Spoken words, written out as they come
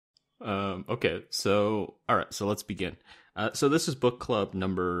Okay, so all right, so let's begin. So this is book club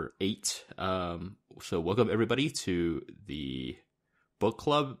number 8. So welcome everybody to the book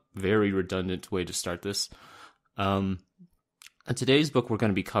club. Very redundant way to start this. And today's book we're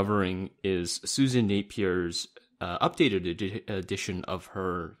going to be covering is Susan Napier's updated edition of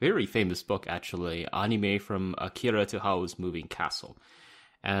her very famous book, actually, Anime from Akira to Howl's Moving Castle.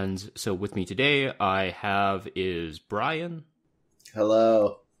 And so with me today, I have is Brian.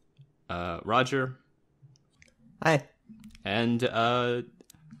 Hello. Roger. Hi. And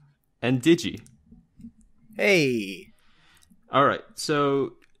Digi. Hey. All right.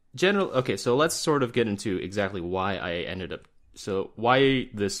 So so let's sort of get into exactly why I ended up. So why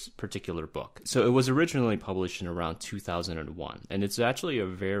this particular book? So it was originally published in around 2001, and it's actually a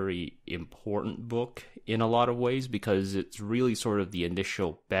very important book in a lot of ways because it's really sort of the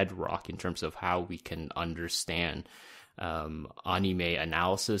initial bedrock in terms of how we can understand anime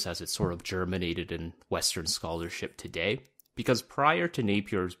analysis as it sort of germinated in Western scholarship today. Because prior to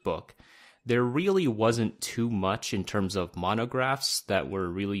Napier's book, there really wasn't too much in terms of monographs that were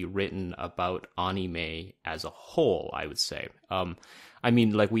really written about anime as a whole, I would say. I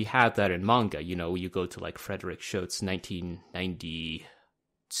mean, like, we had that in manga. You know, you go to, like, Frederick Schoett's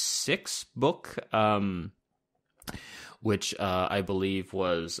 1996 book, which I believe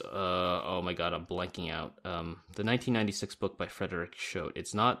was, oh my god, I'm blanking out. The 1996 book by Frederick Schoett.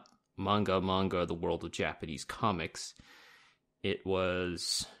 It's not Manga, The World of Japanese Comics. It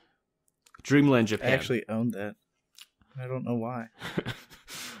was Dreamland Japan. I actually owned that. I don't know why.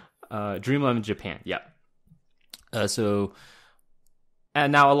 Dreamland Japan, yeah.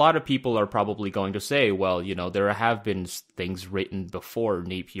 And now a lot of people are probably going to say, well, you know, there have been things written before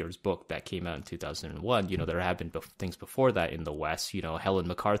Napier's book that came out in 2001. You know, there have been things before that in the West. You know, Helen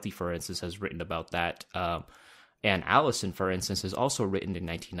McCarthy, for instance, has written about that. Anne Allison, for instance, has also written in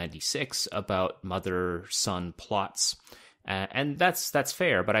 1996 about mother-son plots. And that's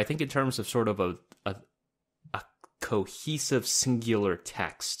fair, but I think in terms of sort of a cohesive singular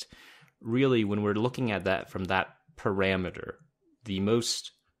text, really, when we're looking at that from that parameter, the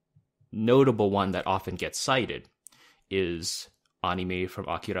most notable one that often gets cited is Anime from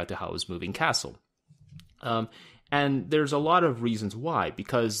Akira to Howl's Moving Castle. And there's a lot of reasons why,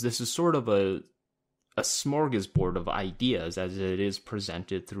 because this is sort of a smorgasbord of ideas as it is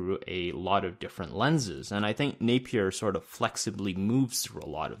presented through a lot of different lenses. And I think Napier sort of flexibly moves through a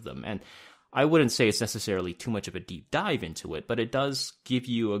lot of them. And I wouldn't say it's necessarily too much of a deep dive into it, but it does give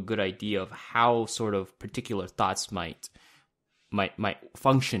you a good idea of how sort of particular thoughts might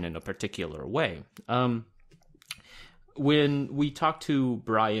function in a particular way. When we talked to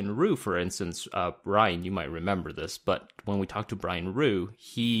Brian Rue, for instance, Brian, you might remember this, but when we talked to Brian Rue,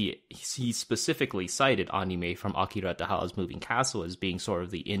 he specifically cited Anime from Akira to Howl's Moving Castle as being sort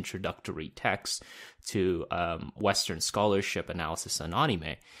of the introductory text to Western scholarship analysis on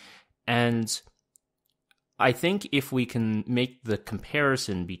anime. And I think if we can make the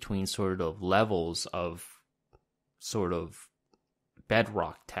comparison between sort of levels of sort of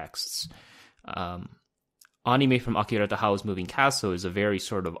bedrock texts, Anime from Akira to Howl's Moving Castle is a very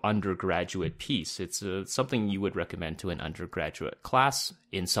sort of undergraduate piece. It's something you would recommend to an undergraduate class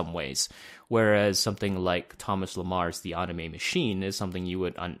in some ways, whereas something like Thomas Lamar's The Anime Machine is something you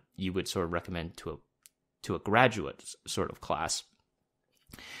would sort of recommend to a graduate sort of class.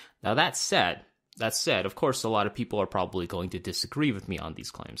 Now that said, of course, a lot of people are probably going to disagree with me on these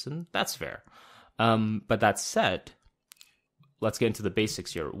claims, and that's fair. But that said, let's get into the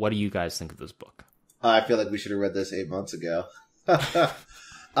basics here. What do you guys think of this book? I feel like we should have read this 8 months ago.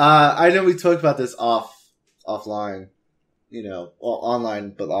 I know we talked about this offline, you know, well,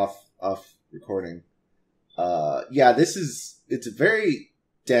 online, but off recording. Yeah, it's very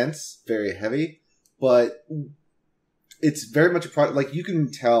dense, very heavy, but it's very much a product. Like, you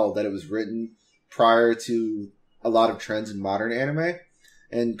can tell that it was written prior to a lot of trends in modern anime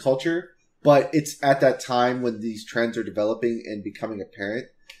and culture, but it's at that time when these trends are developing and becoming apparent.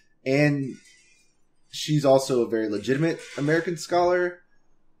 And she's also a very legitimate American scholar.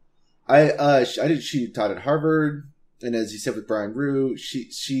 She taught at Harvard, and as you said with Brian Rue,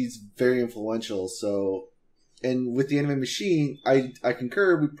 she's very influential. So, and with The Anime Machine, I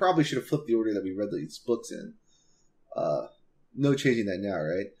concur. We probably should have flipped the order that we read these books in. No changing that now,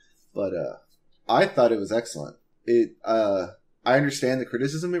 right? But I thought it was excellent. I understand the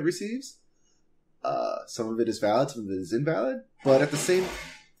criticism it receives. Some of it is valid, some of it is invalid, but at the same.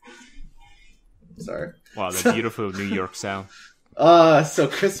 Sorry. Wow, that beautiful New York sound. So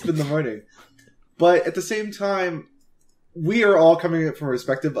crisp in the morning. But at the same time, we are all coming from a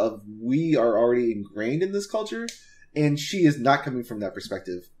perspective of we are already ingrained in this culture, And she is not coming from that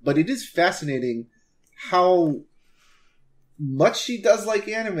perspective. But it is fascinating how much she does like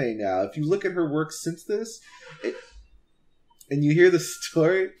anime now. If you look at her work since this, and you hear the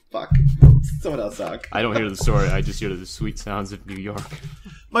story, fuck. Someone else talk. I don't hear the story. I just hear the sweet sounds of New York.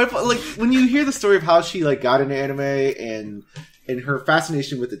 When you hear the story of how she got into anime and her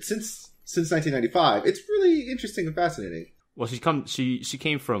fascination with it since 1995, it's really interesting and fascinating. Well, she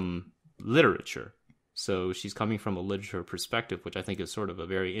came from literature, so she's coming from a literature perspective, which I think is sort of a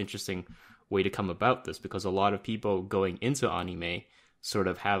very interesting way to come about this, because a lot of people going into anime sort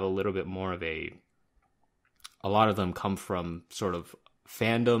of have a little bit more of a lot of them come from sort of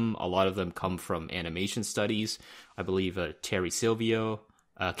fandom. A lot of them come from animation studies. I believe Terry Silvio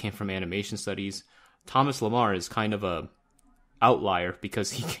came from animation studies. Thomas Lamar is kind of a outlier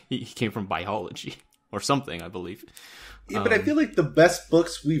because he came from biology or something, I believe. Yeah, but I feel like the best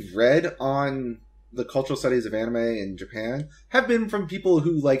books we've read on the cultural studies of anime in Japan have been from people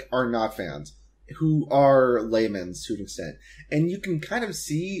who are not fans, who are laymen to an extent. And you can kind of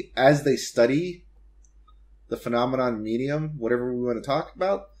see as they study the phenomenon medium, whatever we want to talk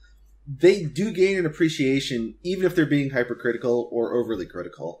about, they do gain an appreciation, even if they're being hypercritical or overly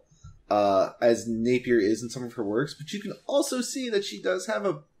critical, as Napier is in some of her works. But you can also see that she does have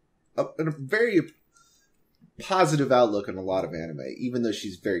a very positive outlook on a lot of anime, even though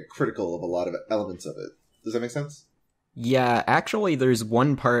she's very critical of a lot of elements of it. Does that make sense? Yeah, actually, there's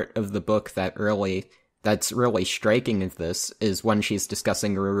one part of the book that's really striking of this is when she's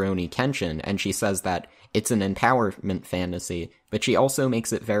discussing Rurouni Kenshin, and she says that it's an empowerment fantasy, but she also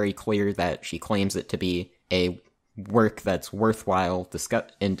makes it very clear that she claims it to be a work that's worthwhile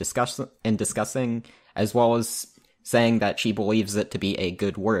discussing, as well as saying that she believes it to be a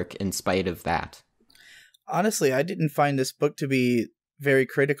good work in spite of that. Honestly, I didn't find this book to be very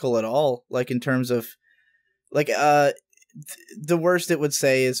critical at all, in terms of, the worst it would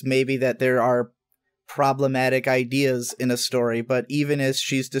say is maybe that there are problematic ideas in a story, but even as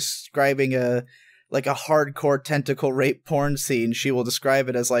she's describing a hardcore tentacle rape porn scene, she will describe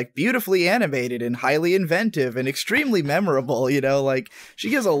it as beautifully animated and highly inventive and extremely memorable. She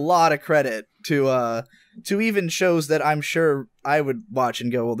gives a lot of credit to even shows that I'm sure I would watch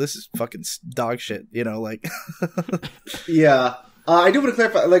and go, well, this is fucking dog shit. Yeah. I do want to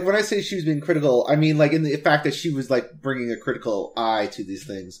clarify, when I say she was being critical, I mean, in the fact that she was, bringing a critical eye to these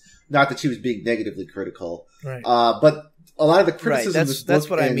things. Not that she was being negatively critical. Right. But a lot of the criticism that's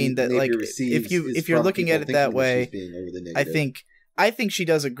what I mean, that, if you're looking at it that way, I think she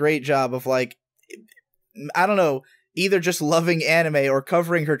does a great job of, I don't know, either just loving anime or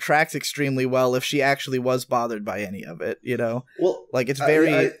covering her tracks extremely well if she actually was bothered by any of it, Well, it's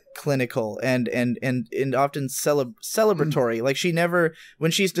very clinical and often celebratory. She never,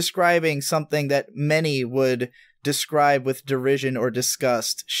 when she's describing something that many would describe with derision or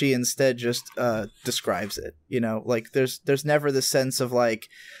disgust, she instead just describes it, there's never the sense of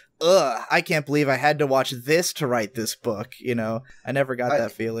ugh, I can't believe I had to watch this to write this book, I never got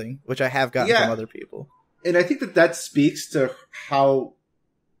that feeling, which I have gotten from other people. And I think that speaks to how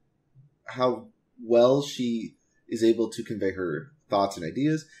well she is able to convey her thoughts and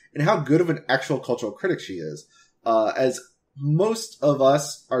ideas, and how good of an actual cultural critic she is. As most of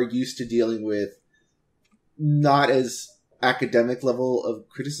us are used to dealing with not as academic level of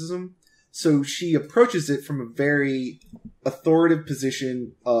criticism, so she approaches it from a very authoritative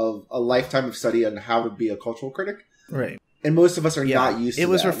position of a lifetime of study on how to be a cultural critic. Right. And most of us are not used to that. It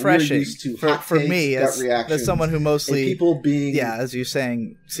was refreshing used to for me as someone who mostly, people being, as you're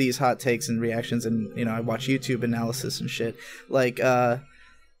saying, sees hot takes and reactions, and I watch YouTube analysis and shit.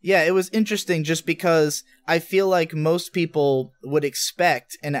 It was interesting just because I feel like most people would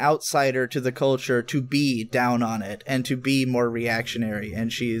expect an outsider to the culture to be down on it and to be more reactionary,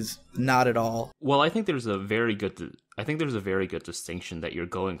 and she's not at all. Well, I think there's a very good distinction that you're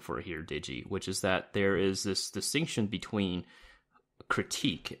going for here, Digi, which is that there is this distinction between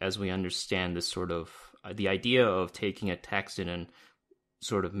critique, as we understand this sort of the idea of taking a text and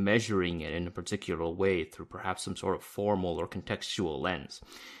sort of measuring it in a particular way through perhaps some sort of formal or contextual lens.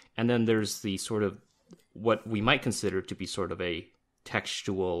 And then there's the sort of what we might consider to be sort of a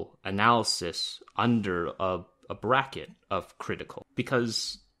textual analysis under a bracket of critical.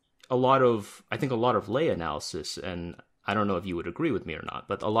 Because I think a lot of lay analysis, and I don't know if you would agree with me or not,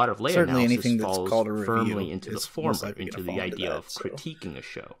 but a lot of lay certainly analysis anything that's called a falls review firmly into the former, into the idea of critiquing a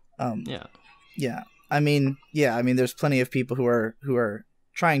show. Yeah. I mean, there's plenty of people who are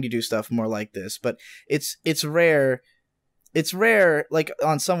trying to do stuff more like this, but it's rare. It's rare,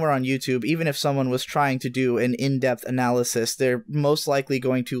 on somewhere on YouTube, even if someone was trying to do an in-depth analysis, they're most likely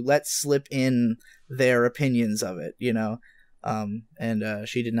going to let slip in their opinions of it, you know? And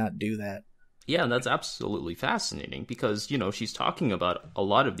she did not do that. Yeah, that's absolutely fascinating because, you know, she's talking about a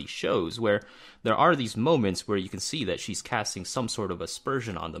lot of these shows where there are these moments where you can see that she's casting some sort of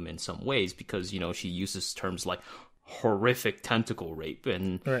aspersion on them in some ways because, you know, she uses terms like horrific tentacle rape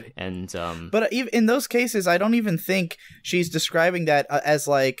right. and but even in those cases, I don't even think she's describing that as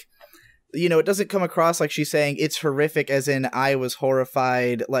like, you know, it doesn't come across like she's saying it's horrific as in I was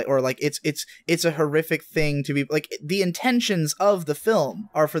horrified, like, or like it's a horrific thing to be like. The intentions of the film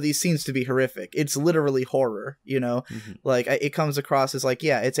are for these scenes to be horrific. It's literally horror, you know. Mm-hmm. Like it comes across as like,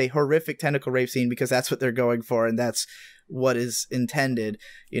 yeah, it's a horrific tentacle rape scene because that's what they're going for and that's what is intended.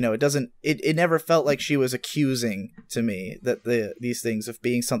 You know, it doesn't. It never felt like she was accusing to me that these things of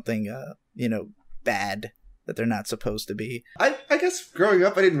being something, you know, bad that they're not supposed to be. I guess growing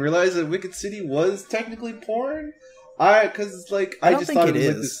up, I didn't realize that Wicked City was technically porn. I just thought it was like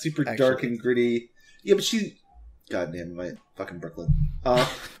this super dark and gritty. Yeah, but goddamn, my fucking Brooklyn.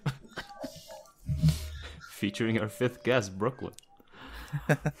 Featuring our fifth guest, Brooklyn.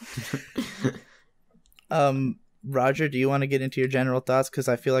 Roger, do you want to get into your general thoughts? Because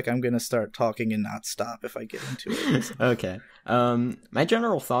I feel like I'm going to start talking and not stop if I get into it. Okay. My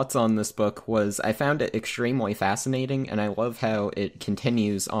general thoughts on this book was I found it extremely fascinating, and I love how it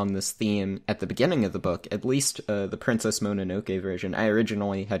continues on this theme at the beginning of the book, at least the Princess Mononoke version. I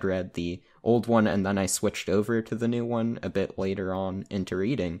originally had read the old one, and then I switched over to the new one a bit later on into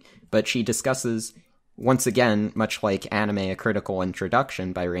reading. But she discusses... Once again, much like Anime: A Critical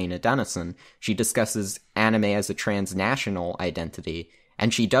Introduction by Raina Dennison, she discusses anime as a transnational identity,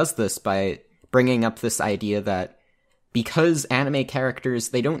 and she does this by bringing up this idea that because anime characters,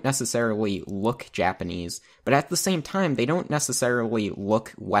 they don't necessarily look Japanese, but at the same time, they don't necessarily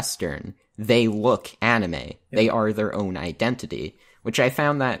look Western. They look anime. Yeah. They are their own identity, which I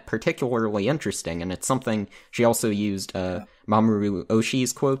found that particularly interesting, and it's something she also used Mamoru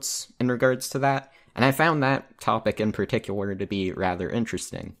Oshii's quotes in regards to that. And I found that topic in particular to be rather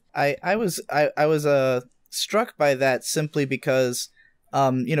interesting. I was struck by that simply because,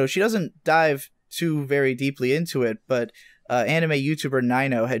 you know, she doesn't dive too very deeply into it, but anime YouTuber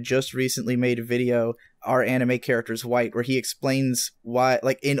Nino had just recently made a video, Are Anime Characters White?, where he explains why,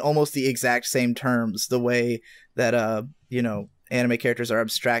 like, in almost the exact same terms, the way that, you know, anime characters are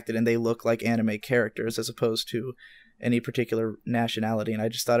abstracted and they look like anime characters as opposed to any particular nationality. And I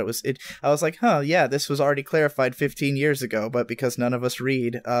just thought I was like, yeah, this was already clarified 15 years ago, but because none of us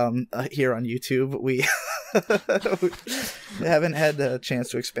read here on YouTube, we haven't had a chance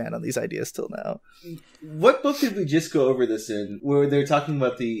to expand on these ideas till now. What book did we just go over this in, where they're talking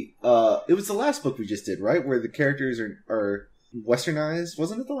about the it was the last book we just did, right, where the characters are westernized?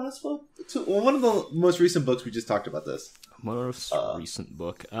 Wasn't it the last book? One of the most recent books we just talked about this. Most recent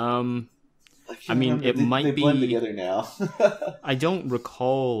book. I mean, it might they be blend together now. I don't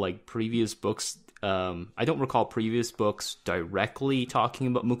recall like previous books. I don't recall previous books directly talking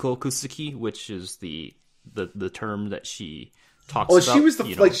about Mukokusuki, which is the term that she talks about. She was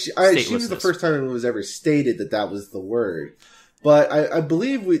she was the first time it was ever stated that was the word. But I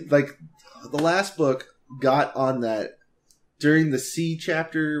believe the last book got on that during the C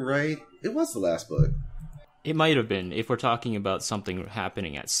chapter, right? It was the last book. It might have been. If we're talking about something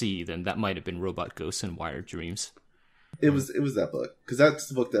happening at sea, then that might have been Robot Ghosts and Wired Dreams. It was that book, because that's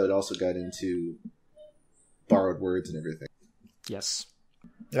the book that also got into borrowed words and everything. Yes.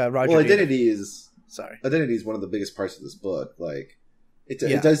 Roger. Well, identity is one of the biggest parts of this book. Like,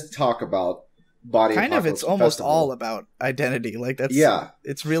 it does talk about body. Kind of, it's almost all about identity. Like that's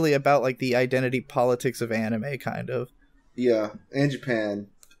it's really about like the identity politics of anime, kind of. Yeah, and Japan,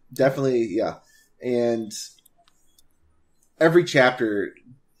 definitely. Yeah. And every chapter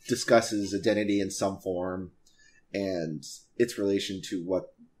discusses identity in some form and its relation to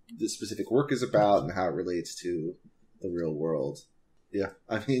what the specific work is about and how it relates to the real world. Yeah,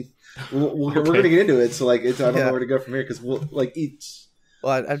 I mean, we're going to get into it, so like, I don't know where to go from here because we'll like each.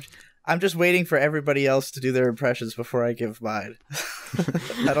 Well, I'm just waiting for everybody else to do their impressions before I give mine.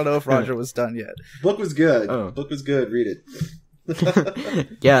 I don't know if Roger was done yet. Book was good. Book was good. Read it.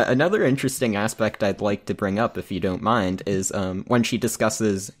 Yeah, another interesting aspect I'd like to bring up, if you don't mind, is when she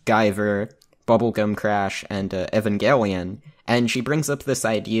discusses Guyver, Bubblegum Crash, and Evangelion, and she brings up this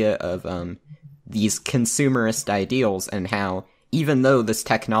idea of these consumerist ideals and how, even though this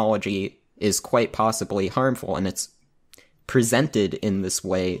technology is quite possibly harmful and it's presented in this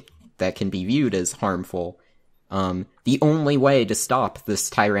way that can be viewed as harmful, the only way to stop this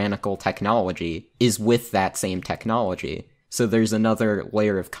tyrannical technology is with that same technology. So there's another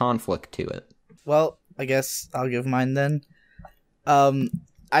layer of conflict to it. Well, I guess I'll give mine then.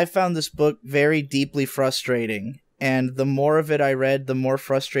 I found this book very deeply frustrating, and the more of it I read, the more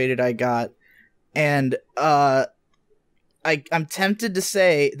frustrated I got, and I'm tempted to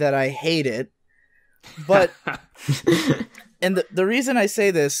say that I hate it, but and the reason I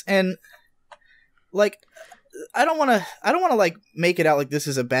say this, and like, I don't want to like make it out like this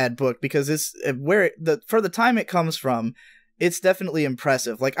is a bad book, because it's for the time it comes from, it's definitely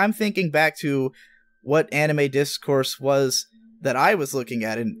impressive. Like, I'm thinking back to what anime discourse was that I was looking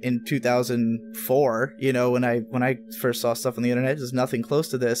at in 2004, you know, when I first saw stuff on the internet. There's nothing close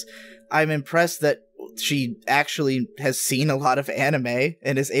to this. I'm impressed that she actually has seen a lot of anime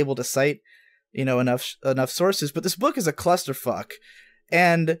and is able to cite, you know, enough sources. But this book is a clusterfuck,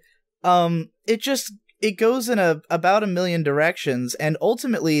 and it goes in about a million directions, and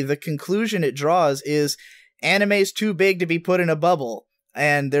ultimately the conclusion it draws is anime's too big to be put in a bubble,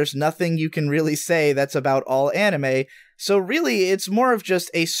 and there's nothing you can really say that's about all anime. So really, it's more of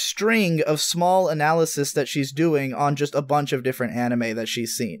just a string of small analysis that she's doing on just a bunch of different anime that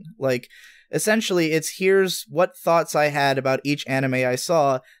she's seen. Like, essentially, it's here's what thoughts I had about each anime I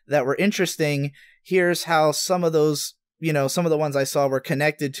saw that were interesting. Here's how some of those, you know, some of the ones I saw were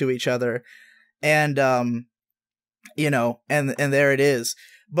connected to each other. And, you know, and there it is.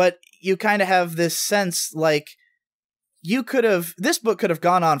 But you kind of have this sense, like, this book could have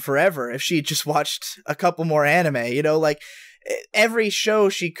gone on forever if she just watched a couple more anime, you know, like, every show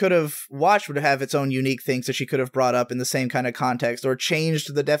she could have watched would have its own unique things that she could have brought up in the same kind of context, or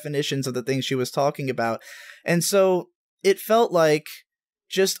changed the definitions of the things she was talking about. And so it felt like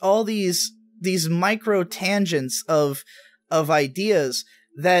just all these micro tangents of ideas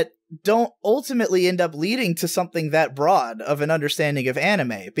that don't ultimately end up leading to something that broad of an understanding of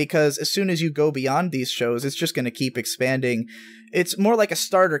anime, because as soon as you go beyond these shows, it's just going to keep expanding. It's more like a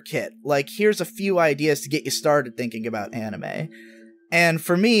starter kit. Like, here's a few ideas to get you started thinking about anime. And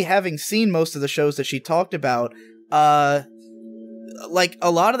for me, having seen most of the shows that she talked about, like, a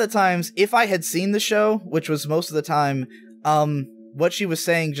lot of the times, if I had seen the show, which was most of the time, what she was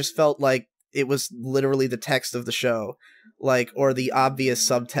saying just felt like it was literally the text of the show. Like, or the obvious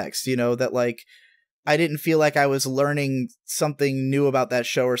subtext, you know, that, like, I didn't feel like I was learning something new about that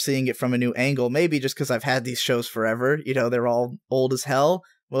show or seeing it from a new angle. Maybe just because I've had these shows forever, you know, they're all old as hell.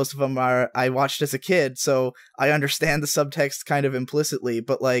 Most of them I watched as a kid, so I understand the subtext kind of implicitly.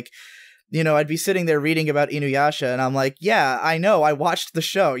 But, like, you know, I'd be sitting there reading about Inuyasha, and I'm like, yeah, I know, I watched the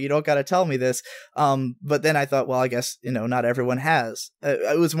show. You don't got to tell me this. But then I thought, well, I guess, you know, not everyone has.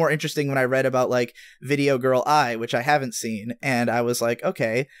 It was more interesting when I read about, like, Video Girl I, which I haven't seen, and I was like,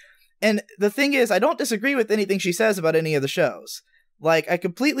 okay. And the thing is, I don't disagree with anything she says about any of the shows. Like, I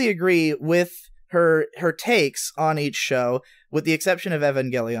completely agree with her takes on each show, with the exception of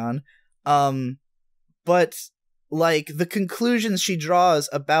Evangelion. But, like, the conclusions she draws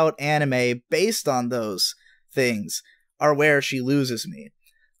about anime based on those things are where she loses me.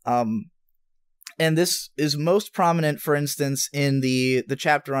 And this is most prominent, for instance, in the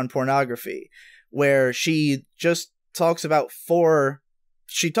chapter on pornography, where she just talks about four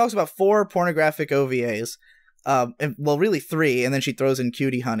pornographic OVAs, well, really 3, and then she throws in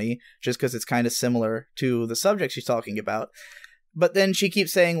Cutie Honey, just because it's kind of similar to the subject she's talking about. But then she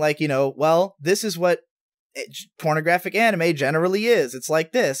keeps saying, like, you know, well, this is what pornographic anime generally is. It's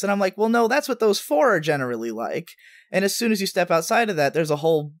like this. And I'm like, well, no, that's what those 4 are generally like. And as soon as you step outside of that, there's a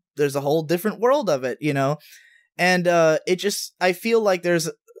whole different world of it, you know? And I feel like there's,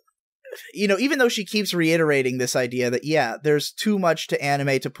 you know, even though she keeps reiterating this idea that, yeah, there's too much to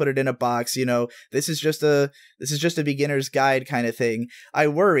anime to put it in a box, you know, this is just a beginner's guide kind of thing. I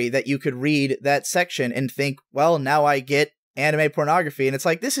worry that you could read that section and think, well, now I get anime pornography. And it's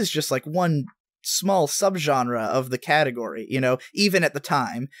like, this is just like one small subgenre of the category, you know, even at the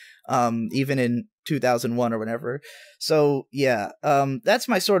time, even in 2001 or whatever. So yeah, that's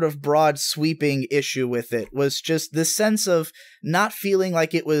my sort of broad sweeping issue with it, was just the sense of not feeling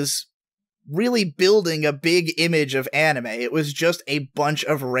like it was really building a big image of anime. It was just a bunch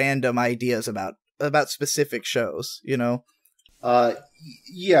of random ideas about specific shows, you know?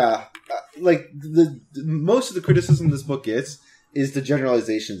 Yeah, like the most of the criticism this book gets is the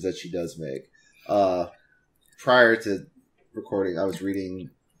generalizations that she does make. Prior to recording, I was reading,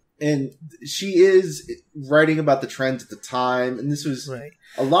 and she is writing about the trends at the time, and this was right.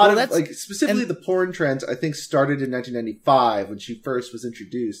 A lot of, like, specifically the porn trends, I think, started in 1995 when she first was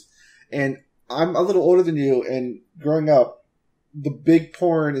introduced. And I'm a little older than you, and growing up, the big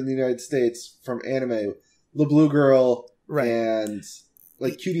porn in the United States from anime, the Blue Girl, right, and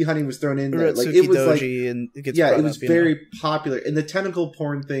like Cutie Honey was thrown in there. Like, it was like, and it was very popular. And the tentacle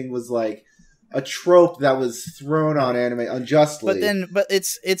porn thing was like, a trope that was thrown on anime unjustly. But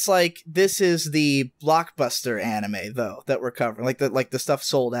it's like, this is the Blockbuster anime though that we're covering, like the stuff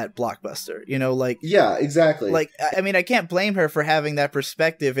sold at Blockbuster, you know, like yeah, exactly. Like, I mean, I can't blame her for having that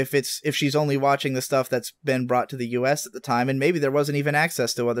perspective if she's only watching the stuff that's been brought to the US at the time, and maybe there wasn't even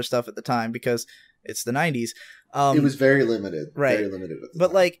access to other stuff at the time because it's the 90s. It was very limited, right? Very limited.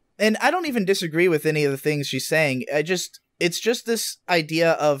 But like, and I don't even disagree with any of the things she's saying. It's just this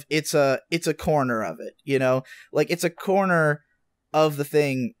idea of it's a corner of it, you know, like it's a corner of the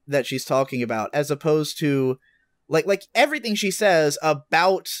thing that she's talking about, as opposed to like everything she says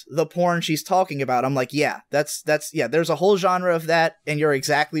about the porn she's talking about. I'm like, yeah, that's yeah, there's a whole genre of that, and you're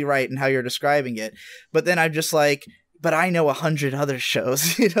exactly right in how you're describing it. But then I'm just like, but I know 100 other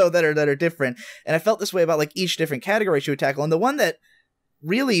shows, you know, that are different. And I felt this way about like each different category she would tackle. And the one that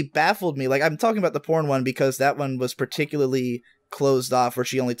really baffled me, like I'm talking about the porn one because that one was particularly closed off, where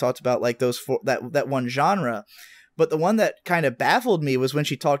she only talked about like that one genre. But the one that kind of baffled me was when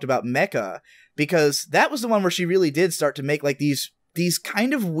she talked about mecha, because that was the one where she really did start to make like these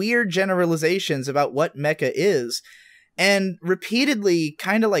kind of weird generalizations about what mecha is, and repeatedly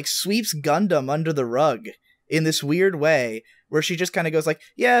kind of like sweeps Gundam under the rug in this weird way, where she just kind of goes like,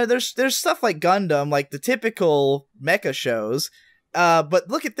 yeah, there's stuff like Gundam, like the typical mecha shows, but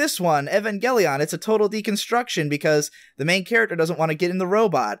look at this one, Evangelion, it's a total deconstruction because the main character doesn't want to get in the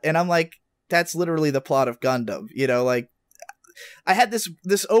robot. And I'm like, that's literally the plot of Gundam, you know, like I had this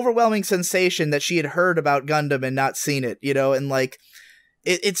overwhelming sensation that she had heard about Gundam and not seen it, you know, and like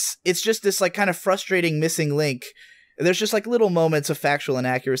it's just this like kind of frustrating missing link. There's just like little moments of factual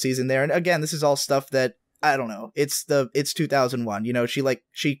inaccuracies in there, and again, this is all stuff that I don't know. It's 2001. You know,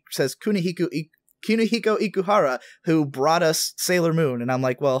 she says Kunihiko Ikuhara, who brought us Sailor Moon, and I'm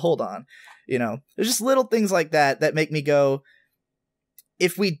like, well, hold on. You know, there's just little things like that make me go,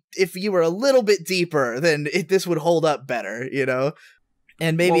 if you were a little bit deeper, then this would hold up better, you know?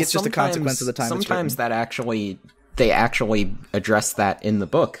 And maybe it's just a consequence of the time. Sometimes they actually address that in the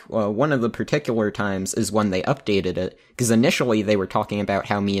book. One of the particular times is when they updated it, because initially they were talking about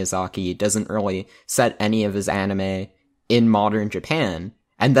how Miyazaki doesn't really set any of his anime in modern Japan,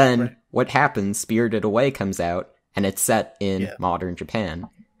 and then what happens, Spirited Away comes out, and it's set in modern Japan,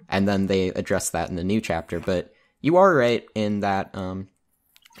 and then they address that in the new chapter. But you are right in that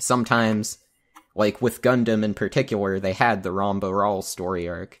sometimes, like with Gundam in particular, they had the Ramba Ral story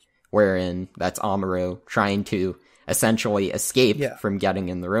arc, wherein that's Amuro trying to essentially escape from getting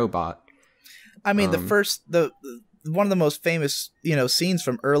in the robot. I mean, one of the most famous, you know, scenes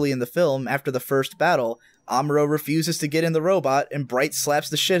from early in the film, after the first battle, Amuro refuses to get in the robot, and Bright slaps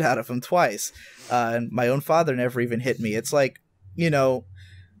the shit out of him twice. And my own father never even hit me. It's like, you know,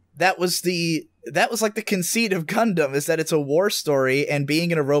 that was like the conceit of Gundam, is that it's a war story, and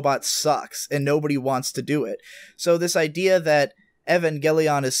being in a robot sucks, and nobody wants to do it. So this idea that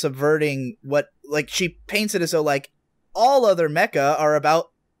Evangelion is subverting what, like, she paints it as though like all other mecha are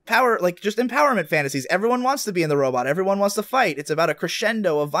about power, like just empowerment fantasies. Everyone wants to be in the robot. Everyone wants to fight. It's about a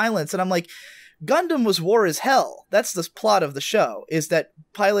crescendo of violence. And I'm like, Gundam was war as hell. That's the plot of the show, is that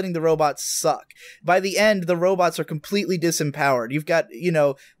piloting the robots suck. By the end, the robots are completely disempowered. You've got, you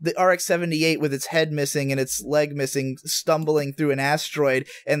know, the RX-78 with its head missing and its leg missing, stumbling through an asteroid,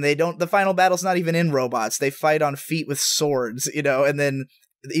 and the final battle's not even in robots. They fight on feet with swords, you know, and then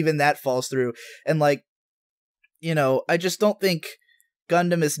even that falls through. And like, you know, I just don't think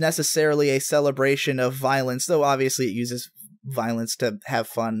Gundam is necessarily a celebration of violence, though obviously it uses violence to have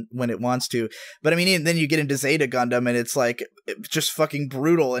fun when it wants to. But I mean, then you get into Zeta Gundam, and it's like just fucking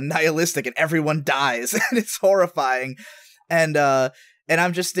brutal and nihilistic, and everyone dies, and it's horrifying. And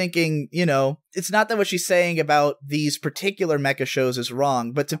I'm just thinking, you know, it's not that what she's saying about these particular mecha shows is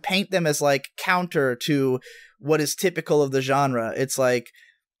wrong, but to paint them as like counter to what is typical of the genre, it's like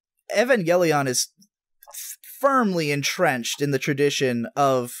Evangelion is firmly entrenched in the tradition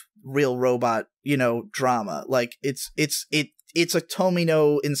of real robot, you know, drama. Like it's a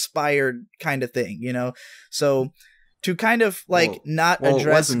Tomino inspired kind of thing, you know. So to kind of like not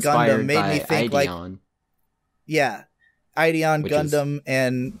address Gundam made me think Ideon. Like, yeah, Ideon, Gundam,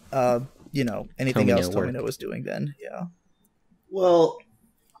 and you know, anything else Tomino was doing then. Yeah. Well,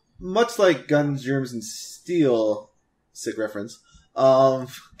 much like Guns, Germs, and Steel, sick reference.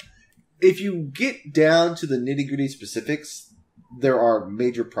 If you get down to the nitty-gritty specifics, there are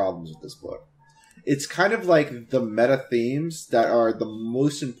major problems with this book. It's kind of like the meta themes that are the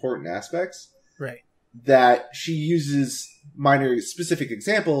most important aspects. Right. That she uses minor specific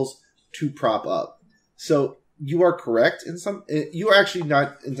examples to prop up. So you are correct in some, you are actually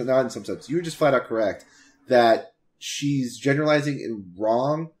not in some sense. You were just flat out correct that she's generalizing in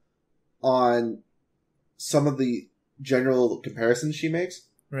wrong on some of the general comparisons she makes.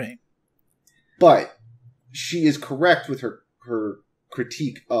 Right. But she is correct with her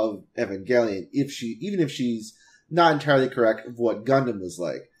critique of Evangelion, even if she's not entirely correct of what Gundam was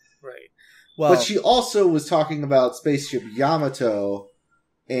like. Right. Well, but she also was talking about Spaceship Yamato,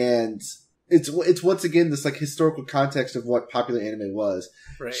 and it's once again this like historical context of what popular anime was.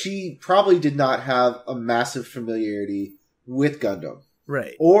 Right. She probably did not have a massive familiarity with Gundam.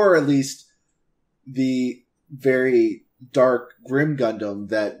 Right. Or at least the very dark, grim Gundam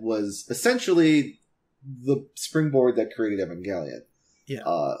that was essentially the springboard that created Evangelion.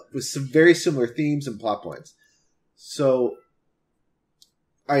 Yeah. With some very similar themes and plot points. So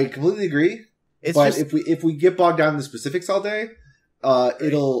I completely agree. If we get bogged down in the specifics all day, this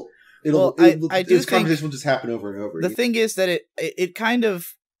conversation will just happen over and over. The thing is that it kind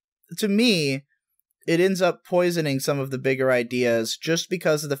of, to me, it ends up poisoning some of the bigger ideas just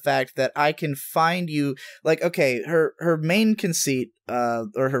because of the fact that I can find you, like, okay, her main conceit,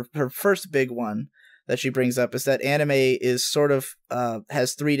 or her first big one that she brings up is that anime is sort of,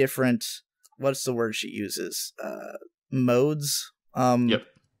 has three different, what's the word she uses? Modes? Yep.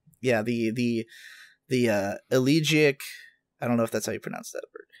 Yeah, the elegiac, I don't know if that's how you pronounce that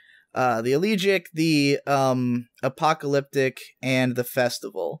word. The elegiac, the apocalyptic, and the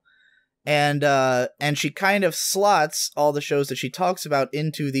festival. And she kind of slots all the shows that she talks about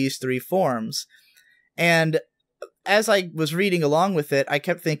into these three forms. And as I was reading along with it, I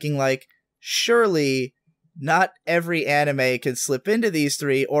kept thinking, like, surely not every anime can slip into these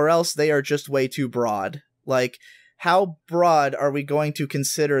three, or else they are just way too broad. Like, how broad are we going to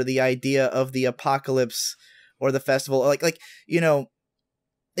consider the idea of the apocalypse or the festival? Like, you know,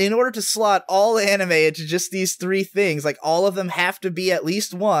 in order to slot all anime into just these three things, like, all of them have to be at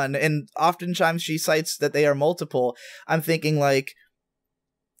least one, and oftentimes she cites that they are multiple. I'm thinking, like,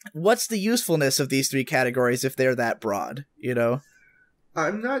 what's the usefulness of these three categories if they're that broad, you know?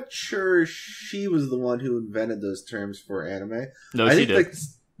 I'm not sure she was the one who invented those terms for anime. No, she did.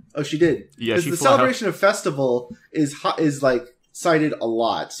 Oh, she did? Yeah, because the celebration of festival is like cited a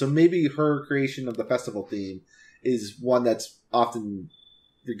lot, so maybe her creation of the festival theme is one that's often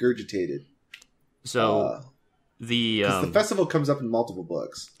regurgitated. So the festival comes up in multiple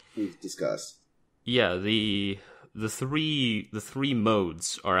books we've discussed. Yeah, the three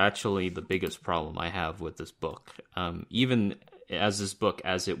modes are actually the biggest problem I have with this book. Even as this book,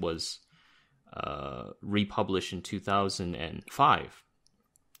 as it was republished in 2005,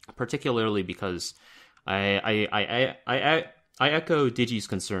 particularly because I echo Digi's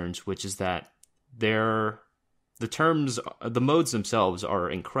concerns, which is that the modes themselves are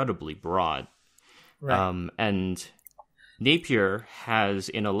incredibly broad. Right. And Napier has,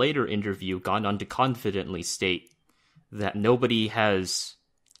 in a later interview, gone on to confidently state that nobody has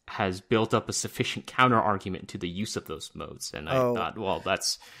built up a sufficient counter argument to the use of those modes. And I thought, well,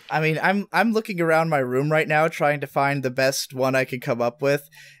 that's... I mean, I'm looking around my room right now trying to find the best one I could come up with.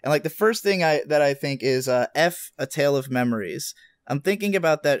 And, like, the first thing that I think is F, A Tale of Memories. I'm thinking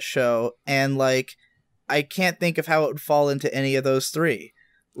about that show, and, like, I can't think of how it would fall into any of those three.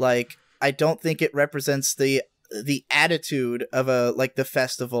 Like, I don't think it represents the attitude of the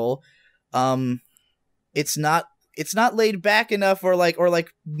festival. It's not laid back enough or like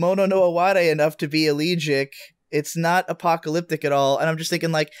Mono no Aware enough to be elegiac. It's not apocalyptic at all. And I'm just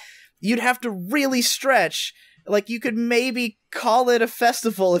thinking, like, you'd have to really stretch. Like, you could maybe call it a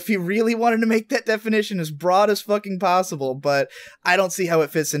festival if you really wanted to make that definition as broad as fucking possible, but I don't see how it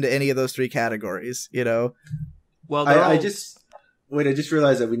fits into any of those three categories, you know? Well, I just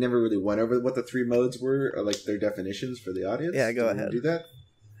realized that we never really went over what the three modes were, or like their definitions for the audience. Yeah, go ahead. Do that,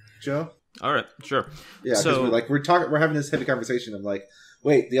 Joe? All right, sure. Yeah, because we're having this heavy conversation. I'm like,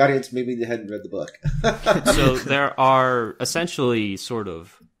 wait, the audience maybe they hadn't read the book. So there are essentially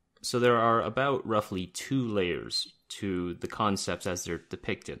there are about roughly 2 layers to the concepts as they're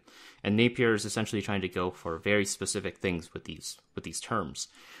depicted, and Napier is essentially trying to go for very specific things with these terms.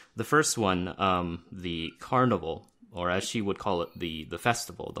 The first one, the carnival, or as she would call it, the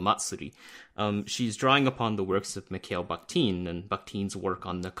festival, the Matsuri. She's drawing upon the works of Mikhail Bakhtin and Bakhtin's work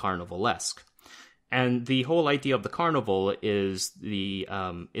on the carnivalesque. And the whole idea of the carnival is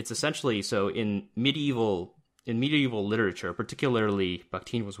it's essentially, so in medieval literature, particularly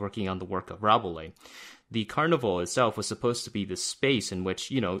Bakhtin was working on the work of Rabelais, the carnival itself was supposed to be this space in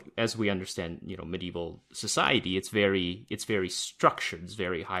which, as we understand, medieval society, it's very structured, it's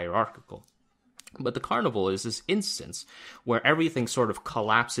very hierarchical. But the carnival is this instance where everything sort of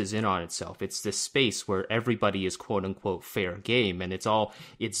collapses in on itself. It's this space where everybody is quote unquote fair game, and it's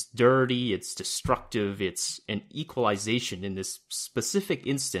dirty, it's destructive, it's an equalization in this specific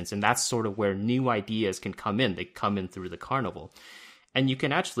instance, and that's sort of where new ideas can come in. They come in through the carnival. And you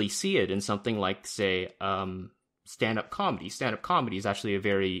can actually see it in something like, say, stand-up comedy. Stand-up comedy is actually a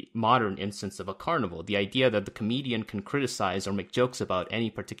very modern instance of a carnival. The idea that the comedian can criticize or make jokes about any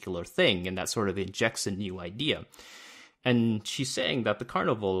particular thing, and that sort of injects a new idea. And she's saying that the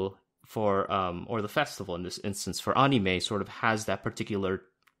carnival or the festival in this instance for anime sort of has that particular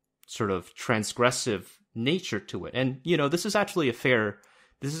sort of transgressive nature to it. And, this is actually a fair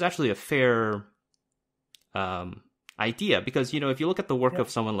idea, because, if you look at the work of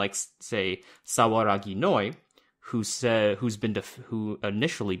someone like, say, Sawaragi Noi, who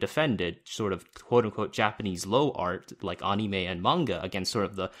initially defended sort of quote unquote Japanese low art like anime and manga against sort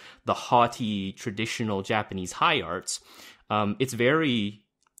of the haughty traditional Japanese high arts, it's very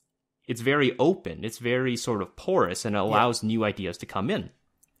open, it's very sort of porous, and it allows new ideas to come in.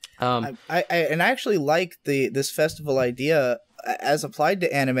 I actually like this festival idea as applied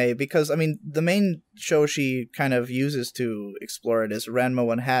to anime, because I mean the main show she kind of uses to explore it is Ranma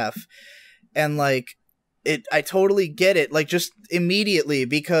 1/2, and like I totally get it, like just immediately,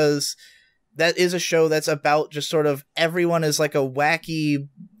 because that is a show that's about just sort of everyone is like a wacky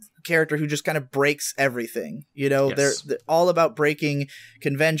character who just kind of breaks everything. Yes. They're all about breaking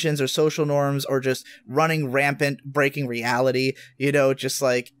conventions or social norms, or just running rampant, breaking reality. Just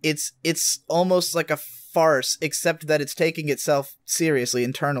like it's almost like a farce, except that it's taking itself seriously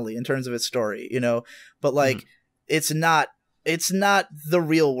internally in terms of its story. But like it's not the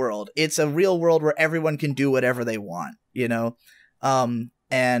real world. It's a real world where everyone can do whatever they want,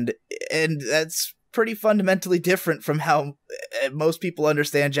 and that's pretty fundamentally different from how most people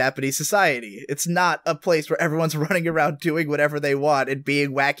understand Japanese society. It's not a place where everyone's running around doing whatever they want and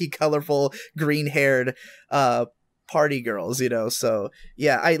being wacky, colorful, green-haired party girls, So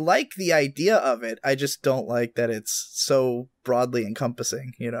yeah, I like the idea of it. I just don't like that it's so broadly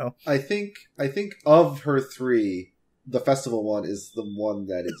encompassing, I think of her three, the festival one is the one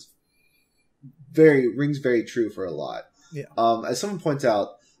that is rings very true for a lot. Yeah. As someone points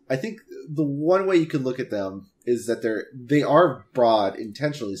out, I think the one way you can look at them is that they are broad,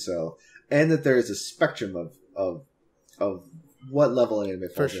 intentionally so, and that there is a spectrum of what level anime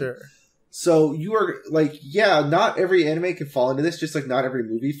falls for in. sure. So you are like, yeah, not every anime can fall into this, just like not every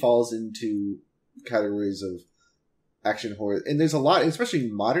movie falls into categories of action horror. And there's a lot, especially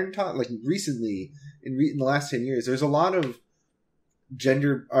in modern time, like recently, in the last 10 years, there's a lot of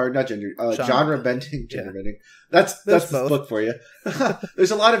genre bending. That's this book for you.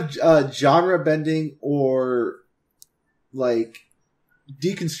 There's a lot of genre bending or like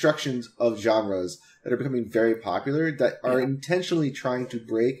deconstructions of genres that are becoming very popular that are intentionally trying to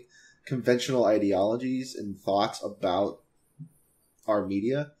break conventional ideologies and thoughts about our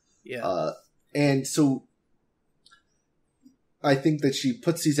media. And so I think that she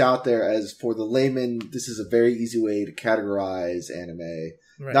puts these out there as, for the layman, this is a very easy way to categorize anime.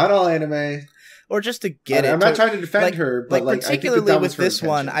 Right. Not all anime. Or just to get I'm not trying to defend her, but like particularly with this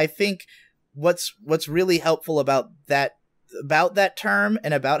one, I think what's really helpful about that term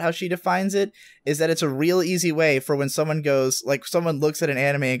and about how she defines it is that it's a real easy way for when someone goes, like, someone looks at an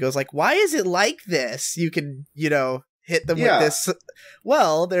anime and goes like, why is it like this? You can, hit them with this.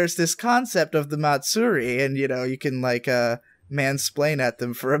 Well, there's this concept of the Matsuri, and, you can like, mansplain at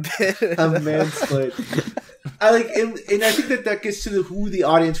them for a bit. A mansplain. I like, and I think that gets to who the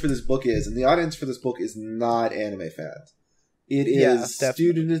audience for this book is, and the audience for this book is not anime fans. It is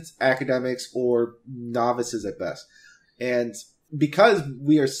students, academics, or novices at best. And because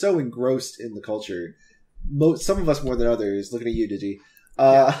we are so engrossed in the culture, some of us more than others, looking at you, Digi,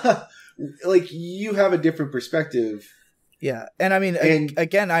 like, you have a different perspective. Yeah, and I mean,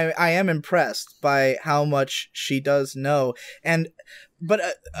 again, I am impressed by how much she does know. But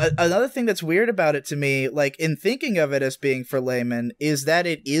another thing that's weird about it to me, like, in thinking of it as being for laymen, is that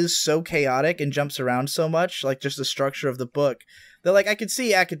it is so chaotic and jumps around so much, like just the structure of the book, that, like, I could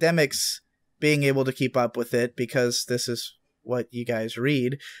see academics being able to keep up with it because this is what you guys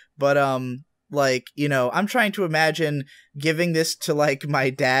read. But, like, I'm trying to imagine giving this to, like,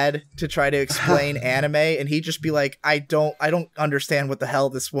 my dad to try to explain anime, and he'd just be like, I don't understand what the hell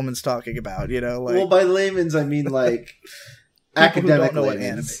this woman's talking about, like. Well, by layman's, I mean, like, academic who don't know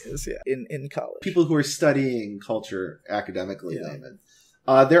layman's. What anime is, in college. People who are studying culture academically, layman.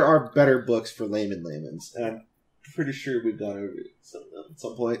 There are better books for layman's, and I'm pretty sure we've gone over some of them at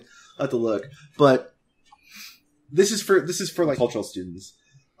some point. I'll have to look. But this is for like cultural students.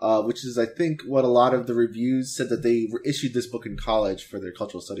 which is, I think, what a lot of the reviews said, that they issued this book in college for their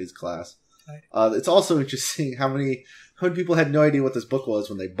cultural studies class. It's also interesting how many people had no idea what this book was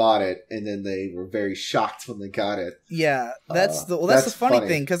when they bought it, and then they were very shocked when they got it. Yeah, that's the funny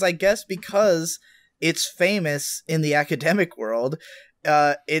thing, because I guess because it's famous in the academic world,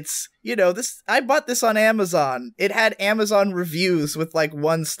 it's, this. I bought this on Amazon. It had Amazon reviews with like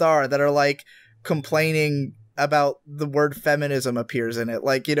 1 star that are like complaining about the word feminism appears in it.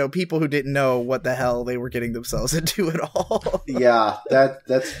 Like, people who didn't know what the hell they were getting themselves into at all. Yeah,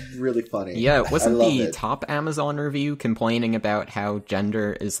 that's really funny. Yeah, wasn't the top Amazon review complaining about how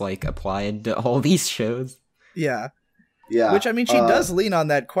gender is like applied to all these shows? Yeah. Yeah. Which, I mean, she does lean on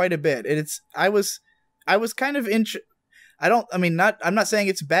that quite a bit. And I was kind of I'm not saying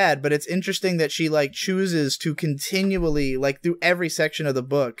it's bad, but it's interesting that she like chooses to continually, like through every section of the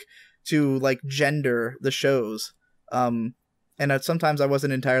book, to like gender the shows. And sometimes I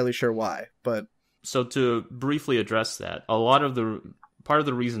wasn't entirely sure why, but so to briefly address that, part of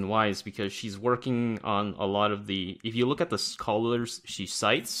the reason why is because she's working on a lot of if you look at the scholars she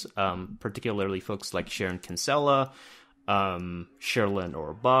cites, particularly folks like Sharon Kinsella, Sherlyn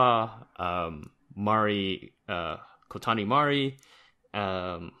Orba, Mari, Kotani Mari,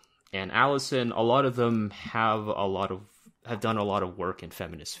 and Allison, a lot of them have done a lot of work in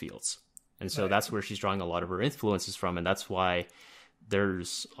feminist fields. And so that's where she's drawing a lot of her influences from, and that's why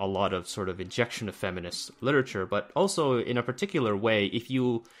there's a lot of sort of injection of feminist literature, but also in a particular way, if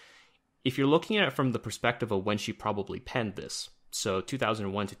you're looking at it from the perspective of when she probably penned this, so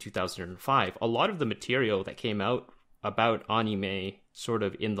 2001 to 2005, a lot of the material that came out about anime sort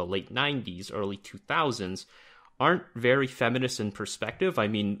of in the late 90s, early 2000s, aren't very feminist in perspective. I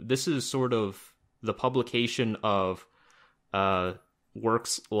mean, this is sort of the publication of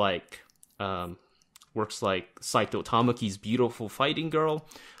works like Saito Tamaki's Beautiful Fighting Girl,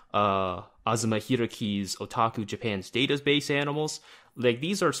 Azuma Hiraki's Otaku Japan's Database Animals. Like,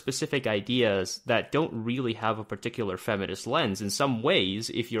 these are specific ideas that don't really have a particular feminist lens. In some ways,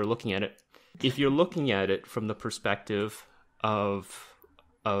 if you're looking at it from the perspective of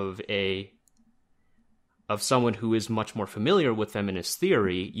someone who is much more familiar with feminist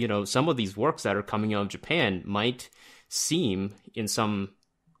theory, some of these works that are coming out of Japan might seem in some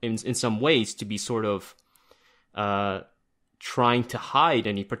ways to be sort of trying to hide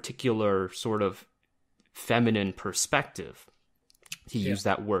any particular sort of feminine perspective, to use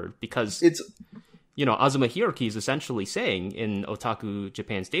that word, because it's Azuma Hiraki is essentially saying in Otaku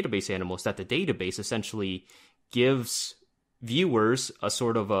Japan's Database Animals that the database essentially gives viewers a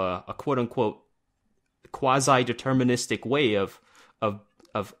sort of a quote unquote quasi-deterministic way of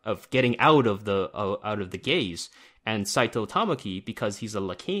getting out of the gaze. And Saito Tamaki, because he's a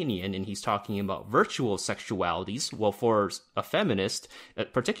Lacanian and he's talking about virtual sexualities, well, for a feminist,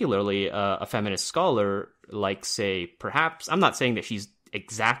 particularly a feminist scholar, like, say, perhaps, I'm not saying that she's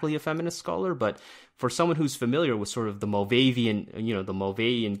exactly a feminist scholar, but for someone who's familiar with sort of the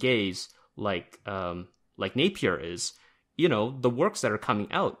Mulvavian gaze, like Napier is, the works that are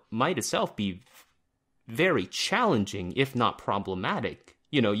coming out might itself be very challenging, if not problematic.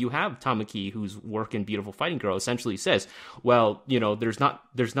 You have Tamaki, whose work in Beautiful Fighting Girl essentially says, well,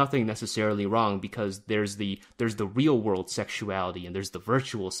 there's nothing necessarily wrong, because there's the real world sexuality and there's the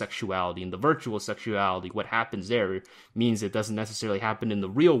virtual sexuality, and the virtual sexuality, what happens there means it doesn't necessarily happen in the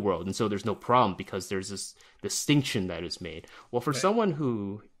real world, and so there's no problem because there's this distinction that is made. Well, for someone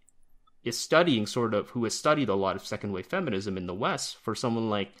who is studying who has studied a lot of second wave feminism in the West, for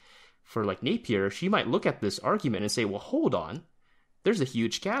Napier, she might look at this argument and say, well, hold on, there's a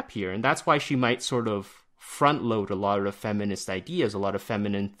huge gap here. And that's why she might sort of front load a lot of feminist ideas, a lot of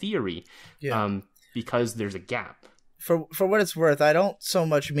feminine theory, because there's a gap. For what it's worth, I don't so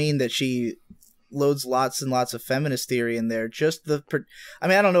much mean that she loads lots and lots of feminist theory in there.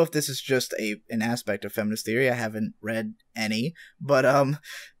 I don't know if this is just an aspect of feminist theory. I haven't read any, but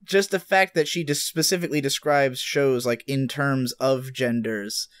just the fact that she specifically describes shows like in terms of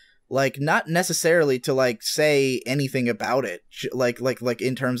genders, like not necessarily to like say anything about it, like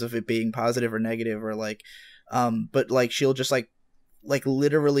in terms of it being positive or negative, or like, but like she'll just like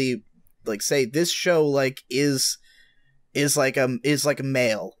literally like say this show like is like a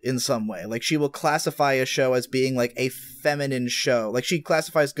male in some way. Like she will classify a show as being like a feminine show. Like she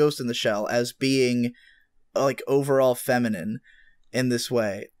classifies Ghost in the Shell as being like overall feminine in this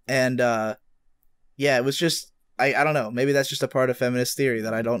way. And it was just, I don't know, maybe that's just a part of feminist theory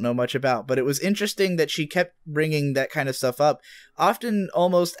that I don't know much about, but it was interesting that she kept bringing that kind of stuff up, often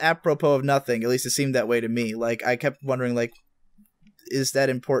almost apropos of nothing. At least it seemed that way to me. Like I kept wondering, like, is that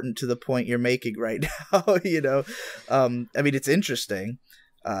important to the point you're making right now? It's interesting.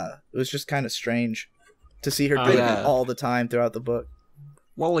 It was just kind of strange to see her doing it all the time throughout the book.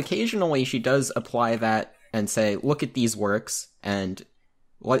 Well, occasionally she does apply that and say, look at these works, and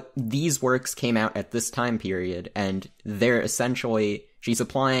what these works came out at this time period, and they're essentially, she's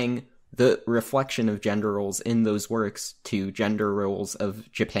applying the reflection of gender roles in those works to gender roles of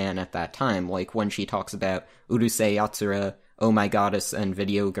Japan at that time. Like when she talks about Urusei Yatsura, Oh My Goddess, and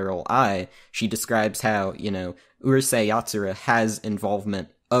Video Girl Ai, she describes how, Urusei Yatsura has involvement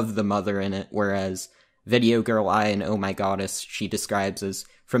of the mother in it, whereas Video Girl Ai and Oh My Goddess she describes as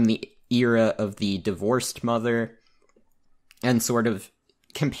from the era of the divorced mother, and sort of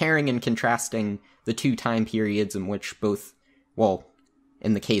comparing and contrasting the two time periods in which both, well,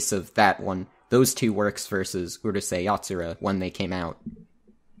 in the case of that one, those two works versus Urusei Yatsura when they came out.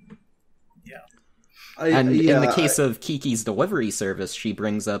 Yeah. In the case of Kiki's delivery service, she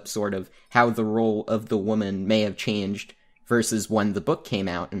brings up sort of how the role of the woman may have changed versus when the book came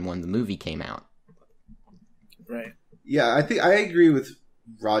out and when the movie came out. Right. Yeah, I think I agree with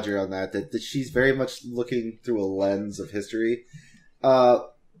Roger on that she's very much looking through a lens of history.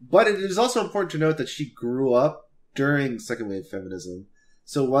 But it is also important to note that she grew up during second wave feminism.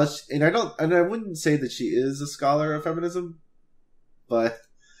 So I wouldn't say that she is a scholar of feminism, but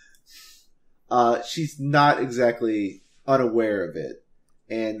she's not exactly unaware of it.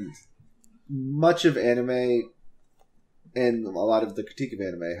 And much of anime and a lot of the critique of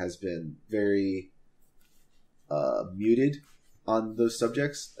anime has been very muted on those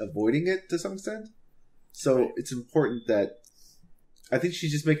subjects, avoiding it to some extent. So it's important that I think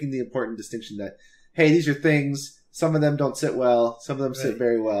she's just making the important distinction that, hey, these are things. Some of them don't sit well. Some of them sit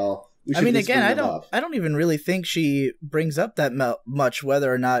very well. I mean, again, I don't even really think she brings up that much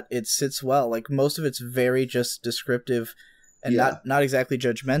whether or not it sits well. Like most of it's very just descriptive and not exactly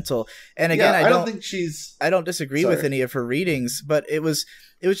judgmental. And again, I don't disagree with any of her readings, but it was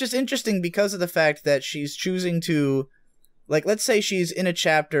just interesting because of the fact that she's choosing to, like, let's say she's in a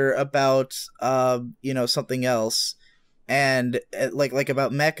chapter about something else, and like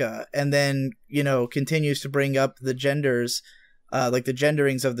about mecha, and then continues to bring up the genders, like the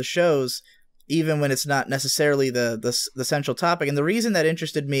genderings of the shows, even when it's not necessarily the central topic. And the reason that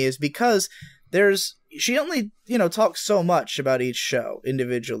interested me is because she only talks so much about each show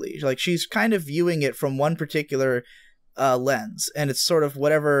individually. Like she's kind of viewing it from one particular lens, and it's sort of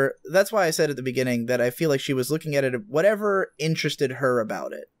whatever. That's why I said at the beginning that I feel like she was looking at it, whatever interested her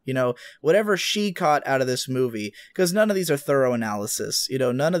about it, whatever she caught out of this movie, because none of these are thorough analysis.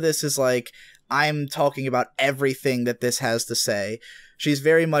 None of this is like, I'm talking about everything that this has to say. She's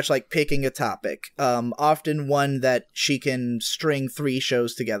very much like picking a topic, often one that she can string 3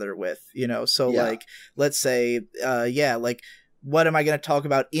 shows together with, like, let's say, like, what am I going to talk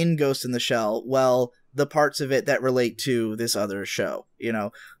about in Ghost in the Shell? Well, the parts of it that relate to this other show,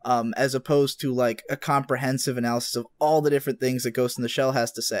 as opposed to like a comprehensive analysis of all the different things that Ghost in the Shell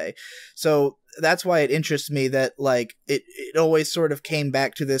has to say. So that's why it interests me that like it always sort of came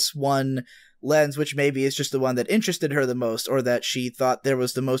back to this one lens, which maybe is just the one that interested her the most, or that she thought there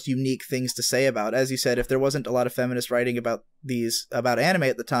was the most unique things to say about. As you said, if there wasn't a lot of feminist writing about anime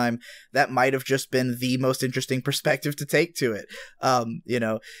at the time, that might have just been the most interesting perspective to take to it.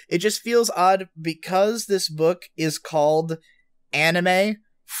 It just feels odd because this book is called Anime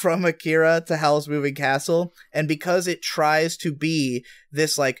from Akira to Howl's Moving Castle, and because it tries to be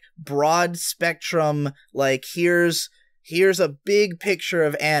this like broad spectrum, like here's a big picture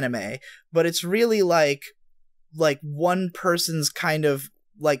of anime, but it's really like one person's kind of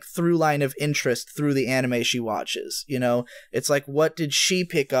like through line of interest through the anime she watches. It's like, what did she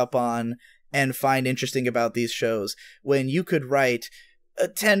pick up on and find interesting about these shows, when you could write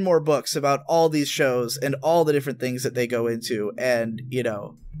 10 more books about all these shows and all the different things that they go into. And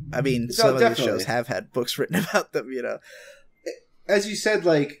some of these shows have had books written about them. As you said,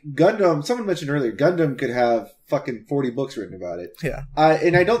 like Gundam, someone mentioned earlier, Gundam could have fucking 40 books written about it. Yeah.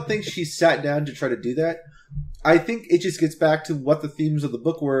 And I don't think she sat down to try to do that. I think it just gets back to what the themes of the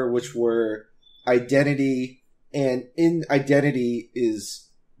book were, which were identity, and in identity is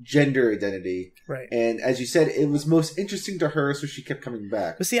gender identity. Right. And as you said, it was most interesting to her, so she kept coming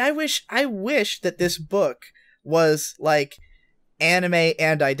back. But see, I wish that this book was like anime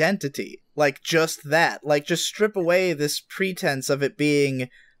and identity. Like just that, like just strip away this pretense of it being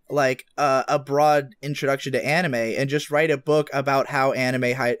like a broad introduction to anime and just write a book about how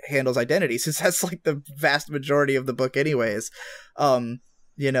anime handles identity, since that's like the vast majority of the book anyways. Like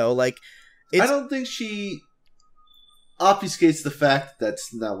I don't think she obfuscates the fact that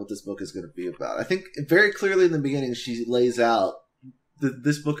that's not what this book is going to be about. I think very clearly in the beginning she lays out that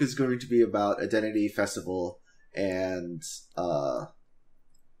this book is going to be about identity, festival, and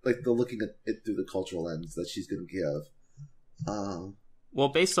like the looking at it through the cultural lens that she's going to give. Well,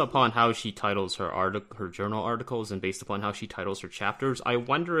 based upon how she titles her journal articles, and based upon how she titles her chapters, I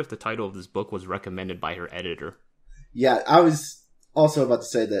wonder if the title of this book was recommended by her editor. Yeah, I was also about to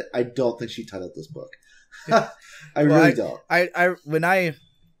say that I don't think she titled this book. I really don't.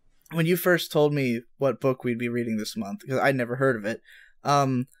 When you first told me what book we'd be reading this month, because I'd never heard of it,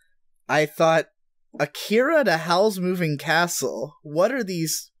 I thought, Akira to Howl's Moving Castle. What are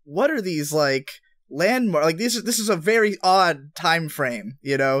these like landmark? Like this is a very odd time frame,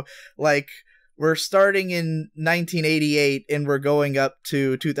 you know? Like we're starting in 1988 and we're going up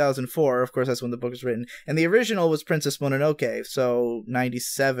to 2004. Of course, that's when the book was written. And the original was Princess Mononoke, so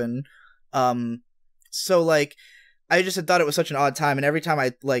 97. So like I just had thought it was such an odd time, and every time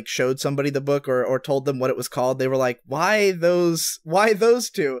I like showed somebody the book or told them what it was called, they were like, why those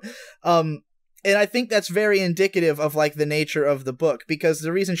two? And I think that's very indicative of like the nature of the book, because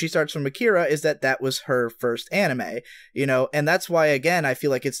the reason she starts from Akira is that was her first anime, you know, and that's why, again, I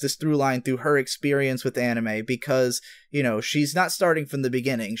feel like it's this through line through her experience with anime, because, you know, she's not starting from the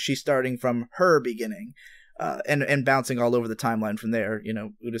beginning, she's starting from her beginning. And bouncing all over the timeline from there. You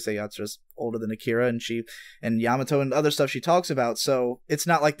know, Urusei Yatsura's older than Akira, and Yamato and other stuff she talks about. So it's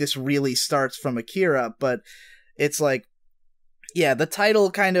not like this really starts from Akira, but it's like, yeah, the title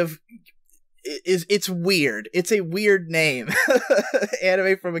kind of it's weird. It's a weird name.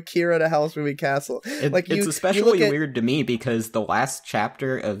 Anime from Akira to Howl's Moving Castle. It's especially weird to me because the last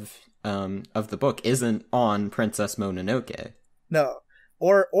chapter of the book isn't on Princess Mononoke. No.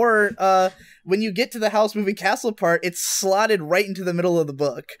 Or when you get to the Howl's Moving Castle part, it's slotted right into the middle of the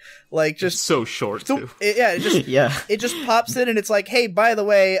book. Like just it's so short too. It just pops in and it's like, hey, by the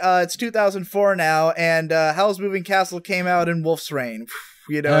way, it's 2004 now, and Howl's Moving Castle came out in Wolf's Reign.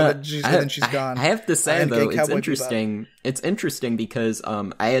 You know, and then she's gone. I have to say though, it's interesting. It's interesting because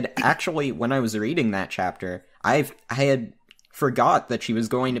I had actually, when I was reading that chapter, I had forgot that she was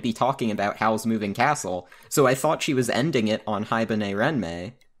going to be talking about Howl's Moving Castle, so I thought she was ending it on Haibane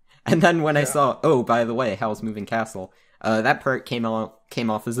Renmei. And then when I saw, oh, by the way, Howl's Moving Castle, that part came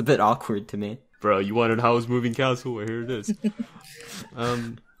off as a bit awkward to me. Bro, you wanted Howl's Moving Castle? Well, here it is.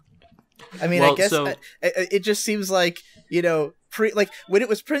 I mean, I guess it just seems like, you know, when it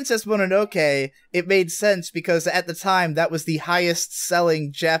was Princess Mononoke, it made sense because at the time that was the highest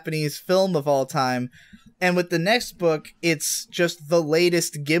selling Japanese film of all time. And with the next book, it's just the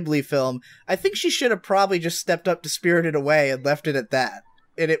latest Ghibli film. I think she should have probably just stepped up to Spirited Away and left it at that.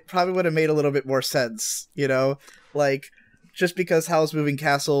 And it probably would have made a little bit more sense, you know? Like, just because Howl's Moving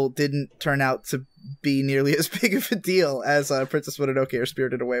Castle didn't turn out to be nearly as big of a deal as Princess Mononoke or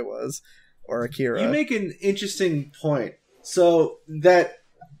Spirited Away was, or Akira. You make an interesting point. So, that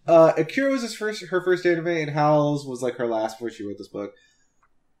Akira was her first anime, and Howl's was like her last before she wrote this book.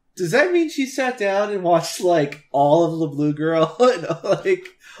 Does that mean she sat down and watched like all of The Blue Girl and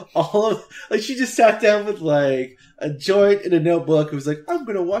she just sat down with like a joint and a notebook and was like, I'm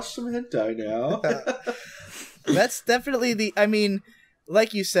gonna watch some hentai now. That's definitely I mean,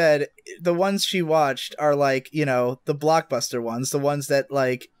 like you said, the ones she watched are like, you know, the blockbuster ones, the ones that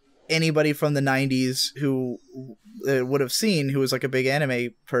like anybody from the 90s who would have seen, who was like a big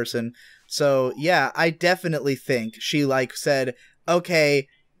anime person. So yeah, I definitely think she like said, okay,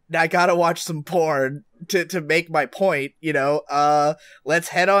 I gotta watch some porn to make my point, you know, let's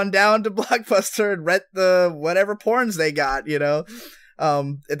head on down to Blockbuster and rent the whatever porns they got, you know.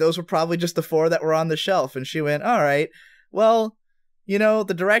 Those were probably just the 4 that were on the shelf, and she went, all right, well, you know,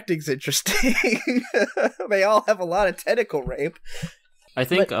 the directing's interesting. They all have a lot of tentacle rape. I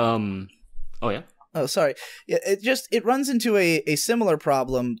think, oh yeah? Oh, sorry. Yeah, it runs into a similar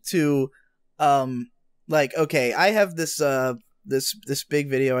problem to, like, okay, I have this big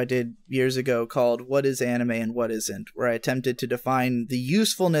video I did years ago called What is Anime and What Isn't, where I attempted to define the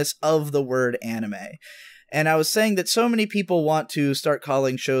usefulness of the word anime. And I was saying that so many people want to start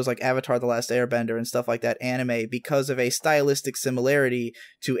calling shows like Avatar: The Last Airbender and stuff like that anime because of a stylistic similarity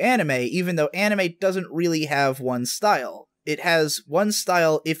to anime, even though anime doesn't really have one style. It has one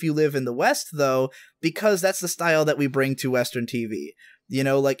style if you live in the West, though, because that's the style that we bring to Western TV. You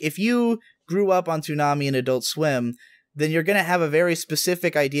know, like if you grew up on Toonami and Adult Swim, then you're going to have a very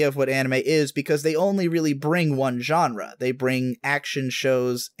specific idea of what anime is because they only really bring one genre. They bring action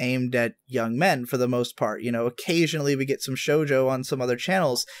shows aimed at young men for the most part. You know, occasionally we get some shoujo on some other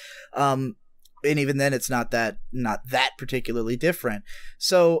channels. And even then it's not that particularly different.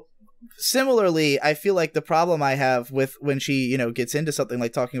 So similarly, I feel like the problem I have with when she, you know, gets into something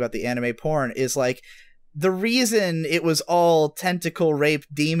like talking about the anime porn is like, the reason it was all tentacle rape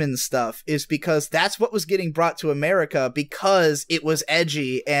demon stuff is because that's what was getting brought to America, because it was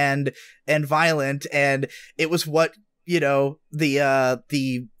edgy and violent, and it was what, you know, the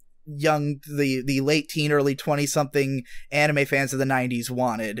late teen, early 20-something anime fans of the 90s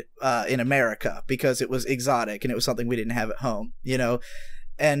wanted in America, because it was exotic and it was something we didn't have at home, you know?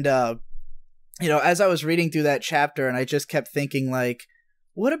 And, you know, as I was reading through that chapter, and I just kept thinking, like,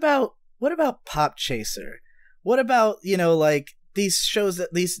 what about Pop Chaser? What about, you know, like, these shows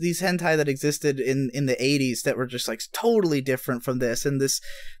that these hentai that existed in the 80s that were just like totally different from this, and this,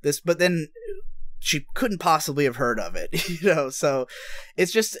 but then she couldn't possibly have heard of it, you know? So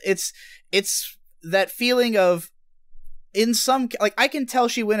it's just, it's that feeling of, in some, like, I can tell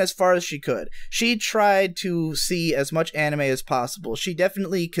she went as far as she could. She tried to see as much anime as possible. She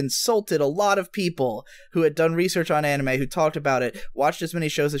definitely consulted a lot of people who had done research on anime, who talked about it, watched as many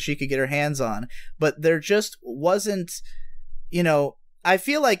shows as she could get her hands on. But there just wasn't, you know, I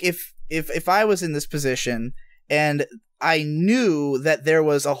feel like if I was in this position and I knew that there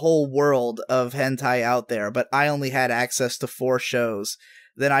was a whole world of hentai out there, but I only had access to 4 shows,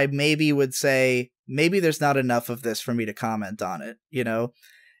 then I maybe would say, maybe there's not enough of this for me to comment on it, you know?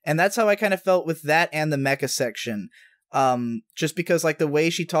 And that's how I kind of felt with that and the mecha section. Just because, like, the way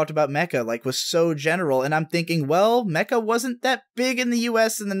she talked about mecha, like, was so general, and I'm thinking, well, mecha wasn't that big in the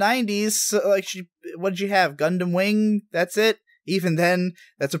US in the 90s, so, like, what did you have? Gundam Wing? That's it? Even then,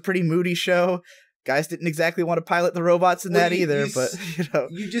 that's a pretty moody show. Guys didn't exactly want to pilot the robots in that either, but, you know.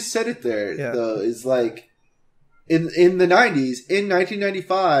 You just said it there, though, is like, in the 90s, in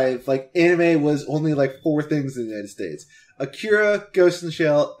 1995, like, anime was only like 4 things in the United States: Akira, Ghost in the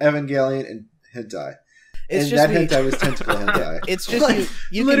Shell, Evangelion, and hentai. Hentai was tentacle hentai. It's just, like,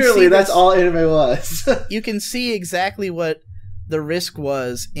 you literally, that's all anime was. You can see exactly what the risk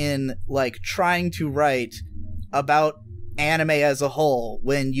was in, like, trying to write about anime as a whole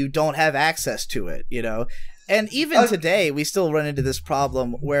when you don't have access to it, you know? And even today, we still run into this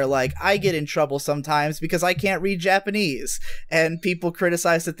problem where, like, I get in trouble sometimes because I can't read Japanese, and people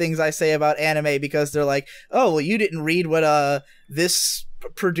criticize the things I say about anime because they're like, oh, well, you didn't read what this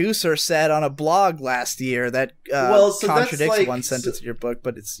producer said on a blog last year that contradicts like, one sentence in your book,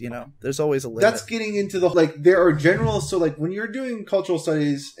 but it's, you know, there's always a limit. That's getting into the, like, there are general, so, like, when you're doing cultural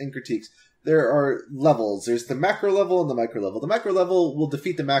studies and critiques, there are levels. There's the macro level and the micro level. The micro level will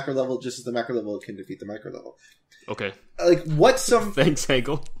defeat the macro level just as the macro level can defeat the micro level. Okay. Like, what some... Thanks,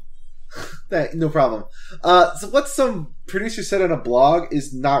 Hegel. No problem. So what some producer said on a blog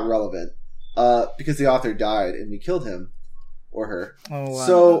is not relevant because the author died and we killed him or her. Oh, wow.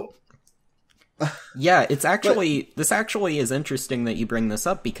 So... yeah, it's actually... this actually is interesting that you bring this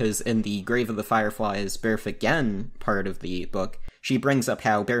up, because in the Grave of the Fireflies Barefoot Gen part of the book, she brings up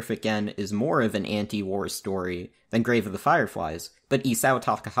how Barefoot Gen is more of an anti-war story than Grave of the Fireflies, but Isao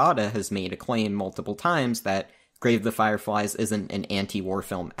Takahata has made a claim multiple times that Grave of the Fireflies isn't an anti-war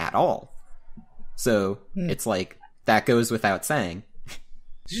film at all. So, it's like, that goes without saying.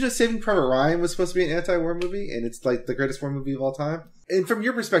 Did you know Saving Private Ryan was supposed to be an anti-war movie, and it's like the greatest war movie of all time? And from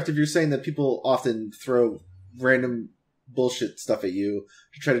your perspective, you're saying that people often throw random bullshit stuff at you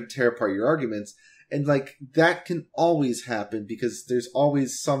to try to tear apart your arguments. And, like, that can always happen because there's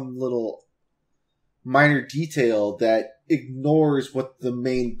always some little minor detail that ignores what the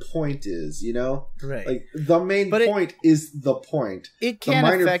main point is, you know? Right. Like, the main point is the point. It can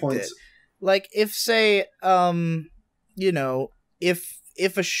affect it. Like, if, say, you know, if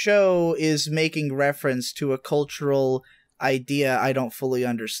a show is making reference to a cultural idea I don't fully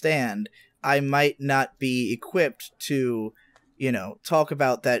understand, I might not be equipped to... you know, talk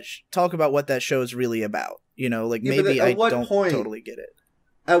about what that show is really about. You know, like, maybe I don't totally get it.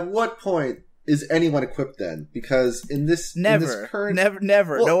 At what point is anyone equipped then? Because in this current...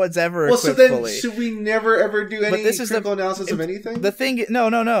 Never. Well, no one's ever equipped so then fully. Should we never ever do any critical analysis of anything? The thing,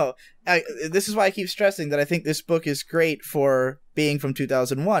 no. This is why I keep stressing that I think this book is great for being from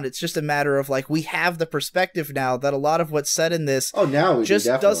 2001. It's just a matter of, like, we have the perspective now that a lot of what's said in this just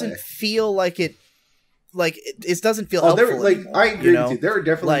doesn't feel like it. Like, it doesn't feel helpful. I agree with you. There are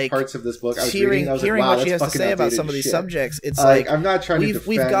definitely parts of this book I was reading. I was hearing like, wow, what she has to say about some of these subjects, it's like I'm not trying to defend.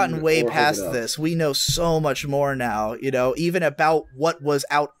 We've gotten way past this. We know so much more now. You know, even about what was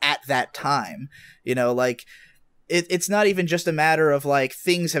out at that time. You know, like, it's not even just a matter of, like,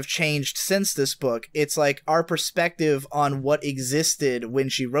 things have changed since this book. It's like our perspective on what existed when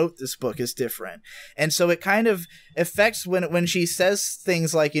she wrote this book is different. And so it kind of affects when she says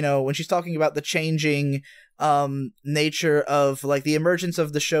things like, you know, when she's talking about the changing nature of, like, the emergence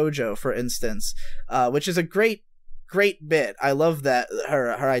of the shoujo, for instance, which is a great great bit. I love that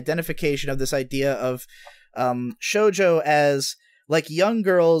her identification of this idea of shoujo as like young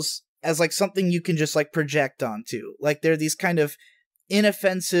girls as like something you can just like project onto. Like they're these kind of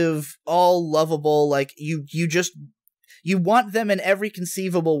inoffensive, all lovable, like you want them in every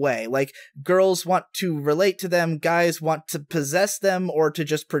conceivable way. Like girls want to relate to them, guys want to possess them or to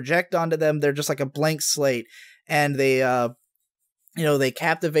just project onto them. They're just like a blank slate, and they they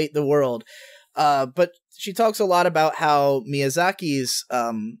captivate the world. But she talks a lot about how Miyazaki's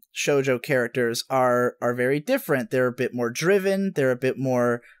shoujo characters are very different. They're a bit more driven. They're a bit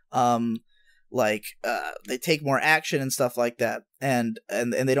more they take more action and stuff like that, and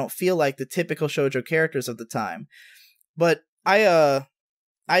they don't feel like the typical shoujo characters of the time. But I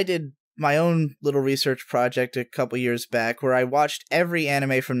did my own little research project a couple years back where I watched every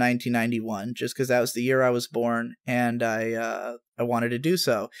anime from 1991 just because that was the year I was born, and I wanted to do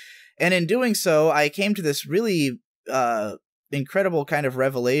so. And in doing so, I came to this really incredible kind of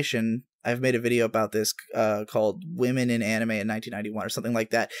revelation. I've made a video about this called Women in Anime in 1991 or something like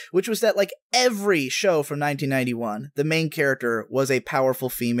that, which was that like every show from 1991, the main character was a powerful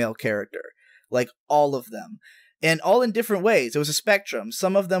female character, like all of them. And all in different ways. It was a spectrum.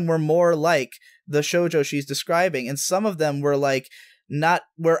 Some of them were more like the shoujo she's describing, and some of them were like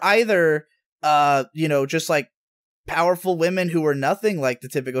were either just like powerful women who were nothing like the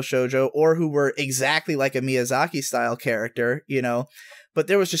typical shoujo, or who were exactly like a Miyazaki style character, But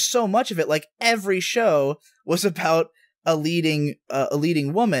there was just so much of it. Like every show was about a leading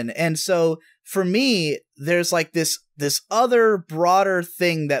woman. And so for me, there's like this other broader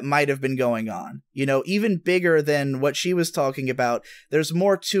thing that might have been going on, even bigger than what she was talking about. There's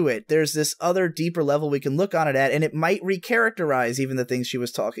more to it. There's this other deeper level we can look on it at, and it might recharacterize even the things she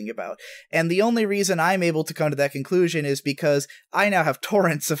was talking about. And the only reason I'm able to come to that conclusion is because I now have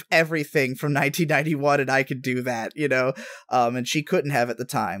torrents of everything from 1991, and I could do that, and she couldn't have at the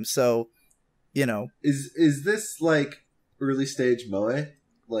time. So, Is this like early stage moe?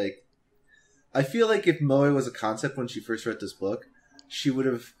 Like, I feel like if moe was a concept when she first wrote this book, she would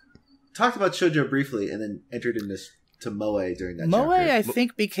have talked about shoujo briefly and then entered into moe during that moe, chapter. I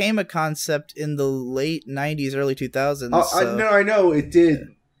think, became a concept in the late 90s, early 2000s. I know it did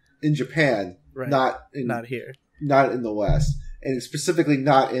in Japan, right. not here. Not in the West. And specifically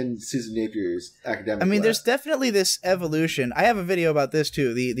not in Susan Napier's academic lab. There's definitely this evolution. I have a video about this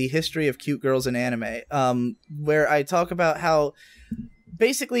too, the history of cute girls in anime, where I talk about how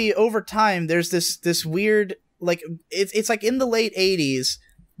basically over time there's this weird, like it's like in the late 80s,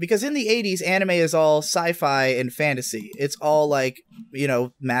 because in the 80s anime is all sci-fi and fantasy. It's all like,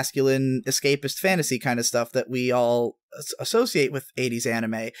 masculine escapist fantasy kind of stuff that we all associate with 80s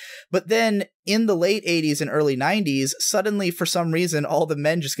anime. But then in the late 80s and early 90s, suddenly for some reason all the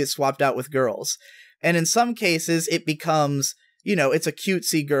men just get swapped out with girls. And in some cases it becomes, it's a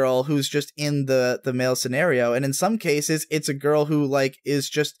cutesy girl who's just in the male scenario, and in some cases it's a girl who like is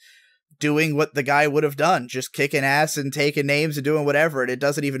just doing what the guy would have done, just kicking ass and taking names and doing whatever, and it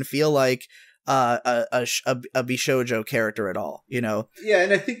doesn't even feel like a bishoujo character at all, Yeah,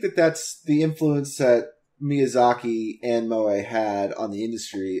 and I think that's the influence that Miyazaki and moe had on the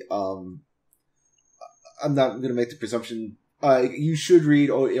industry. I'm not going to make the presumption. You should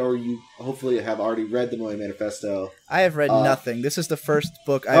read, or you hopefully have already read the Moe Manifesto. I have read nothing. This is the first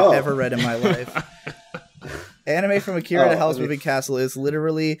book I've ever read in my life. Anime from Akira to Howl's Moving Castle is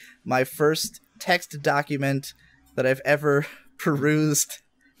literally my first text document that I've ever perused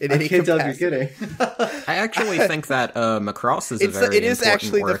in any capacity. I can't tell if you're kidding. I actually think that Macross is it is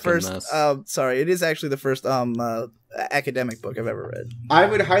actually the first. It is actually the first academic book I've ever read. I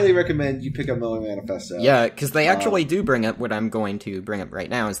would highly recommend you pick up Moe Manifesto. Yeah, because they actually do bring up what I'm going to bring up right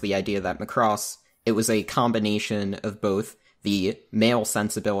now, is the idea that Macross, it was a combination of both the male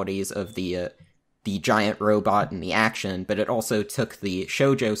sensibilities of the giant robot and the action, but it also took the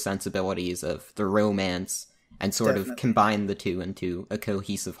shoujo sensibilities of the romance and sort of combined the two into a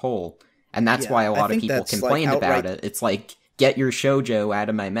cohesive whole. And that's why a lot of people complained about it. It's like, get your shoujo out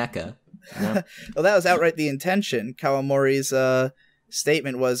of my mecha. Well, that was outright the intention. Kawamori's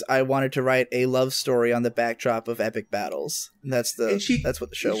statement was, I wanted to write a love story on the backdrop of epic battles. And that's what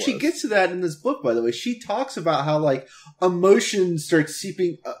the show was. She gets to that in this book, by the way. She talks about how like emotions start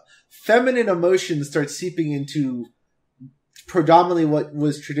seeping, feminine emotions start seeping into predominantly what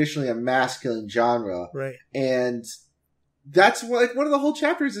was traditionally a masculine genre. Right. And that's like one of the whole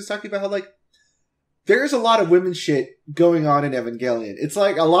chapters is talking about how like there's a lot of women shit going on in Evangelion. It's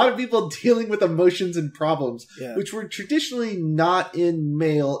like a lot of people dealing with emotions and problems, which were traditionally not in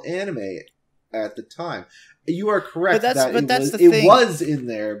male anime at the time. you are correct. But that's the thing. It was in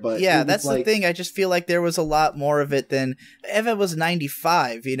there, but yeah, that's the thing. I just feel like there was a lot more of it than Eva was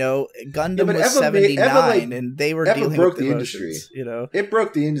 95. Gundam was 79, and they were dealing with the industry. It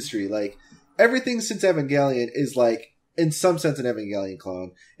broke the industry. Like everything since Evangelion is like, in some sense, an Evangelion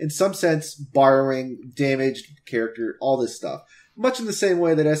clone. In some sense, borrowing, damaged character, all this stuff. Much in the same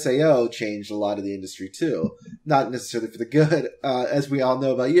way that SAO changed a lot of the industry too. Not necessarily for the good, as we all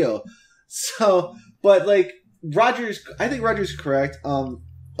know about you. So, but like, I think Roger's correct. A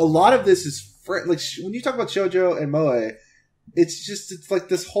lot of this is, like, when you talk about shoujo and moe, it's like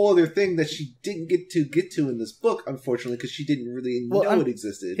this whole other thing that she didn't get to in this book, unfortunately, because she didn't really know it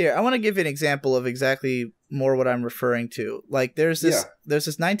existed. Here, I want to give you an example of exactly more what I'm referring to. Like, there's this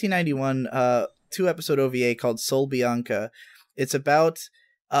 1991 2-episode OVA called Sol Bianca. It's about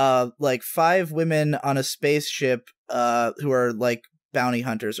like 5 women on a spaceship who are like bounty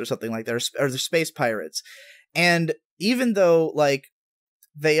hunters or something like that, or they're space pirates. And even though like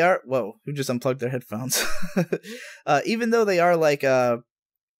they are, whoa, who just unplugged their headphones? Even though they are like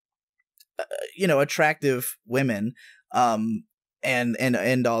attractive women, and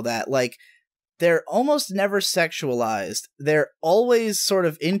all that, like, they're almost never sexualized. They're always sort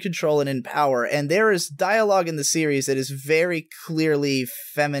of in control and in power. And there is dialogue in the series that is very clearly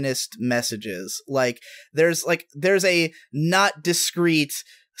feminist messages. Like, there's a not discreet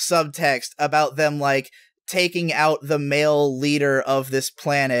subtext about them, like, taking out the male leader of this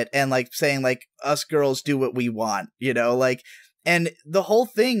planet and, like, saying, like, us girls do what we want, like, and the whole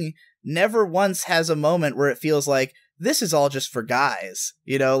thing never once has a moment where it feels like, this is all just for guys,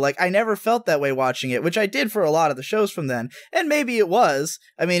 like, I never felt that way watching it, which I did for a lot of the shows from then. And maybe it was.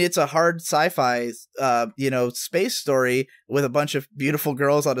 I mean, it's a hard sci-fi, space story with a bunch of beautiful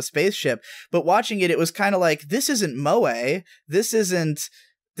girls on a spaceship. But watching it, it was kind of like, this isn't moe. This isn't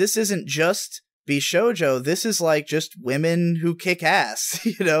just Bishoujo. This is like just women who kick ass,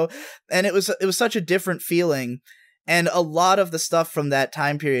 and it was such a different feeling. And a lot of the stuff from that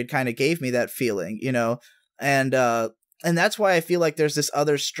time period kind of gave me that feeling, and that's why I feel like there's this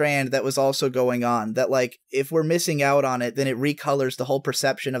other strand that was also going on, that, like, if we're missing out on it, then it recolors the whole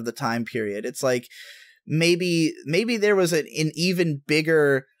perception of the time period. It's like, maybe there was an even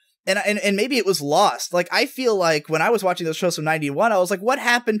bigger, and maybe it was lost. Like, I feel like when I was watching those shows from 91, I was like, what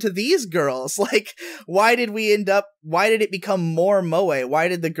happened to these girls? Like, why did it become more moe? Why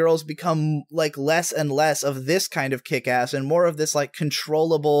did the girls become, like, less and less of this kind of kick-ass and more of this, like,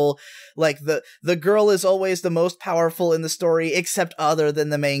 controllable, like, the girl is always the most powerful in the story except other than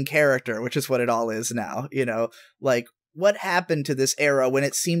the main character, which is what it all is now, like, what happened to this era when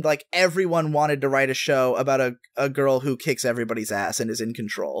it seemed like everyone wanted to write a show about a girl who kicks everybody's ass and is in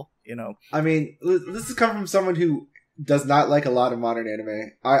control, I mean, this is coming from someone who does not like a lot of modern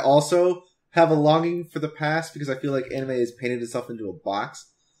anime. I also have a longing for the past because I feel like anime has painted itself into a box,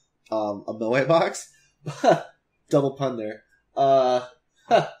 a moe box. Double pun there.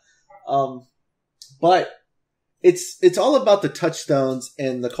 But it's all about the touchstones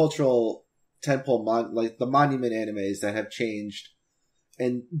and the cultural tentpole, like the monument animes that have changed,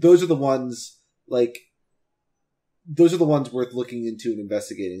 and those are the ones worth looking into and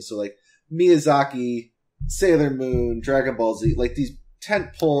investigating. So, like, Miyazaki, Sailor Moon, Dragon Ball Z, like these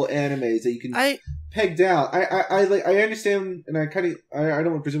tentpole animes that you can peg down. I understand, and I don't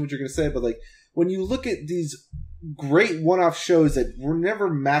want to presume what you're going to say, but, like, when you look at these great one-off shows that were never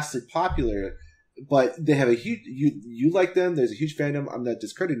massively popular, but they have a huge, you like them, there's a huge fandom, I'm not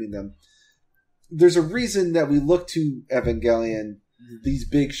discrediting them. There's a reason that we look to Evangelion, these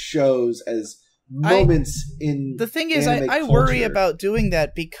big shows, as moments in the thing is, I worry about doing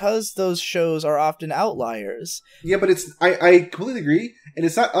that because those shows are often outliers. Yeah, but I completely agree, and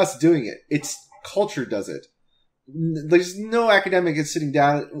it's not us doing it. It's culture does it. There's no academic is sitting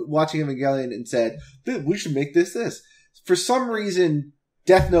down watching Evangelion and said, we should make this. For some reason,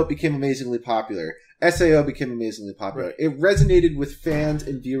 Death Note became amazingly popular. SAO became amazingly popular. Right. It resonated with fans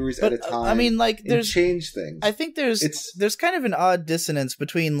and viewers at a time. I mean, like, there's changed things. I think there's kind of an odd dissonance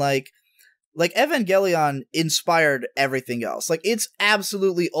between like Evangelion inspired everything else. Like, it's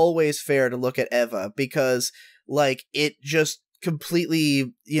absolutely always fair to look at Eva because, like, it just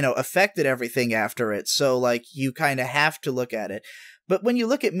completely, affected everything after it. So, like, you kind of have to look at it. But when you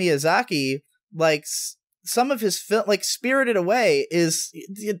look at Miyazaki, like, some of his film, like Spirited Away, it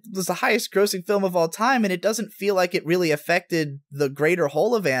was the highest grossing film of all time, and it doesn't feel like it really affected the greater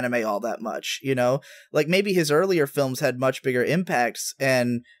whole of anime all that much, Like, maybe his earlier films had much bigger impacts,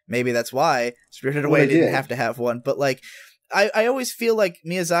 and maybe that's why Spirited Away didn't have to have one. But, like, I always feel like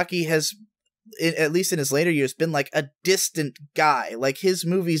Miyazaki has at least in his later years, been like a distant guy. Like his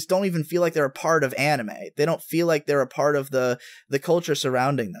movies don't even feel like they're a part of anime. They don't feel like they're a part of the culture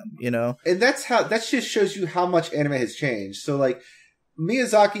surrounding them, you know? And that just shows you how much anime has changed. So like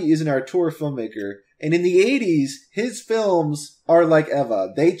Miyazaki is an auteur filmmaker, and in the 80s, his films are like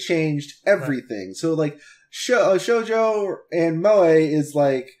Eva. They changed everything. Right. So like Shoujo and Moe is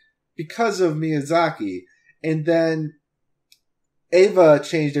like because of Miyazaki, and then Eva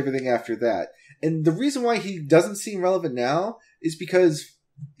changed everything after that. And the reason why he doesn't seem relevant now is because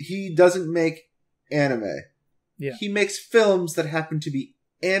he doesn't make anime. Yeah. He makes films that happen to be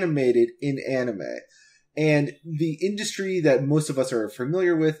animated in anime. And the industry that most of us are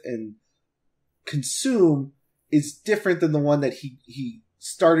familiar with and consume is different than the one that he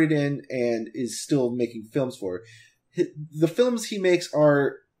started in and is still making films for. The films he makes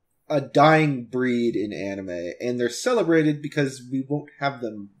are a dying breed in anime, and they're celebrated because we won't have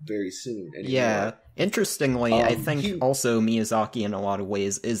them very soon anymore. Yeah. Interestingly, I think also Miyazaki in a lot of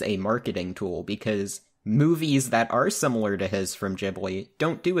ways is a marketing tool, because movies that are similar to his from Ghibli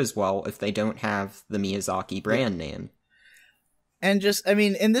don't do as well if they don't have the Miyazaki brand name. And just, I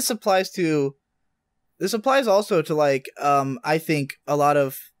mean, and this applies also to like, I think a lot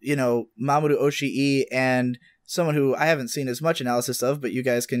of, you know, Mamoru Oshii and someone who I haven't seen as much analysis of, but you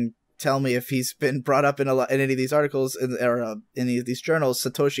guys can tell me if he's been brought up in any of these articles or any of these journals,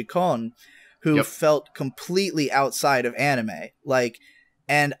 Satoshi Kon, who felt completely outside of anime. Like,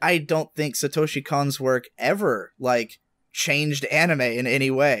 and I don't think Satoshi Kon's work ever like changed anime in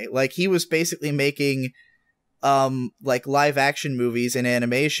any way. Like he was basically making like live action movies in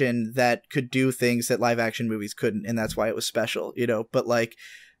animation that could do things that live action movies couldn't, and that's why it was special, you know. But like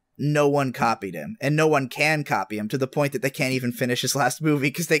no one copied him, and no one can copy him, to the point that they can't even finish his last movie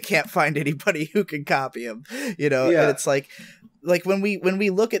because they can't find anybody who can copy him, you know. And it's like when we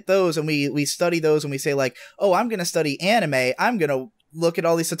look at those and we study those and we say like, oh, I'm gonna study anime, I'm gonna look at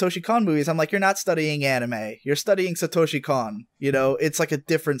all these Satoshi Kon movies. I'm like, you're not studying anime, you're studying Satoshi Kon, you know. It's like a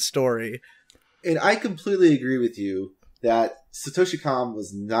different story. And I completely agree with you that Satoshi Kon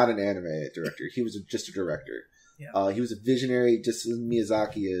was not an anime director. He was just a director. Yeah. He was a visionary, just as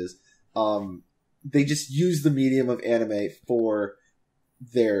Miyazaki is. They just used the medium of anime for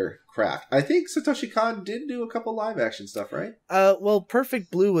their craft. I think Satoshi Kon did do a couple live action stuff, right? Well, Perfect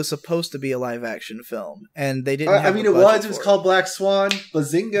Blue was supposed to be a live action film, and they didn't. I mean, it was called Black Swan.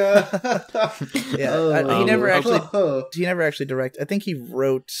 Bazinga! Yeah, he never actually directed. I think he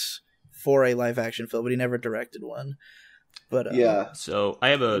wrote for a live action film, but he never directed one. But yeah. So I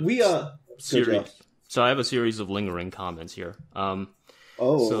have a series. So I have a series of lingering comments here.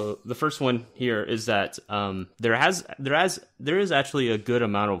 So the first one here is that there is actually a good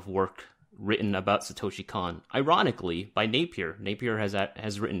amount of work written about Satoshi Kon. Ironically, by Napier. Napier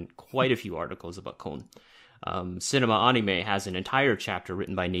has written quite a few articles about Kon. Cinema Anime has an entire chapter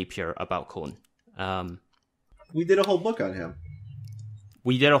written by Napier about Kon. We did a whole book on him.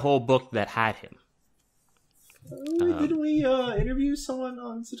 We did a whole book that had him. Didn't we interview someone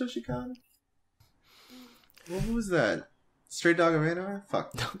on Satoshi Kon? Well, who was that? Stray Dog of Anar?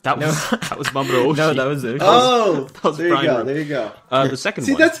 Fuck. That was Mamoru Oshii. No, that was it. There you go. The second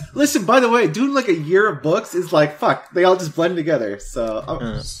one. Listen, by the way, doing like a year of books is like, fuck, they all just blend together.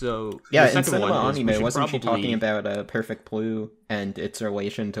 So, yeah, in Cinema Anime, wasn't she talking about Perfect Blue and its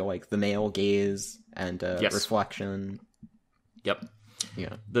relation to like the male gaze and reflection? Yep.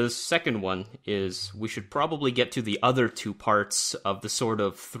 Yeah. The second one is we should probably get to the other two parts of the sort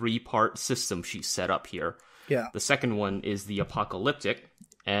of 3-part system she set up here. Yeah. The second one is the apocalyptic,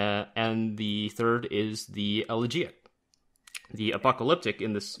 and the third is the elegiac. The apocalyptic,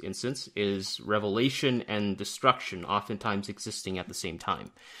 in this instance, is revelation and destruction, oftentimes existing at the same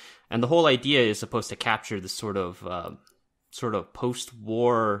time. And the whole idea is supposed to capture this sort of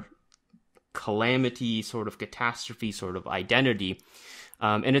post-war calamity, sort of catastrophe, sort of identity.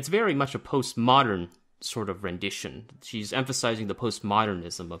 And it's very much a postmodern sort of rendition. She's emphasizing the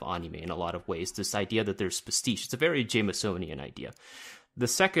postmodernism of anime in a lot of ways, this idea that there's pastiche. It's a very Jamesonian idea. The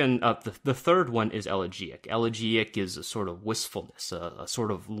third one is elegiac. Elegiac is a sort of wistfulness, a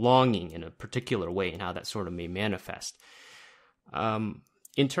sort of longing in a particular way, and how that sort of may manifest.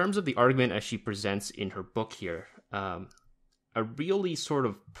 In terms of the argument as she presents in her book here, a really sort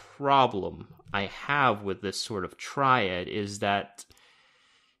of problem I have with this sort of triad is that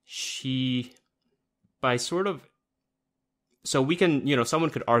she, by sort of, so we can,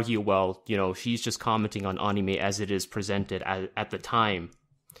 someone could argue, well, she's just commenting on anime as it is presented at the time.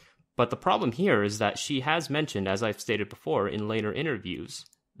 But the problem here is that she has mentioned, as I've stated before in later interviews,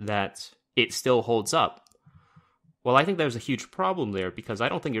 that it still holds up. Well, I think there's a huge problem there because I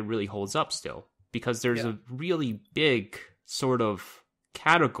don't think it really holds up still. Because there's a really big sort of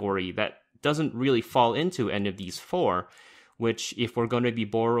category that doesn't really fall into any of these four, which, if we're going to be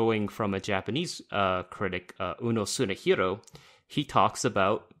borrowing from a Japanese critic, Uno Tsunehiro, he talks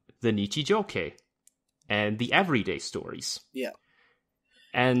about the Nichijoke and the everyday stories. Yeah.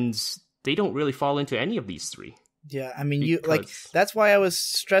 And they don't really fall into any of these three. Yeah, I mean, that's why I was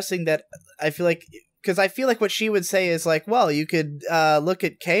stressing that I feel like, because I feel like what she would say is like, well, you could look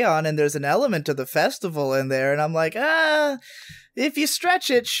at K-On! And there's an element of the festival in there, and I'm like, if you stretch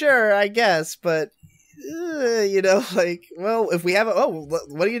it, sure, I guess, but, like, well, if we have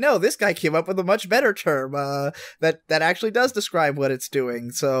what do you know? This guy came up with a much better term that actually does describe what it's doing,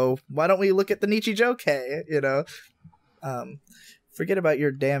 so why don't we look at the Nichijoke, forget about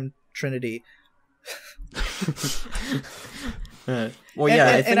your damn Trinity.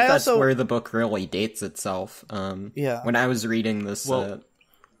 I think that's where the book really dates itself. When I was reading this,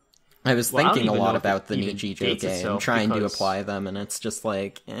 I was thinking a lot about the Nichijoke and trying to apply them, and it's just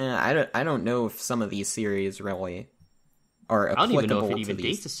like, I don't know if some of these series really are applicable. I don't even know if it even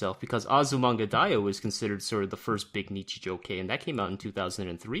dates itself, because Azumanga Daioh was considered sort of the first big Nichijoke, and that came out in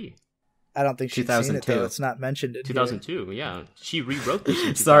 2003. I don't think she's seen it, though. It's not mentioned in 2002, here. Yeah. She rewrote this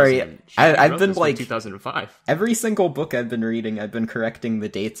in 2000. Sorry, I've been like 2005. Every single book I've been reading, I've been correcting the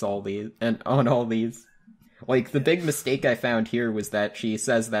dates on all these. Like, the big mistake I found here was that she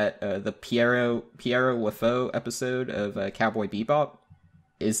says that the Pierrot Lefaux episode of Cowboy Bebop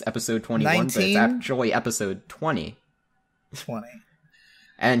is episode 21, 19? But it's actually episode 20. 20.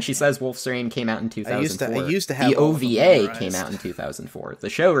 And she says Wolf's Rain came out in 2004. I used to have the OVA came out in 2004. The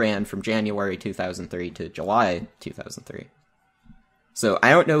show ran from January 2003 to July 2003. So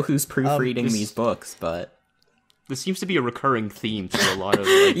I don't know who's proofreading these books, but this seems to be a recurring theme to a lot of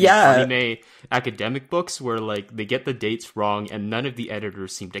anime academic books, where like they get the dates wrong and none of the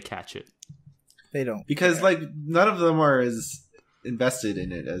editors seem to catch it. They don't, because like none of them are as invested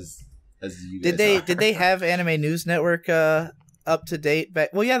in it as you guys are. Did they have Anime News Network up to date back?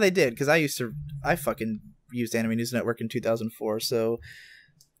 Well, yeah, they did, because I fucking used Anime News Network in 2004, so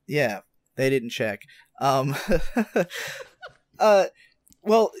yeah, they didn't check. Well,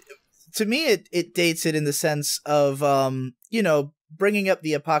 to me it dates it in the sense of bringing up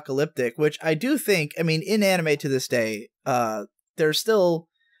the apocalyptic, which I do think, I mean, in anime to this day, there's still,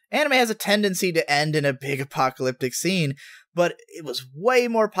 anime has a tendency to end in a big apocalyptic scene, but it was way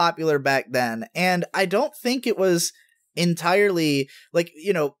more popular back then, and I don't think it was entirely like,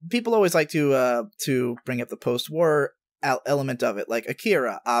 people always like to bring up the post-war element of it, like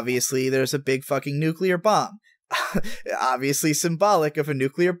Akira. Obviously there's a big fucking nuclear bomb, obviously symbolic of a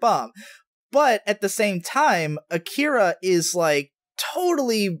nuclear bomb, but at the same time Akira is like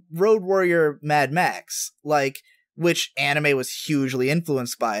totally Road Warrior Mad Max, like, which anime was hugely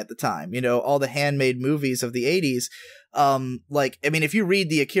influenced by at the time, all the handmade movies of the 80s. Like, I mean, if you read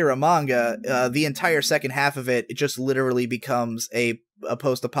the Akira manga, the entire second half of it just literally becomes a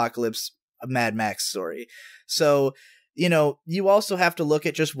post-apocalypse Mad Max story. So, you also have to look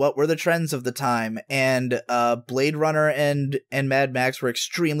at just what were the trends of the time, and Blade Runner and Mad Max were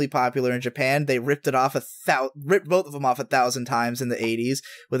extremely popular in Japan. They ripped both of them off 1,000 times in the 80s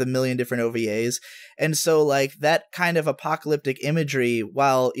with a million different OVAs. And so, like, that kind of apocalyptic imagery,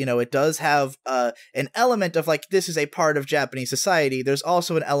 while, it does have an element of, like, this is a part of Japanese society, there's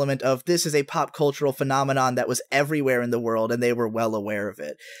also an element of this is a pop cultural phenomenon that was everywhere in the world, and they were well aware of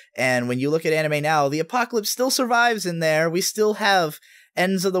it. And when you look at anime now, the apocalypse still survives in there. We still have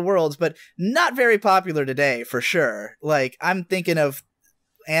ends of the worlds, but not very popular today, for sure. Like, I'm thinking of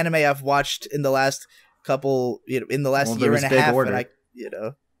anime I've watched in the last couple, in the last year and a half, Order. And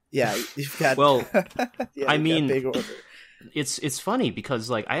yeah, you've got. Well, yeah, I mean, Big Order. It's funny because,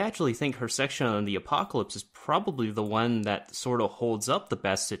 like, I actually think her section on the apocalypse is probably the one that sort of holds up the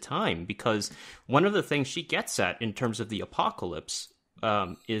best at time, because one of the things she gets at in terms of the apocalypse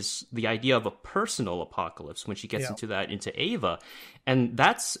is the idea of a personal apocalypse when she gets into Eva, and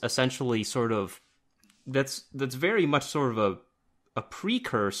that's essentially sort of that's very much sort of a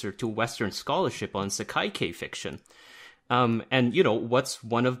precursor to Western scholarship on Sekai-kei fiction. And what's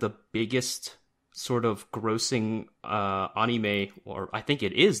one of the biggest sort of grossing anime, or I think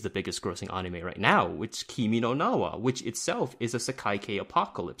it is the biggest grossing anime right now, which Kimi no Nawa, which itself is a Sekai-kei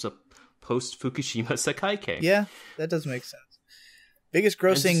apocalypse, a post-Fukushima Sekai-kei. Yeah, that does make sense. Biggest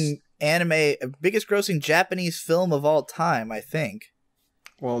grossing biggest grossing Japanese film of all time, I think.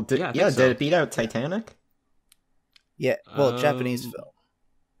 Well, did it beat out Titanic? Yeah, well, Japanese film.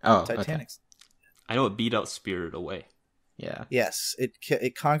 Oh, Titanic's. Okay. I know it beat out Spirited Away. Yeah. Yes,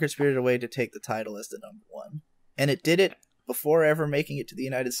 it conquered Spirited Away to take the title as the number one. and it did it before ever making it to the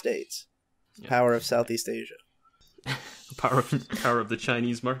United States. Yeah. Power of Southeast Asia. power of the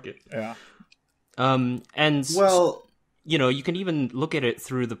Chinese market. Yeah. And well, you know, you can even look at it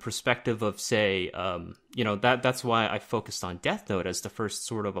through the perspective of, say, you know, that's why I focused on Death Note as the first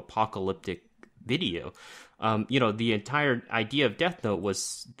sort of apocalyptic video. You know, the entire idea of Death Note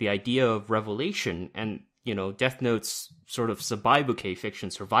was the idea of revelation, and, you know, Death Note's sort of sabaibuke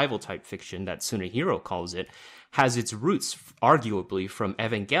fiction, survival type fiction that Tsunehiro calls it, has its roots arguably from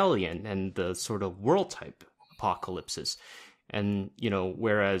Evangelion and the sort of world type apocalypses. And, you know,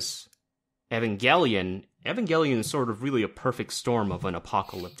 whereas Evangelion is sort of really a perfect storm of an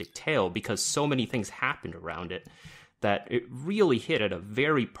apocalyptic tale because so many things happened around it that it really hit at a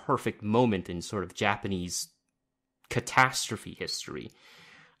very perfect moment in sort of Japanese catastrophe history,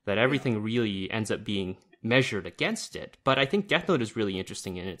 that everything really ends up being measured against it. But I think Death Note is really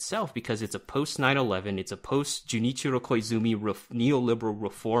interesting in itself because it's a post 9/11, it's a post Junichiro Koizumi neoliberal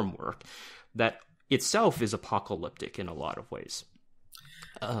reform work that itself is apocalyptic in a lot of ways.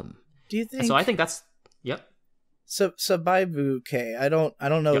 Do you think? So I think that's yep. So sabaibuke, I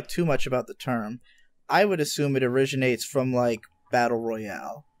don't know too much about the term. I would assume it originates from like battle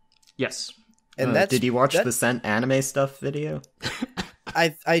royale. Yes. And did you watch the Sent anime stuff video?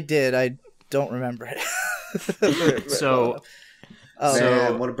 I did. I don't remember it. So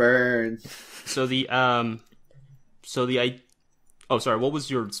man, what a burn. Oh, sorry. What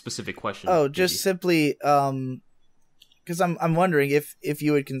was your specific question? Oh, just simply because I'm wondering if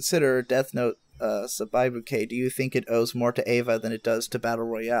you would consider Death Note sabaibuke. Do you think it owes more to Eva than it does to battle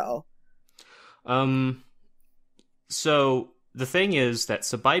royale? So the thing is that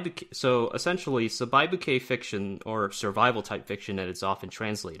essentially sabaibuke fiction, or survival type fiction as it's often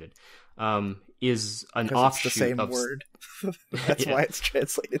translated, is an offshoot it's the same of word. That's why it's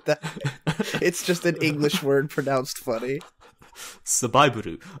translated that way. It's just an English word pronounced funny.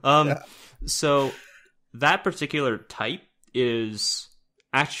 Sabaiburu. So that particular type is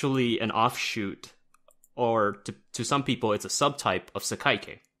actually an offshoot, or to some people it's a subtype of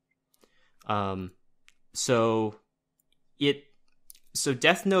Sakaike. So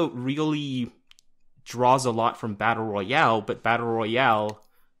Death Note really draws a lot from Battle Royale, but Battle Royale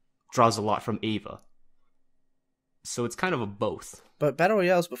draws a lot from Eva. So it's kind of a both. But Battle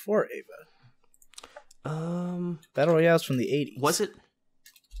Royale's before Eva. Battle Royale's from the 80s.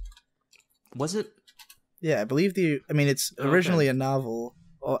 Was it? Yeah, I believe it's originally a novel.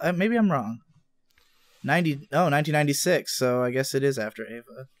 Well, maybe I'm wrong. 1996, so I guess it is after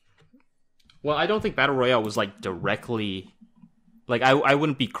Eva. Well, I don't think Battle Royale was like directly, like I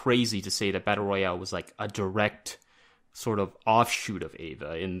wouldn't be crazy to say that Battle Royale was like a direct sort of offshoot of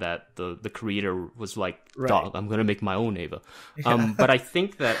Eva, in that the creator was like, dog, I'm gonna make my own Eva. Yeah. But I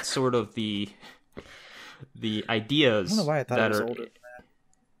think that sort of the ideas, I don't know why I thought it was older than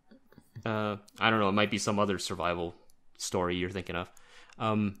that. I don't know, it might be some other survival story you're thinking of.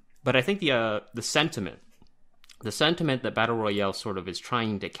 But I think the sentiment that Battle Royale sort of is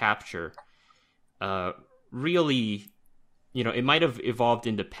trying to capture, really, you know, it might have evolved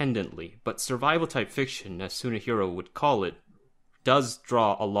independently, but survival type fiction, as Tsunehiro would call it, does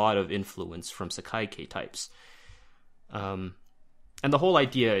draw a lot of influence from Sakaike types. And the whole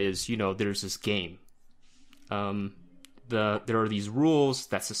idea is, you know, there's this game. There are these rules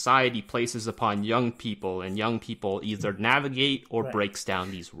that society places upon young people, and young people either navigate or breaks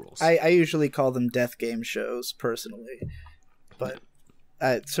down these rules. I usually call them death game shows, personally. But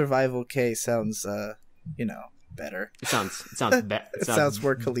Survival K sounds, better. It sounds it sounds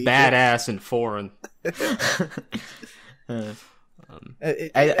more collegiate, badass, and foreign. I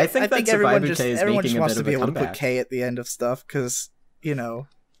think that everyone Survival K is everyone making just a wants bit to of be a able to comeback. put K at the end of stuff because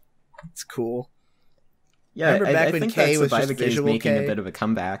it's cool. Yeah, Remember back I when think K that was just Survival K is visual making K? a bit of a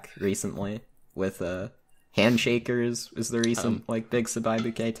comeback recently with Handshakers was the recent big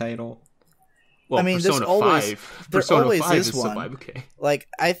Survival K title. Well, I mean, Persona 5. there Persona always 5 is one. Survival K. Like,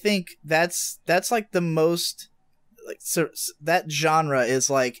 I think that's like the most, like, that genre is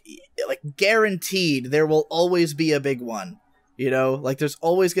like guaranteed there will always be a big one. Like there's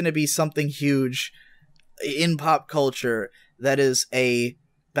always going to be something huge in pop culture that is a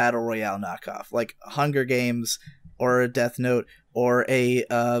battle royale knockoff, like Hunger Games or a Death Note or a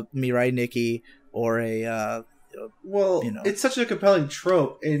Mirai Nikki or a it's such a compelling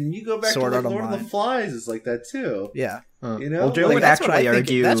trope, and you go back Sword to Art like Lord of Online. the Flies is like that too. Yeah. Well, Joe would that's what actually I think-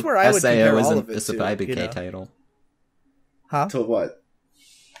 argue that's where I would SAO compare all isn't of it a to, Survival K title. Huh? To what?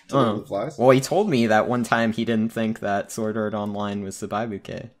 To Lord of the Flies? Well, he told me that one time he didn't think that Sword Art Online was Survival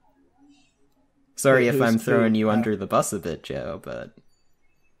K. Sorry if I'm throwing you under the bus a bit, Joe, but...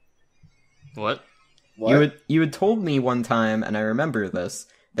 What? What? You had told me one time, and I remember this,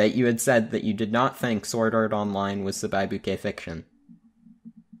 that you had said that you did not think Sword Art Online was Sabaibuke fiction.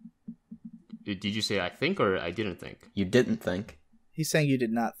 Did you say I think or I didn't think? You didn't think. He's saying you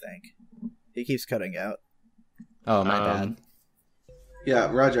did not think. He keeps cutting out. Oh, my bad.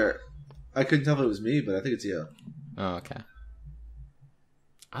 Yeah, Roger. I couldn't tell if it was me, but I think it's you. Oh, okay.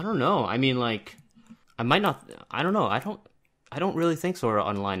 I don't know. I mean, like, I might not. I don't know. I don't really think Sword Art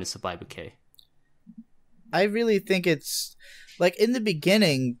Online is Sabaibuke. I really think it's like in the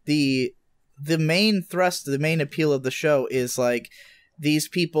beginning, the main thrust, the main appeal of the show is like these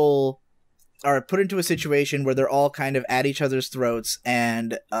people are put into a situation where they're all kind of at each other's throats,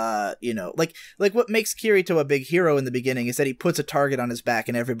 and like what makes Kirito a big hero in the beginning is that he puts a target on his back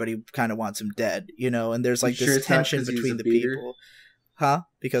and everybody kind of wants him dead, and there's like this tension between the people. Huh?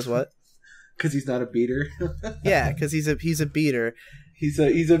 Because what? Because he's not a beater. Yeah, because he's a beater. He's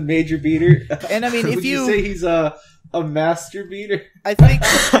a major beater. And I mean, if you say he's a master beater, I think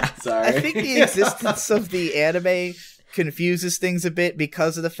sorry. I think the existence of the anime confuses things a bit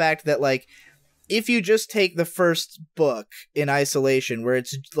because of the fact that like if you just take the first book in isolation, where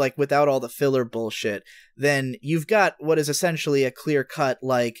it's like without all the filler bullshit, then you've got what is essentially a clear cut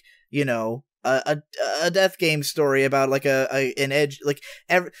like a death game story about like an edge like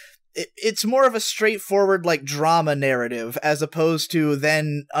it's more of a straightforward like drama narrative as opposed to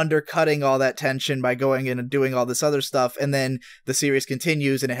then undercutting all that tension by going in and doing all this other stuff, and then the series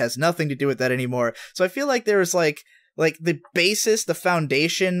continues and it has nothing to do with that anymore. So I feel like there's like the basis, the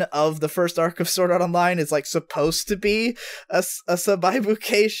foundation of the first arc of Sword Art Online is like supposed to be a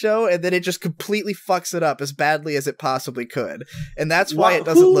Sabaibuke show, and then it just completely fucks it up as badly as it possibly could, and that's why it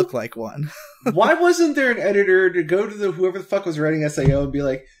doesn't look like one. Why wasn't there an editor to go to whoever the fuck was writing SAO and be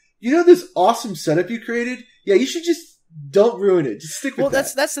like, this awesome setup you created? Yeah, you should just don't ruin it. Just stick with that.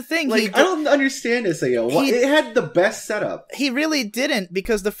 Well, that's the thing. Like, I don't understand SAO. It had the best setup. He really didn't,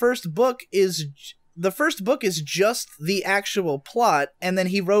 because the first book is just the actual plot, and then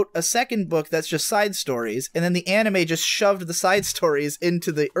he wrote a second book that's just side stories, and then the anime just shoved the side stories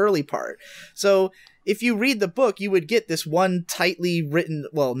into the early part. So if you read the book, you would get this one tightly written,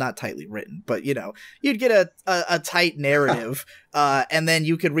 well, not tightly written, but you'd get a tight narrative, and then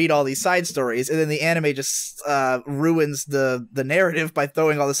you could read all these side stories, and then the anime just ruins the narrative by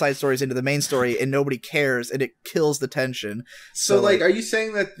throwing all the side stories into the main story, and nobody cares, and it kills the tension. So like, are you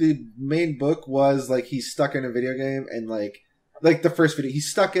saying that the main book was like he's stuck in a video game, and like the first video,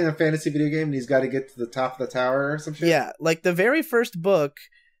 he's stuck in a fantasy video game, and he's got to get to the top of the tower or some shit? Yeah, like the very first book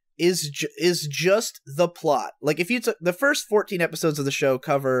is just the plot. Like if you took the first 14 episodes of the show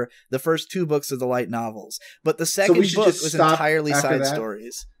cover the first 2 books of the light novels, but the second book was entirely side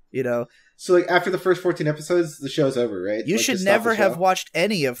stories, So like after the first 14 episodes, the show's over, right? You should never have watched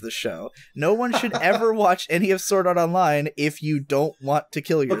any of the show. No one should ever watch any of Sword Art Online if you don't want to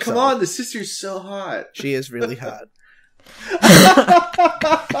kill yourself. But come on, the sister's so hot. She is really hot.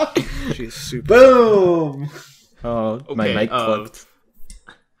 She's super Boom! Oh, okay, my mic clipped.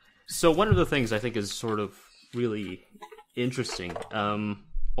 So one of the things I think is sort of really interesting,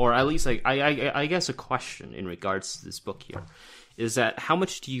 or at least I guess a question in regards to this book here, is that how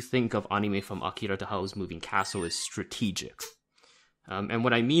much do you think of anime from Akira to Howl's Moving Castle is strategic? And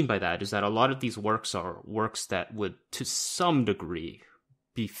what I mean by that is that a lot of these works are works that would, to some degree,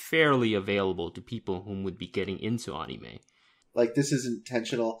 be fairly available to people who would be getting into anime. Like, this is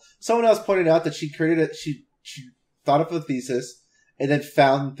intentional. Someone else pointed out that she created it, she thought of a thesis, and then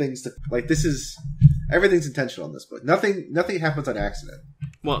found things to like. Everything's intentional in this book. Nothing happens on accident.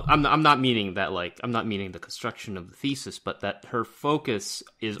 Well, I'm not meaning that. Like, I'm not meaning the construction of the thesis, but that her focus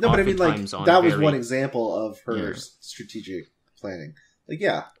is. No, but I mean, like that was one example of her strategic planning. Like,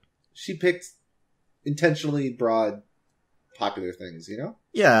 yeah, she picked intentionally broad, popular things.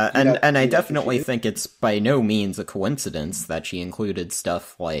 Yeah, and I definitely think it's by no means a coincidence that she included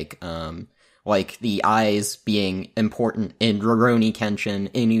stuff like the eyes being important in Rurouni Kenshin,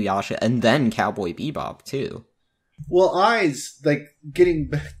 Inuyasha, and then Cowboy Bebop, too. Well, eyes, like, getting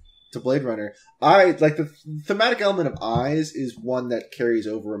back to Blade Runner, the thematic element of eyes is one that carries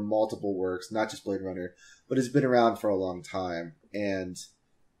over in multiple works, not just Blade Runner, but has been around for a long time, and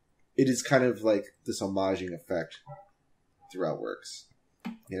it is kind of like this homaging effect throughout works,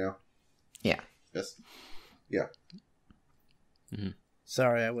 Yeah. Yes? Yeah. Mm-hmm.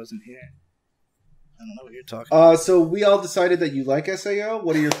 Sorry, I wasn't here. I don't know what you're talking about. So we all decided that you like SAO.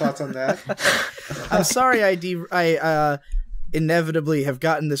 What are your thoughts on that? I'm sorry I inevitably have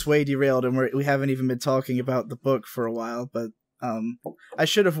gotten this way derailed, and we haven't even been talking about the book for a while, but I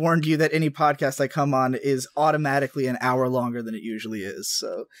should have warned you that any podcast I come on is automatically an hour longer than it usually is,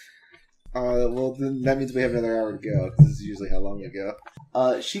 so... Well, then that means we have another hour to go, because this is usually how long we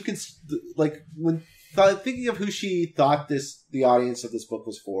go. She could, like, when thinking of who she thought the audience of this book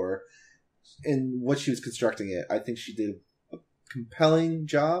was for, and what she was constructing it, I think she did a compelling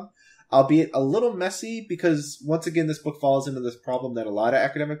job, albeit a little messy, because, once again, this book falls into this problem that a lot of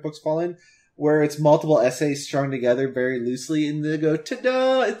academic books fall in, where it's multiple essays strung together very loosely, and they go,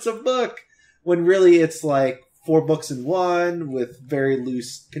 ta-da, it's a book! When really it's like 4 books in one with very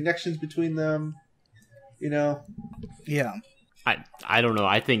loose connections between them, you know? Yeah. I don't know.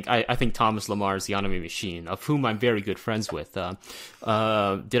 I think Thomas Lamar is the anime machine, of whom I'm very good friends with. Did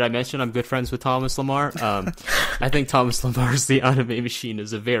I mention I'm good friends with Thomas Lamar? I think Thomas Lamar's The Anime Machine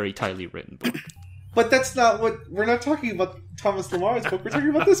is a very tightly written book. But that's not what... We're not talking about Thomas Lamar's book. We're talking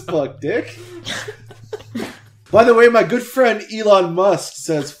about this book, Dick. By the way, my good friend Elon Musk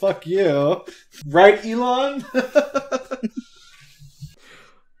says, fuck you. Right, Elon?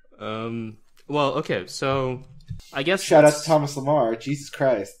 Well, okay, so I guess... Shout out to Thomas Lamar. Jesus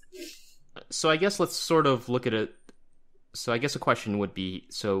Christ. So I guess let's sort of look at it. So I guess a question would be,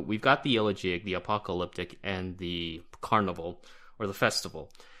 so we've got the elegiac, the apocalyptic, and the carnival, or the festival.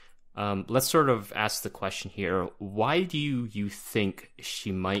 Let's sort of ask the question here, why do you think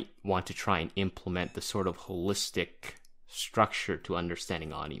she might want to try and implement the sort of holistic structure to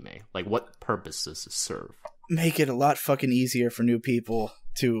understanding anime? Like, what purpose does this serve? Make it a lot fucking easier for new people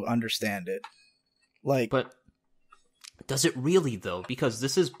to understand it. Like, but does it really, though? Because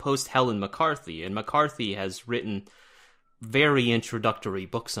this is post-Helen McCarthy, and McCarthy has written very introductory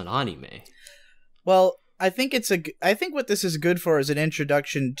books on anime. Well, I think what this is good for is an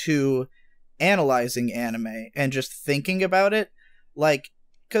introduction to analyzing anime and just thinking about it. Like,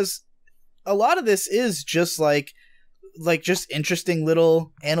 because a lot of this is just like just interesting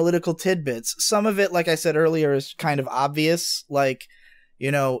little analytical tidbits. Some of it, like I said earlier, is kind of obvious. Like, you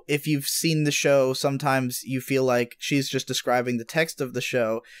know, if you've seen the show, sometimes you feel like she's just describing the text of the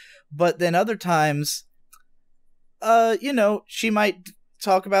show. But then other times, you know, she might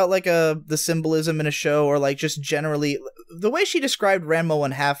talk about like the symbolism in a show, or like just generally the way she described Ranma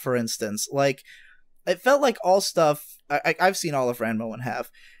 1/2, for instance. Like, it felt like all stuff I've seen all of Ranma 1/2,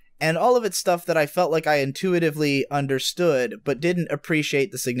 and all of it's stuff that I felt like I intuitively understood but didn't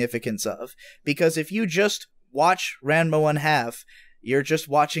appreciate the significance of. Because if you just watch Ranma 1/2, you're just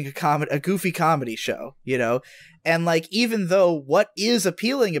watching a goofy comedy show, you know? And, like, even though what is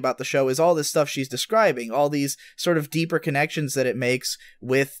appealing about the show is all this stuff she's describing, all these sort of deeper connections that it makes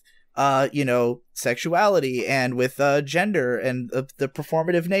with, you know, sexuality and with gender and the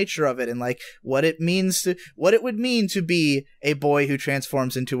performative nature of it, and, like, what it would mean to be a boy who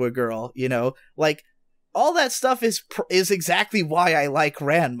transforms into a girl, you know? Like, all that stuff is exactly why I like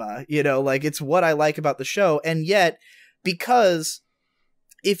Ranma, you know? Like, it's what I like about the show, and yet, because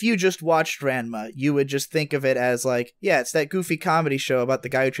if you just watched Ranma, you would just think of it as like, yeah, it's that goofy comedy show about the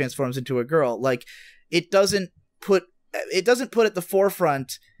guy who transforms into a girl. Like, it doesn't put at the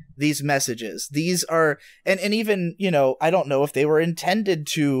forefront these messages. These are, and even, you know, I don't know if they were intended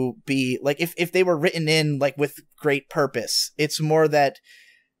to be, like, if they were written in, like, with great purpose. It's more that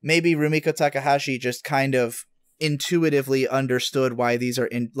maybe Rumiko Takahashi just kind of intuitively understood why these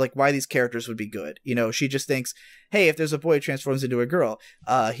characters would be good. You know, she just thinks, hey, if there's a boy who transforms into a girl,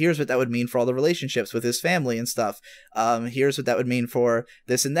 here's what that would mean for all the relationships with his family and stuff. Here's what that would mean for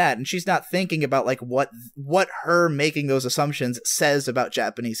this and that. And she's not thinking about, like, what her making those assumptions says about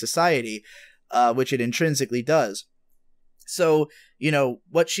Japanese society, which it intrinsically does. So, you know,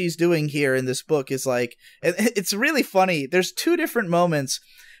 what she's doing here in this book is like, it's really funny. There's 2 different moments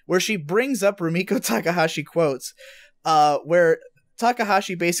where she brings up Rumiko Takahashi quotes, where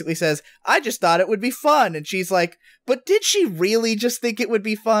Takahashi basically says, I just thought it would be fun. And she's like, but did she really just think it would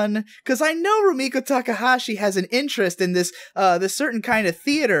be fun? Because I know Rumiko Takahashi has an interest in this certain kind of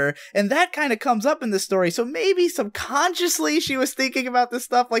theater, and that kind of comes up in the story. So maybe subconsciously she was thinking about this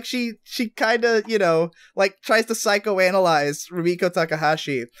stuff. Like, she kind of, you know, like, tries to psychoanalyze Rumiko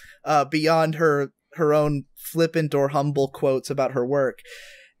Takahashi beyond her own flippant or humble quotes about her work.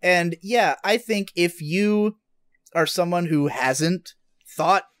 And yeah, I think if you are someone who hasn't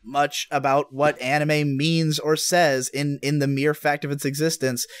thought much about what anime means or says in the mere fact of its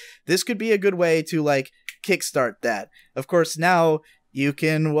existence, this could be a good way to, like, kickstart that. Of course, now you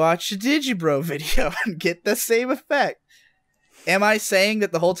can watch a Digibro video and get the same effect. Am I saying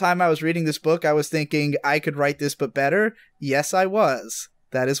that the whole time I was reading this book, I was thinking I could write this but better? Yes, I was.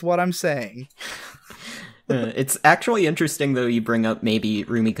 That is what I'm saying. It's actually interesting, though, you bring up maybe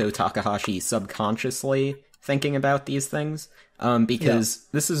Rumiko Takahashi subconsciously thinking about these things. because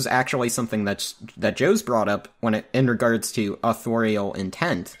this is actually something that Joe's brought up in regards to authorial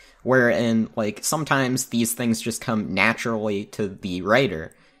intent, wherein, like, sometimes these things just come naturally to the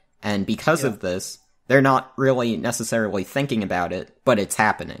writer, and because of this, they're not really necessarily thinking about it, but it's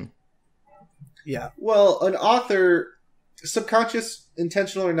happening. Yeah. Well, an author, subconscious,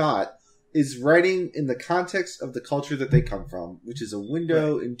 intentional or not, is writing in the context of the culture that they come from, which is a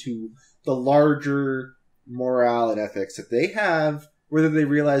window into the larger morale and ethics that they have, whether they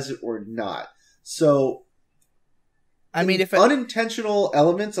realize it or not. So, I mean, if unintentional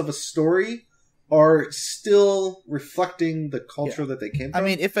elements of a story are still reflecting the culture that they came from. I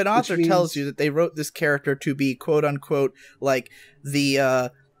mean, if an author tells you that they wrote this character to be quote unquote like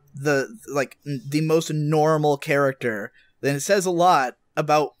the most normal character, then it says a lot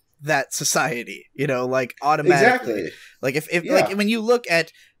about that society, you know, like automatically. Exactly. Like if like when you look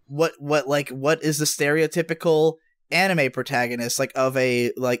at what is the stereotypical anime protagonist like of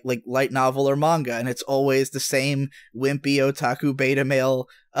a like light novel or manga, and it's always the same wimpy otaku beta male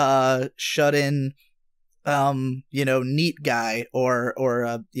shut in neat guy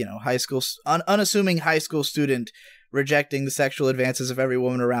or high school unassuming high school student rejecting the sexual advances of every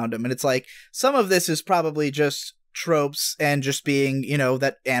woman around him. And it's like some of this is probably just tropes and just being,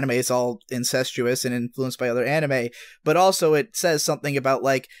 that anime is all incestuous and influenced by other anime, but also it says something about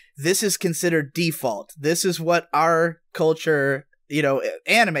like this is considered default. This is what our culture,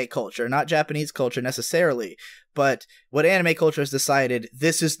 anime culture, not Japanese culture necessarily, but what anime culture has decided,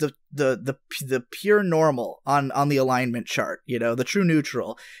 this is the pure normal on the alignment chart, the true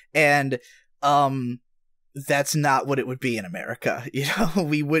neutral. And that's not what it would be in America.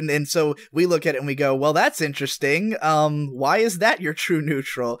 We wouldn't. And so we look at it and we go, well, that's interesting. Why is that your true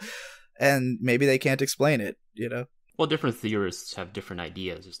neutral? And maybe they can't explain it, Well, different theorists have different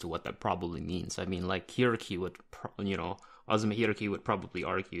ideas as to what that probably means. I mean, like Hiraki would, Azuma Hiraki would probably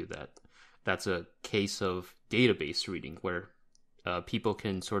argue that that's a case of database reading where people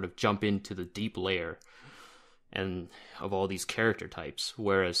can sort of jump into the deep layer and of all these character types,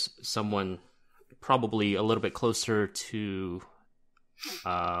 whereas someone probably a little bit closer to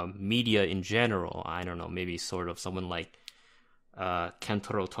media in general, I don't know, maybe sort of someone like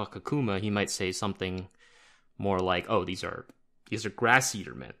Kentaro Takakuma, he might say something more like, oh, these are grass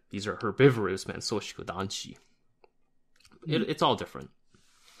eater men, these are herbivorous men, Soshiko Danshi. It's all different.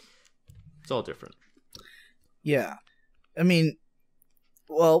 It's all different. Yeah. I mean,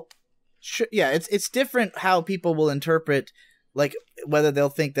 well, it's different how people will interpret, like, whether they'll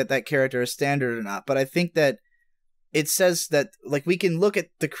think that character is standard or not. But I think that it says that, like, we can look at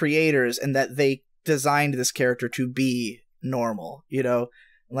the creators and that they designed this character to be normal,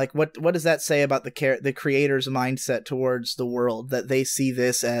 Like, what does that say about the creator's mindset towards the world, that they see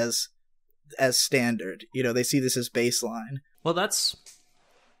this as standard, they see this as baseline? Well, that's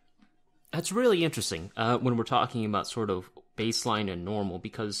really interesting when we're talking about sort of baseline and normal,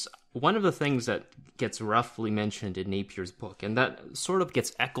 because one of the things that gets roughly mentioned in Napier's book, and that sort of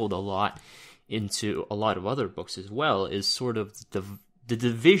gets echoed a lot into a lot of other books as well, is sort of the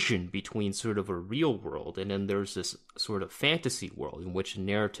division between sort of a real world and then there's this sort of fantasy world in which a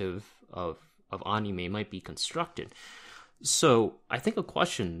narrative of anime might be constructed. So I think a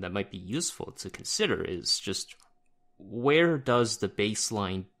question that might be useful to consider is just, where does the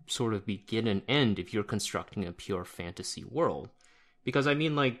baseline sort of begin and end if you're constructing a pure fantasy world? Because, I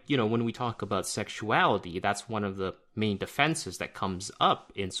mean, like, when we talk about sexuality, that's one of the main defenses that comes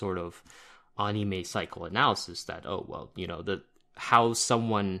up in sort of anime psychoanalysis, that, oh, well, how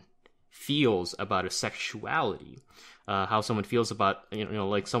someone feels about a sexuality, how someone feels about,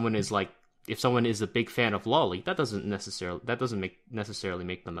 like someone is like, if someone is a big fan of lolly, that doesn't necessarily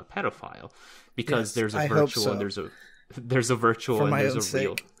make them a pedophile, because there's a virtual and there's a virtual and there's a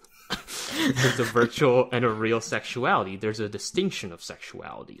real. There's a virtual and a real sexuality. There's a distinction of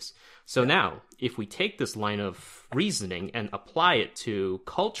sexualities. So now, if we take this line of reasoning and apply it to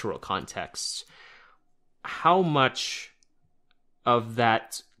cultural contexts, how much of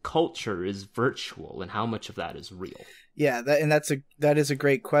that culture is virtual and how much of that is real? Yeah, that is a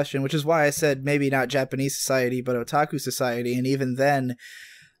great question, which is why I said maybe not Japanese society, but otaku society. And even then,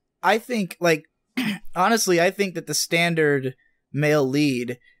 I think, like, honestly, I think that the standard male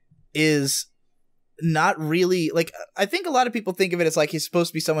lead is not really, like, I think a lot of people think of it as like he's supposed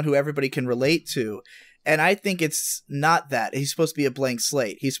to be someone who everybody can relate to, and I think it's not that. He's supposed to be a blank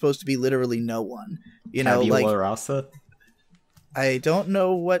slate. He's supposed to be literally no one. Tabula rasa? I don't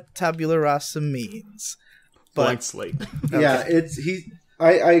know what tabula rasa means. But, blank slate. Okay. Yeah,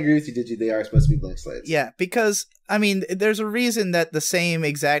 I agree with you, Digi. They are supposed to be blank slates. Yeah, because, I mean, there's a reason that the same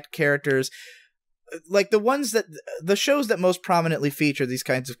exact characters like the shows that most prominently feature these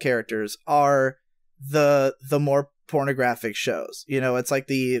kinds of characters are the more pornographic shows. You know, it's like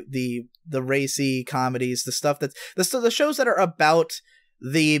the racy comedies, the stuff that's the shows that are about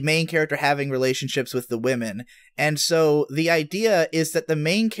the main character having relationships with the women. And so the idea is that the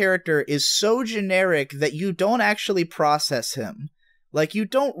main character is so generic that you don't actually process him. Like, you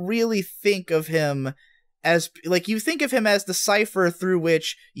don't really think of him as, like, you think of him as the cipher through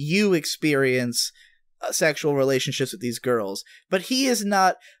which you experience sexual relationships with these girls. But he is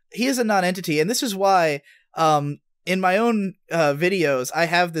a non-entity. And this is why, in my own videos, I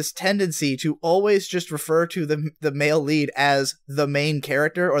have this tendency to always just refer to the male lead as the main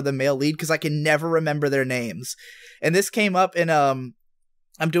character or the male lead, because I can never remember their names. And this came up in I'm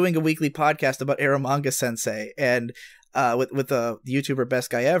doing a weekly podcast about Eromanga Sensei, and with the YouTuber Best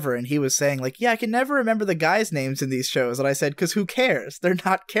Guy Ever, and he was saying, like, yeah, I can never remember the guys' names in these shows. And I said, because who cares? They're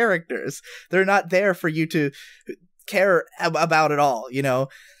not characters. They're not there for you to care about at all, you know?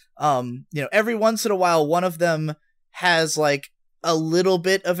 Every once in a while, one of them has like a little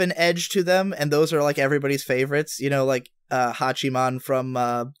bit of an edge to them, and those are like everybody's favorites, you know, like Hachiman from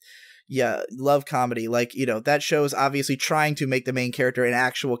Love Comedy. Like, you know, that show is obviously trying to make the main character an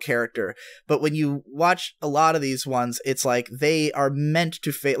actual character, but when you watch a lot of these ones, it's like they are meant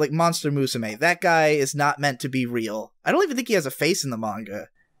to like Monster Musume, that guy is not meant to be real. I don't even think he has a face in the manga,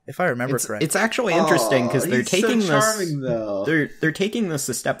 if I remember correctly. It's actually interesting because they're taking they're taking this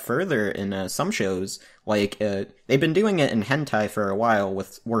a step further in some shows. Like they've been doing it in hentai for a while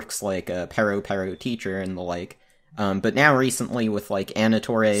with works like Pero Teacher and the like. But now recently with like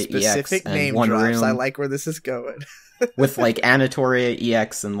Anatoria Specific EX and name One drops. Room, I like where this is going. with like Anatoria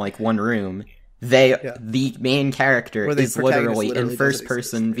EX and like One Room, the main character is literally in first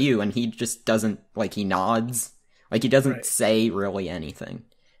person view, and he just doesn't, like, he nods, like he doesn't say really anything.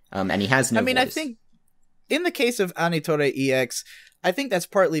 And he has no voice. I think in the case of Anitoria EX, I think that's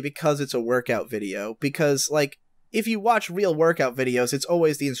partly because it's a workout video, because like if you watch real workout videos, it's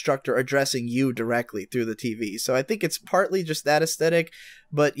always the instructor addressing you directly through the TV. So I think it's partly just that aesthetic,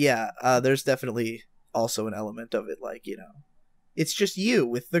 but yeah, there's definitely also an element of it, like, you know, it's just you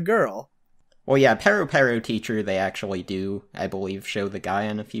with the girl. Well, yeah, Pero Teacher, they actually do, I believe, show the guy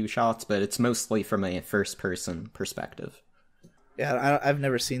in a few shots, but it's mostly from a first-person perspective. Yeah, I've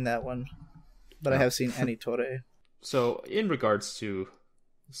never seen that one, but I have seen Anitoria. So, in regards to...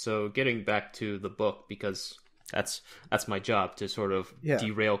 So, getting back to the book, because that's my job, to sort of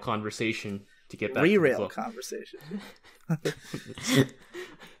derail conversation to get back to the book. Re-rail conversation.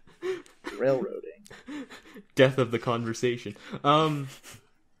 Railroading. Death of the conversation.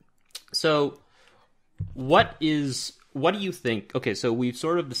 So, what do you think? Okay, so we've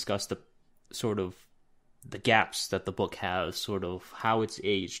sort of discussed the gaps that the book has, sort of how it's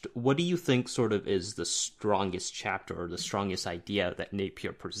aged. What do you think sort of is the strongest chapter or the strongest idea that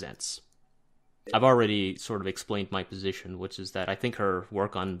Napier presents? I've already sort of explained my position, which is that I think her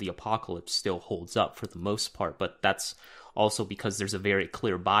work on the apocalypse still holds up for the most part, but that's also because there's a very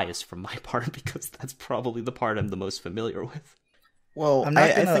clear bias from my part, because that's probably the part I'm the most familiar with. Well,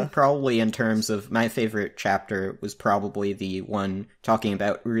 I think probably in terms of my favorite chapter was probably the one talking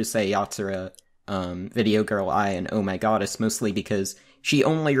about Urusei Yatsura, Video Girl Eye, and Oh My Goddess, mostly because she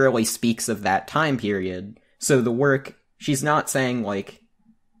only really speaks of that time period. So the work, she's not saying, like,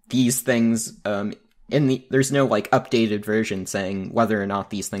 these things, there's no, like, updated version saying whether or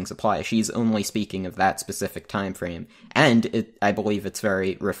not these things apply. She's only speaking of that specific time frame. And I believe it's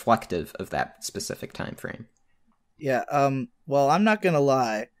very reflective of that specific time frame. Yeah, well, I'm not gonna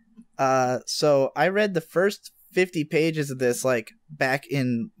lie. So I read the first 50 pages of this, like, back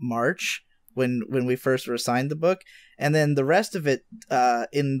in March, when we first were assigned the book, and then the rest of it,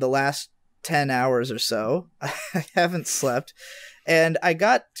 in the last 10 hours or so. I haven't slept. And I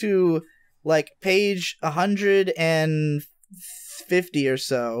got to, like, page 150 or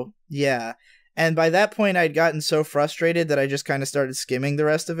so, yeah. And by that point, I'd gotten so frustrated that I just kind of started skimming the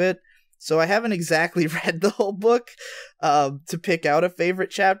rest of it. So I haven't exactly read the whole book to pick out a favorite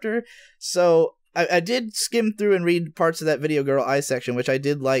chapter. So I did skim through and read parts of that Video Girl Eye section, which I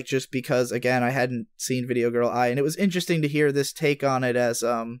did like just because, again, I hadn't seen Video Girl Eye. And it was interesting to hear this take on it as...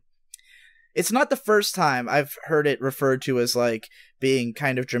 It's not the first time I've heard it referred to as, like, being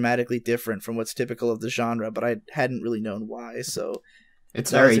kind of dramatically different from what's typical of the genre, but I hadn't really known why, so...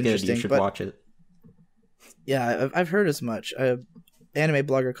 It's very good, you should watch it. Yeah, I've heard as much. An anime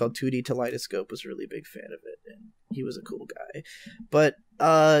blogger called 2D Kaleidoscope was a really big fan of it, and he was a cool guy. But,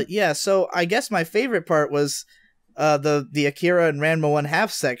 yeah, so I guess my favorite part was the Akira and Ranma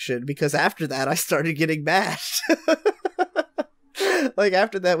 1/2 section, because after that I started getting bashed. Like,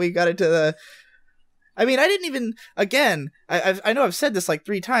 after that, we got into I mean, I didn't even, again, I know I've said this like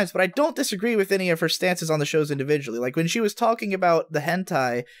 3 times, but I don't disagree with any of her stances on the shows individually. Like, when she was talking about the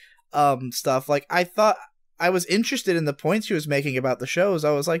hentai stuff, like, I thought I was interested in the points she was making about the shows.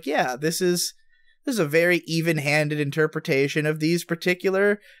 I was like, yeah, this is a very even-handed interpretation of these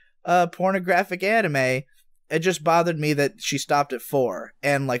particular pornographic anime. It just bothered me that she stopped at 4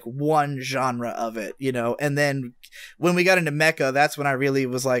 and like one genre of it, you know. And then when we got into mecha, that's when I really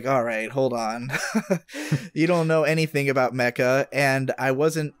was like, all right, hold on. You don't know anything about mecha. And I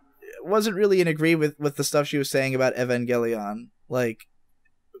wasn't really in agree with the stuff she was saying about Evangelion. Like,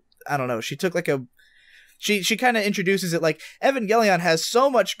 I don't know. She took like she kind of introduces it like Evangelion has so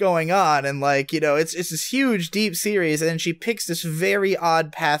much going on, and like, you know, it's this huge deep series, and she picks this very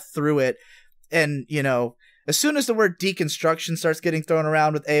odd path through it. And, you know, as soon as the word deconstruction starts getting thrown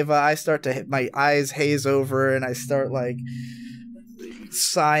around with Eva, I start to my eyes haze over, and I start like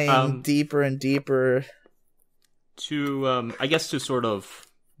sighing deeper and deeper. I guess to sort of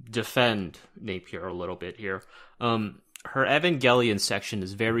defend Napier a little bit here, her Evangelion section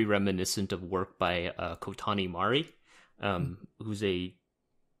is very reminiscent of work by Kotani Mari, who's a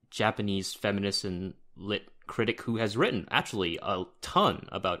Japanese feminist and lit critic who has written actually a ton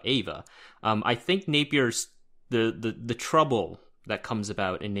about Eva. I think Napier's the trouble that comes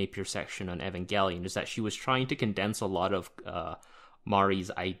about in Napier's section on Evangelion is that she was trying to condense a lot of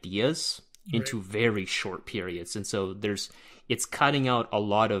Mari's ideas into very short periods, and so it's cutting out a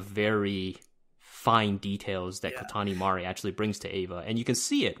lot of very fine details that Kotani Mari actually brings to Eva. And you can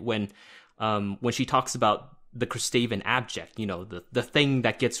see it when she talks about the Kristavan abject, you know, the thing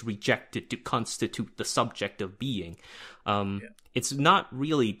that gets rejected to constitute the subject of being. It's not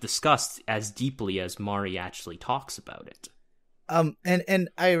really discussed as deeply as Mari actually talks about it. And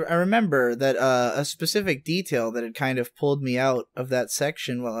I remember that a specific detail that had kind of pulled me out of that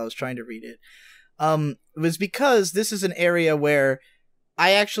section while I was trying to read it was because this is an area where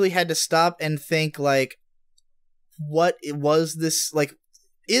I actually had to stop and think, like, what was this, like,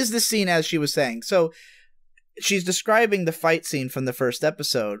 is this scene as she was saying? So she's describing the fight scene from the first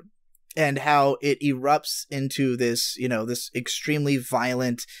episode and how it erupts into this, you know, this extremely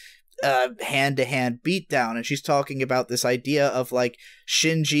violent hand-to-hand beatdown, and she's talking about this idea of like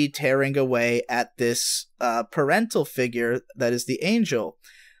Shinji tearing away at this parental figure that is the angel,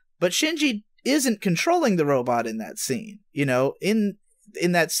 but Shinji isn't controlling the robot in that scene. You know, in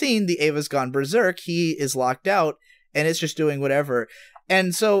that scene, the Eva's gone berserk, he is locked out, and it's just doing whatever.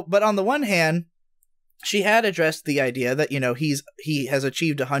 And so, but on the one hand, she had addressed the idea that, you know, he has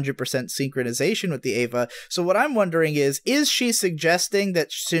achieved 100% synchronization with the Eva. So what I'm wondering is she suggesting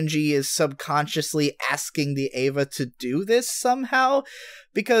that Shinji is subconsciously asking the Eva to do this somehow?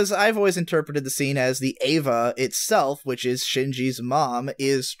 Because I've always interpreted the scene as the Eva itself, which is Shinji's mom,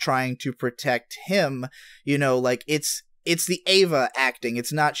 is trying to protect him. You know, like, it's the Eva acting,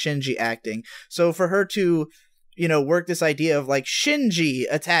 it's not Shinji acting. So for her to, you know, work this idea of like Shinji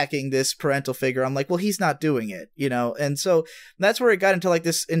attacking this parental figure, I'm like, well, he's not doing it, you know? And so that's where it got into like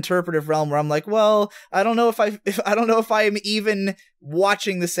this interpretive realm where I'm like, well, I don't know if I am even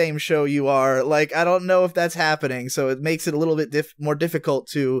watching the same show you are. Like, I don't know if that's happening. So it makes it a little bit more difficult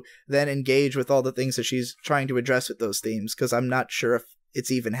to then engage with all the things that she's trying to address with those themes, because I'm not sure if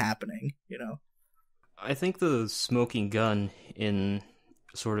it's even happening, you know? I think the smoking gun in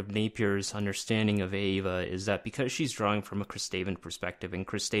sort of Napier's understanding of Eva is that because she's drawing from a Kristavan perspective, and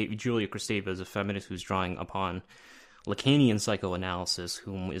Julia Kristeva is a feminist who's drawing upon Lacanian psychoanalysis,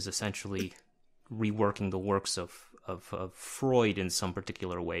 whom is essentially reworking the works of Freud in some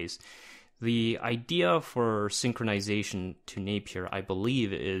particular ways. The idea for synchronization to Napier, I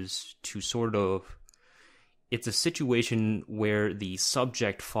believe, is to sort of, it's a situation where the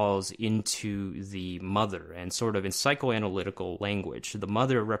subject falls into the mother, and sort of in psychoanalytical language, the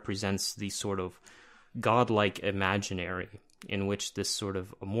mother represents the sort of godlike imaginary in which this sort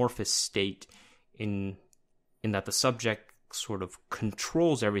of amorphous state in that the subject sort of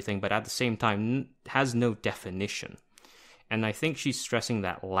controls everything, but at the same time has no definition. And I think she's stressing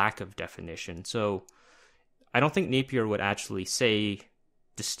that lack of definition. So I don't think Napier would actually say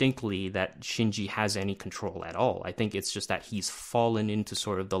distinctly that Shinji has any control at all. I think it's just that he's fallen into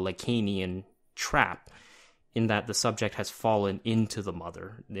sort of the Lacanian trap, in that the subject has fallen into the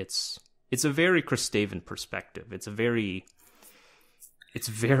mother. It's a very Kristavan perspective. It's very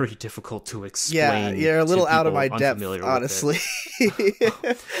difficult to explain. Yeah, you're a little out of my depth, honestly.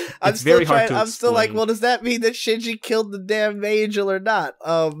 I'm still like, well, does that mean that Shinji killed the damn angel or not?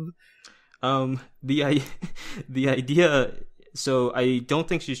 The idea. So I don't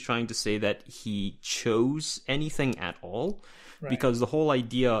think she's trying to say that he chose anything at all. because the whole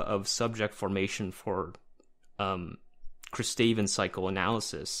idea of subject formation for Kristavian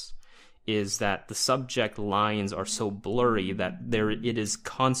psychoanalysis is that the subject lines are so blurry that it is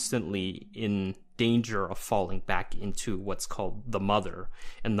constantly in danger of falling back into what's called the mother,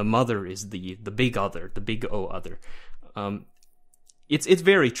 and the mother is the big other, the big O other. It's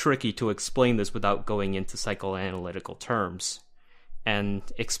very tricky to explain this without going into psychoanalytical terms, and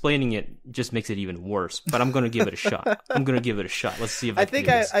explaining it just makes it even worse. But I'm going to give it a shot. Let's see if I think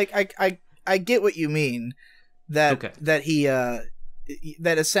I get what you mean. That he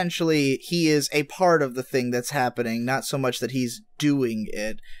that essentially he is a part of the thing that's happening, not so much that he's doing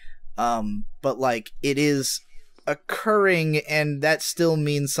it, but like it is occurring, and that still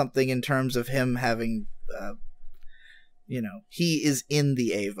means something in terms of him having, he is in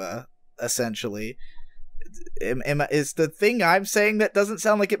the Eva essentially. Is the thing I'm saying that doesn't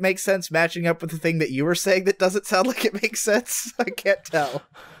sound like it makes sense matching up with the thing that you were saying that doesn't sound like it makes sense? I can't tell.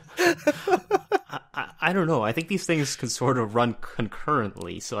 I don't know. I think these things can sort of run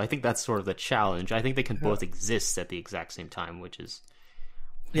concurrently, so I think that's sort of the challenge. I think they can both exist at the exact same time, which is...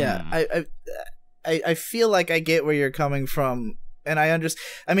 Yeah, I feel like I get where you're coming from, and I understand.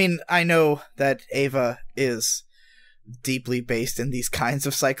 I mean, I know that Eva is deeply based in these kinds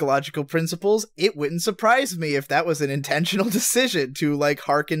of psychological principles. It wouldn't surprise me if that was an intentional decision to, like,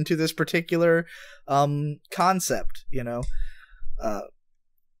 hearken to this particular concept,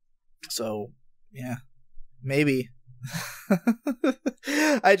 So, yeah, maybe.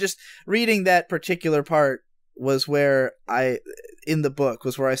 I just, reading that particular part was where in the book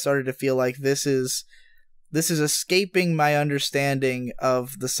was where I started to feel like this is escaping my understanding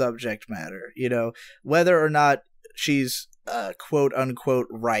of the subject matter, whether or not she's quote unquote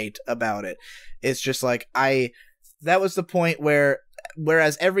right about it. It's just like, that was the point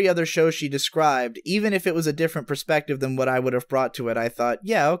whereas every other show she described, even if it was a different perspective than what I would have brought to it, I thought,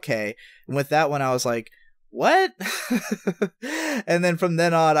 yeah, okay. And with that one, I was like, what? And then from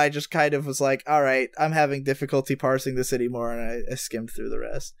then on, I just kind of was like, all right, I'm having difficulty parsing this anymore, and I skimmed through the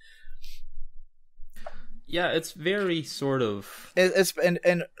rest. Yeah, it's very sort of... And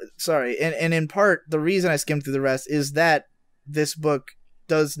in part, the reason I skimmed through the rest is that this book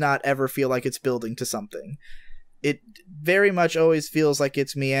does not ever feel like it's building to something. It very much always feels like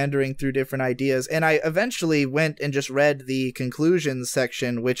it's meandering through different ideas. And I eventually went and just read the conclusions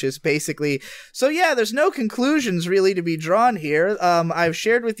section, which is basically, so yeah, there's no conclusions really to be drawn here. I've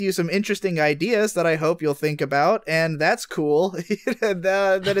shared with you some interesting ideas that I hope you'll think about, and that's cool. And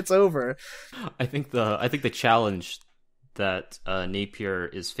then it's over. I think the challenge that Napier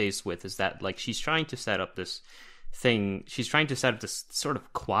is faced with is that, like, she's trying to set up this sort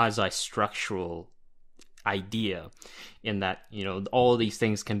of quasi-structural idea in that, all of these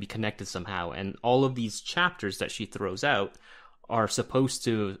things can be connected somehow, and all of these chapters that she throws out are supposed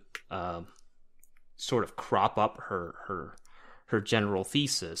to sort of crop up her general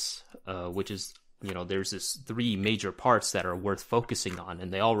thesis, which is, there's this 3 major parts that are worth focusing on,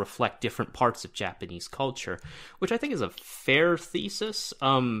 and they all reflect different parts of Japanese culture, which I think is a fair thesis.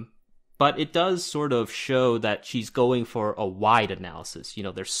 But it does sort of show that she's going for a wide analysis.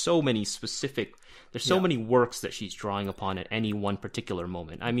 There's so many works that she's drawing upon at any one particular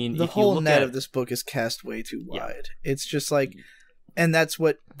moment. I mean, the whole net of this book is cast way too wide. Yeah. It's just like, and that's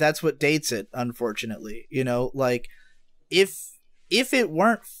what dates it, unfortunately. Like, if it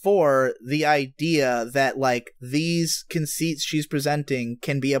weren't for the idea that, like, these conceits she's presenting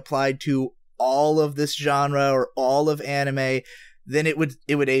can be applied to all of this genre or all of anime, then it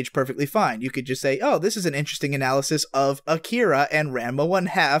would age perfectly fine. You could just say, oh, this is an interesting analysis of Akira and Ranma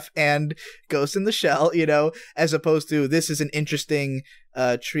 1/2 and Ghost in the Shell, as opposed to this is an interesting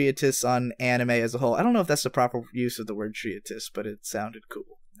treatise on anime as a whole. I don't know if that's the proper use of the word treatise, but it sounded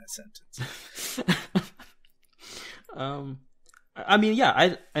cool in that sentence. I mean,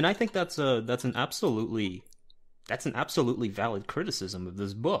 yeah, I think that's an absolutely valid criticism of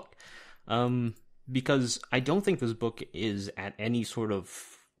this book. Because I don't think this book is at any sort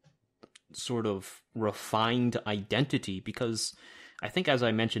of refined identity, because I think, as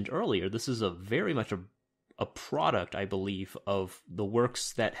I mentioned earlier, this is very much a product, I believe, of the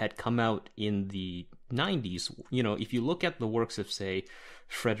works that had come out in the 90s. If you look at the works of, say,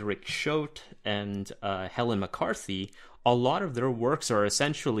 Frederick Choate and Helen McCarthy, a lot of their works are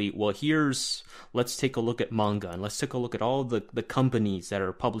essentially, well, let's take a look at manga, and let's take a look at all the companies that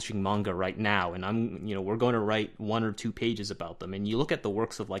are publishing manga right now, and we're going to write 1 or 2 pages about them. And you look at the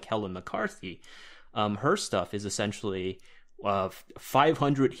works of, like, Helen McCarthy, her stuff is essentially,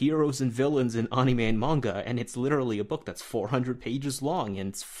 500 heroes and villains in anime and manga, and it's literally a book that's 400 pages long, and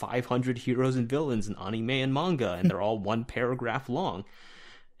it's 500 heroes and villains in anime and manga, and they're all one paragraph long.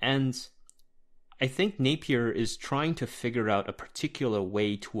 And I think Napier is trying to figure out a particular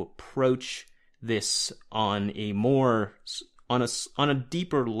way to approach this on a more on a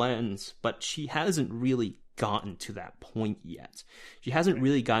deeper lens, but she hasn't really gotten to that point yet. She hasn't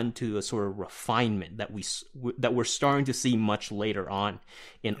really gotten to a sort of refinement that we're starting to see much later on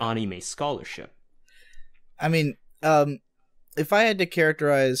in anime scholarship. I mean, if I had to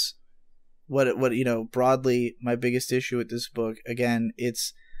characterize what broadly my biggest issue with this book, again,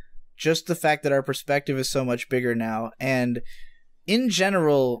 it's just the fact that our perspective is so much bigger now. And in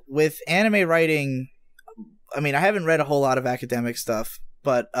general, with anime writing, I mean, I haven't read a whole lot of academic stuff,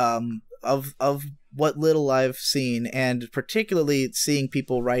 but of what little I've seen, and particularly seeing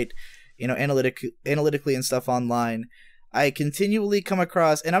people write, analytically and stuff online, I continually come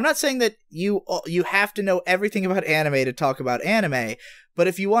across, and I'm not saying that you have to know everything about anime to talk about anime, but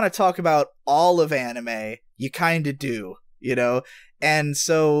if you want to talk about all of anime, you kind of do, And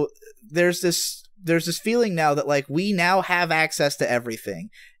so there's this feeling now that like we now have access to everything.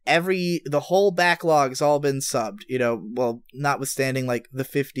 The whole backlog has all been subbed, well, notwithstanding like the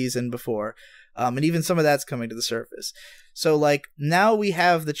 50s and before. And even some of that's coming to the surface. So like now we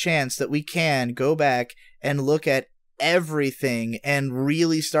have the chance that we can go back and look at everything and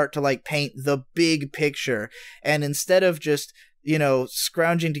really start to like paint the big picture. And instead of just,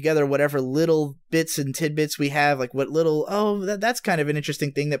 scrounging together whatever little bits and tidbits we have, like what little, that's kind of an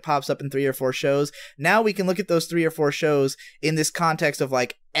interesting thing that pops up in 3 or 4 shows. Now we can look at those 3 or 4 shows in this context of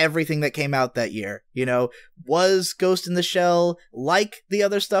like everything that came out that year. Was Ghost in the Shell like the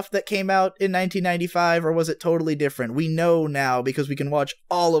other stuff that came out in 1995, or was it totally different? We know now because we can watch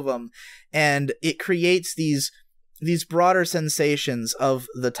all of them, and it creates these broader sensations of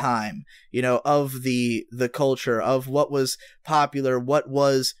the time, of the culture, of what was popular, what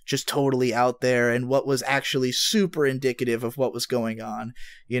was just totally out there, and what was actually super indicative of what was going on,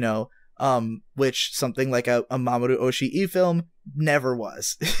 which something like a Mamoru Oshii film never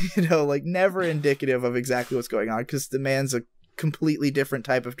was, like never indicative of exactly what's going on, because the man's a completely different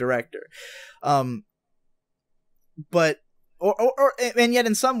type of director. But yet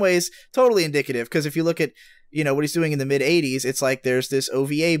in some ways totally indicative, because if you look at what he's doing in the mid 80s, it's like there's this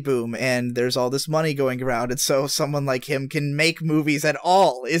OVA boom and there's all this money going around, and so someone like him can make movies at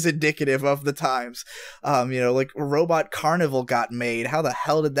all is indicative of the times. Like Robot Carnival got made. How the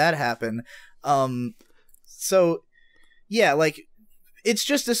hell did that happen? So yeah, like it's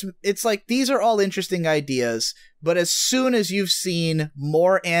just this, it's like these are all interesting ideas, but as soon as you've seen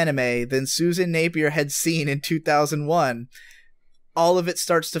more anime than Susan Napier had seen in 2001, all of it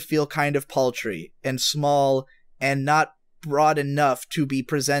starts to feel kind of paltry and small and not broad enough to be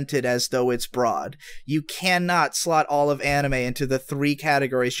presented as though it's broad. You cannot slot all of anime into the 3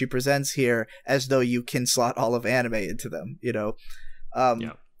 categories she presents here as though you can slot all of anime into them, Yeah.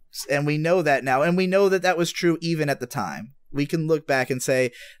 And we know that now, and we know that that was true even at the time. We can look back and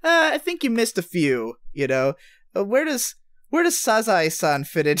say, I think you missed a few, Where does Sazai-san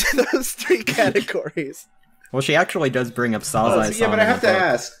fit into those 3 categories? Well, she actually does bring up Sazai-san. Yeah, but I have to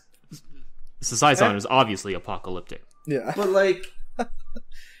ask. Sazai-san is obviously apocalyptic. Yeah. But, like,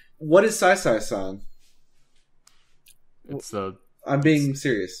 what is Sazai-san? I'm being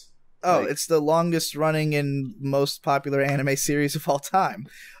serious. Oh, it's the longest running and most popular anime series of all time.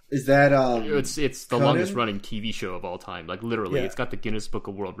 Is that, It's the Conan? longest running TV show of all time. Like, literally, It's got the Guinness Book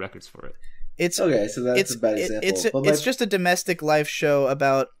of World Records for it. Okay, so that's a bad example. It's just a domestic life show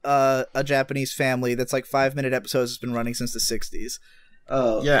about a Japanese family that's like 5-minute episodes. Has been running since the 60s.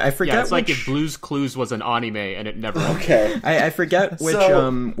 Oh, yeah, I forget. Yeah, it's like if Blue's Clues was an anime and it never. Okay, I forget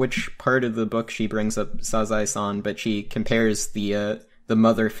which part of the book she brings up Sazai-san, but she compares the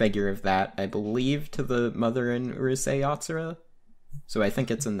mother figure of that, I believe, to the mother in Urusei Yatsura. So I think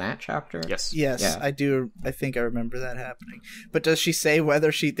it's in that chapter. Yes. Yeah. I do. I think I remember that happening. But does she say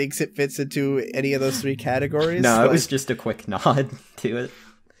whether she thinks it fits into any of those 3 categories? No, it was just a quick nod to it.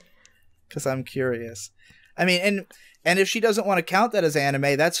 Because I'm curious. I mean, and if she doesn't want to count that as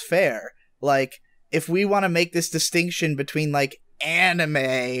anime, that's fair. Like, if we want to make this distinction between like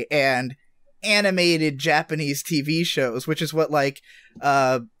anime and animated Japanese TV shows, which is what like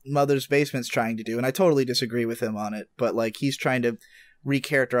Mother's Basement's trying to do, and I totally disagree with him on it, but like he's trying to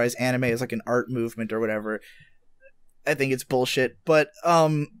recharacterize anime as like an art movement or whatever. I think it's bullshit, but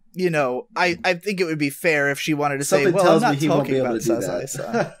I think it would be fair if she wanted to say, well, I'm not talking about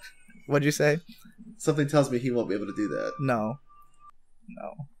Sazai-san. What'd you say? Something tells me he won't be able to do that. No.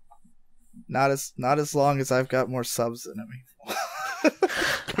 Not as long as I've got more subs than him.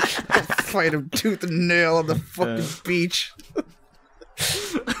 I'll fight him tooth and nail on the fucking beach.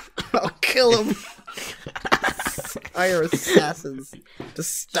 I'll kill him. Hire assassins to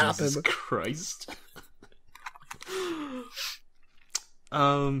stop Jesus him. Christ.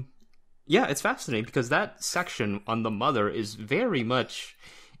 Yeah, it's fascinating because that section on the mother is very much...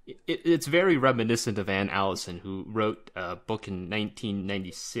 It's very reminiscent of Anne Allison, who wrote a book in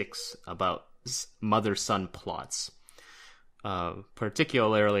 1996 about mother-son plots.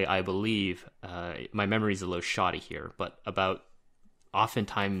 Particularly, I believe, my memory's a little shoddy here, but about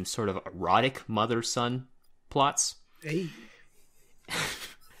oftentimes sort of erotic mother-son plots. Hey.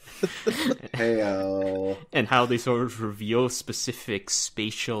 Heyo. And how they sort of reveal specific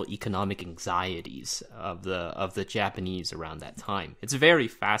spatial economic anxieties of the Japanese around that time. It's a very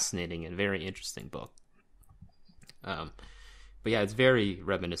fascinating and very interesting book. But yeah, it's very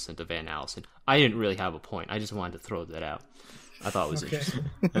reminiscent of Van Allison. I didn't really have a point. I just wanted to throw that out. I thought it was interesting.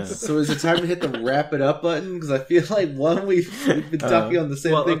 So is it time to hit the wrap it up button? Because I feel like we've been talking on the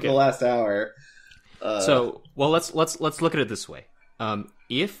same thing for the last hour. Let's look at it this way.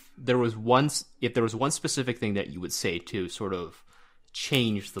 If there was one specific thing that you would say to sort of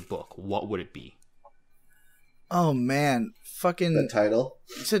change the book, what would it be? Oh man, fucking the title.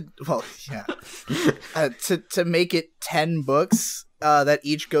 To make it 10 books that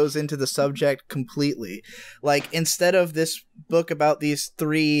each goes into the subject completely. Like instead of this book about these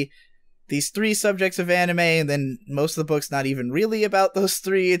three subjects of anime, and then most of the book's not even really about those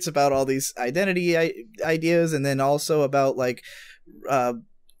three. It's about all these identity ideas, and then also about like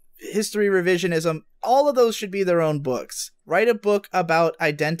history revisionism. All of those should be their own books. Write a book about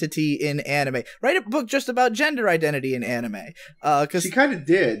identity in anime. Write a book just about gender identity in anime. Because she kind of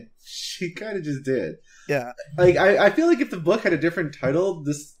did. She kind of just did. Yeah. Like I feel like if the book had a different title,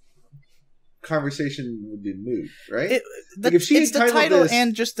 this conversation would be moot, right? If she it's the title this...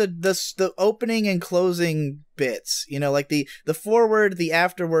 and just the opening and closing bits, you know, like the foreword, the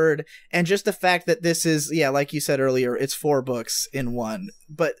afterword, and just the fact that this is, yeah, like you said earlier, it's 4 books in one.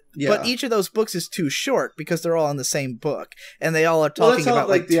 But each of those books is too short because they're all in the same book, and they all are talking about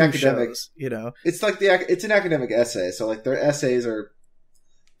like the academic shows, you know. It's like it's an academic essay, so like their essays are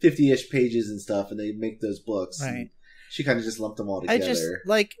 50-ish pages and stuff, and they make those books. Right. She kind of just lumped them all together. I just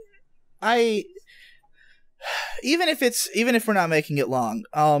like. Even if we're not making it long,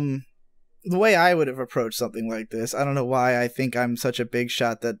 the way I would have approached something like this, I don't know why I think I'm such a big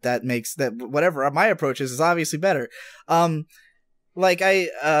shot that makes that whatever my approach is obviously better. Like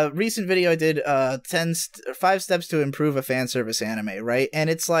recent video I did 5 steps to improve a fan service anime, right? And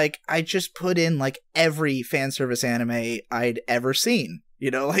it's like I just put in like every fan service anime I'd ever seen, you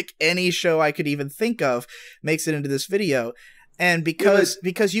know, like any show I could even think of makes it into this video. And because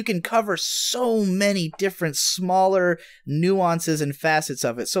you can cover so many different smaller nuances and facets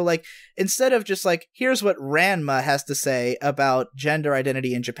of it. So like instead of just like, here's what Ranma has to say about gender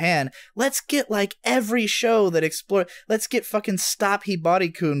identity in Japan, let's get like every show that let's get fucking Stop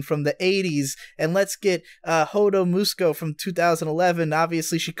Hibari-kun from the 80s, and let's get Hodo Musuko from 2011.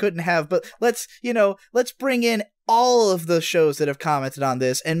 Obviously she couldn't have, but let's bring in all of the shows that have commented on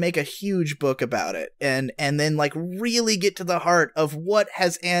this and make a huge book about it, and then like really get to the heart of what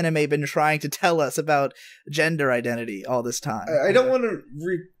has anime been trying to tell us about gender identity all this time. I don't want to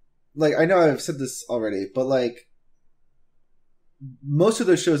I know I've said this already, but like most of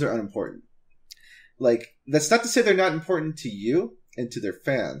those shows are unimportant. Like that's not to say they're not important to you and to their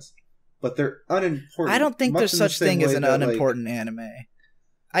fans, but they're unimportant. I don't think there's such thing as an unimportant anime.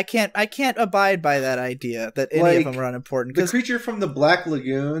 I can't abide by that idea that any of them are unimportant. The Creature from the Black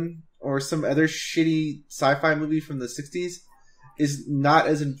Lagoon or some other shitty sci-fi movie from the 60s is not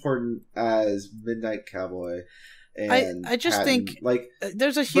as important as Midnight Cowboy. And I just Patton. think like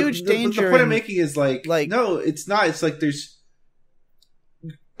there's a huge danger. The point I'm making is like no, it's not. It's like there's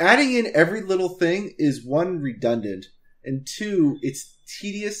adding in every little thing is 1, redundant, and 2, it's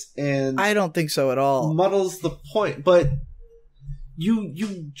tedious, and I don't think so at all. Muddles the point, but.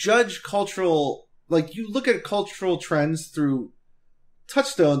 You judge cultural, like you look at cultural trends through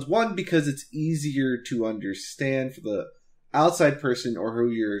touchstones. 1, because it's easier to understand for the outside person or who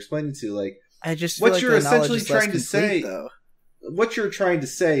you're explaining to. Like I just feel what you're essentially trying to say. What you're trying to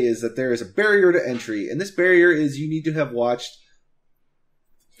say is that there is a barrier to entry, and this barrier is you need to have watched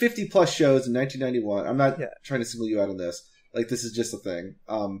 50 plus shows in 1991. I'm not trying to single you out on this. Like this is just a thing.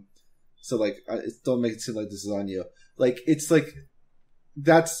 So like don't make it seem like this is on you. Like it's like.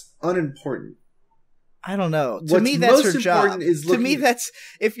 That's unimportant. I don't know. To me, that's her job. To me, that's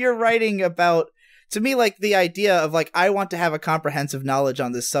if you're writing about. To me, like, the idea of, like, I want to have a comprehensive knowledge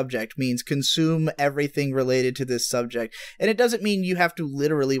on this subject means consume everything related to this subject. And it doesn't mean you have to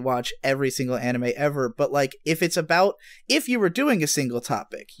literally watch every single anime ever, but, like, if you were doing a single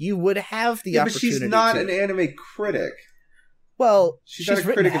topic, you would have the opportunity. But she's not an anime critic. Well, she's not a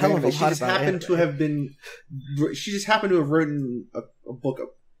critic of anime. She just happened to have written a book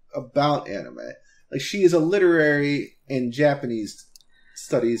about anime. Like, she is a literary and Japanese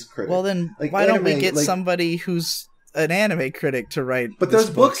studies critic. Well, then why don't we get somebody who's an anime critic to write? But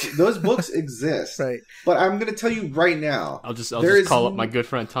those books exist, right? But I'm going to tell you right now, I'll just call up my good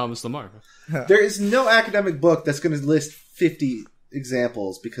friend Thomas Lamar. There is no academic book that's going to list 50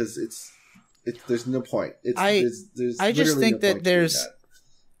 examples because there's no point. I just think that there's.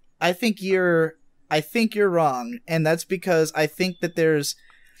 I think you're wrong, and that's because I think that there's.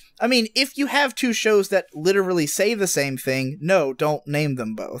 I mean, if you have two shows that literally say the same thing, no, don't name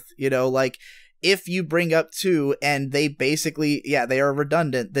them both. Like, if you bring up two and they basically, they are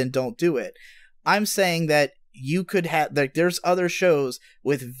redundant, then don't do it. I'm saying that you could have, like, there's other shows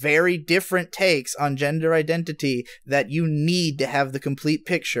with very different takes on gender identity that you need to have the complete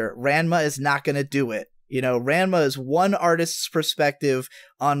picture. Ranma is not going to do it. Ranma is one artist's perspective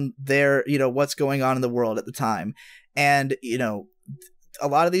on their, what's going on in the world at the time. And, a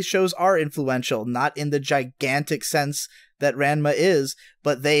lot of these shows are influential, not in the gigantic sense that Ranma is,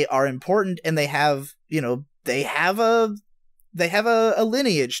 but they are important, and they have a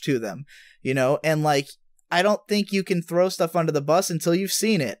lineage to them, and, like, I don't think you can throw stuff under the bus until you've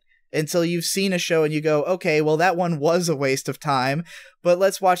seen it, until you've seen a show and you go, okay, well, that one was a waste of time, but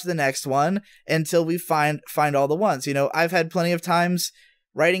let's watch the next one until we find all the ones. I've had plenty of times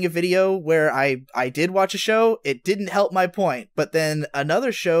writing a video where I did watch a show, it didn't help my point, but then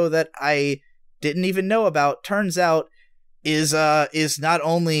another show that I didn't even know about turns out is not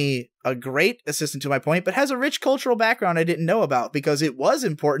only a great assistant to my point, but has a rich cultural background I didn't know about because it was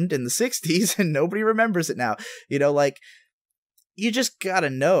important in the 60s and nobody remembers it now. Like, you just gotta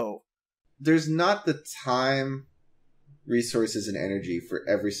know. There's not the time, resources, and energy for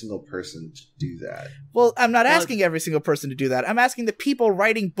every single person to do that. Well, I'm not asking every single person to do that. I'm asking the people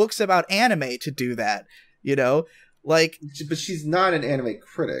writing books about anime to do that. Like, but she's not an anime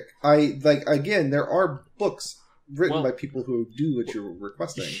critic. Again, there are books written by people who do what you're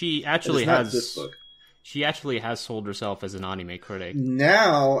requesting. She actually has this book. She actually has sold herself as an anime critic.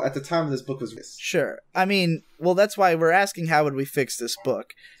 Now, at the time of this book was sure. I mean, well, that's why we're asking how would we fix this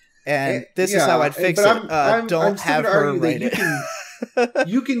book. And this is how I'd fix it. Don't have her write it.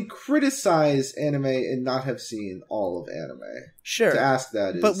 You can criticize anime and not have seen all of anime. Sure. To ask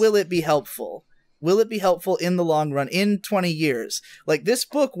that is... But will it be helpful? Will it be helpful in the long run, in 20 years? Like, this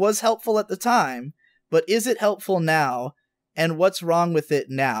book was helpful at the time, but is it helpful now? And what's wrong with it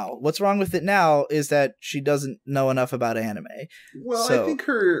now? What's wrong with it now is that she doesn't know enough about anime. Well, I think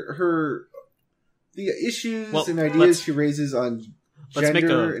the issues and ideas she raises on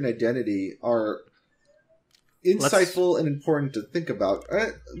gender and identity are insightful and important to think about.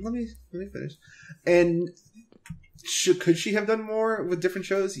 Let me finish. And could she have done more with different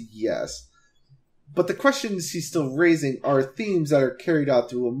shows? Yes. But the questions she's still raising are themes that are carried out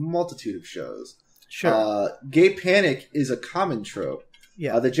through a multitude of shows. Sure. Gay panic is a common trope.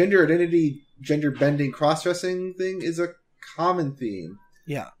 Yeah. The gender identity, gender bending, cross-dressing thing is a common theme.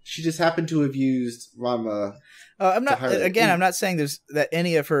 Yeah. She just happened to have used Ranma. I'm not saying that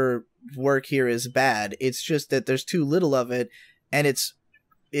any of her work here is bad. It's just that there's too little of it, and it's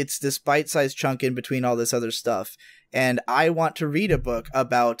this bite-sized chunk in between all this other stuff. And I want to read a book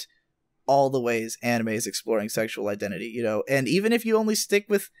about all the ways anime is exploring sexual identity, and even if you only stick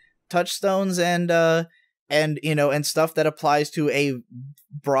with touchstones and stuff that applies to a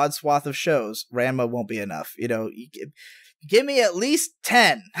broad swath of shows, Ranma won't be enough. Give me at least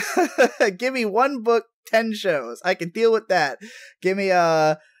 10. Give me one book, 10 shows. I can deal with that. Give me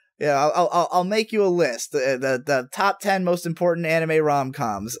I'll make you a list. The top 10 most important anime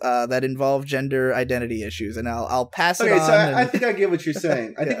rom-coms that involve gender identity issues, and I'll pass it on. So I think I get what you're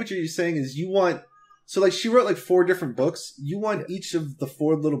saying. I think what you're saying is you want. So, like, she wrote, 4 different books. You want each of the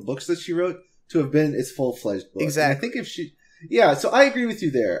 4 little books that she wrote to have been its full-fledged book. Exactly. And I think if she... Yeah, so I agree with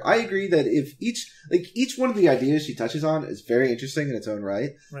you there. I agree that if each one of the ideas she touches on is very interesting in its own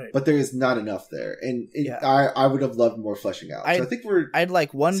right. But there is not enough there. And I would have loved more fleshing out. So I think I'd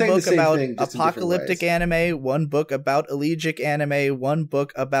like one book about apocalyptic anime, one book about elegiac anime, one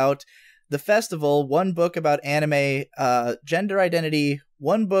book about the festival, one book about anime gender identity,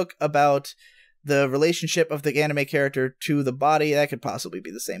 one book about the relationship of the anime character to the body. That could possibly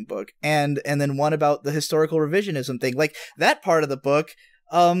be the same book. And then one about the historical revisionism thing. Like, that part of the book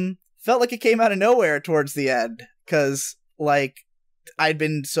felt like it came out of nowhere towards the end, because like I'd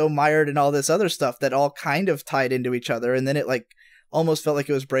been so mired in all this other stuff that all kind of tied into each other, and then it like almost felt like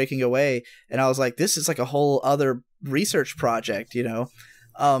it was breaking away, and I was like, this is like a whole other research project, you know?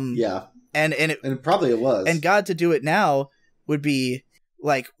 Yeah. And probably it was. And God, to do it now would be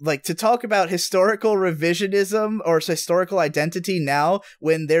like to talk about historical revisionism or historical identity now,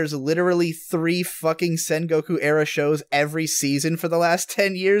 when there's literally 3 fucking Sengoku era shows every season for the last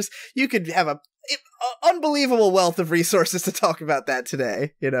 10 years. You could have a unbelievable wealth of resources to talk about that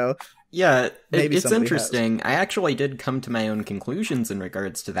today, you know? Yeah, it's interesting. I actually did come to my own conclusions in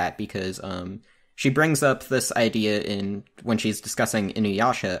regards to that, because she brings up this idea when she's discussing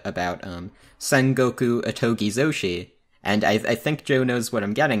Inuyasha about Sengoku Otogi-zoshi, and I think Joe knows what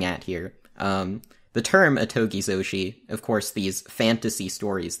I'm getting at here. The term Otogi-zoshi, of course, these fantasy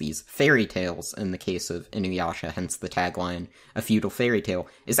stories, these fairy tales in the case of Inuyasha, hence the tagline, a feudal fairy tale,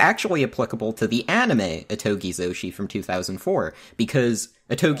 is actually applicable to the anime Otogi-zoshi from 2004, because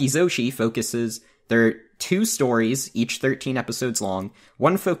Otogi-zoshi focuses... There are 2 stories, each 13 episodes long.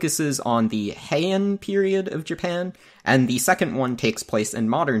 One focuses on the Heian period of Japan, and the second one takes place in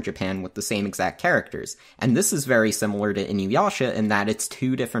modern Japan with the same exact characters. And this is very similar to Inuyasha in that it's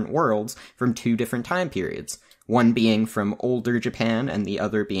 2 different worlds from 2 different time periods. One being from older Japan, and the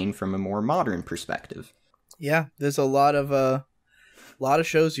other being from a more modern perspective. Yeah, there's a lot of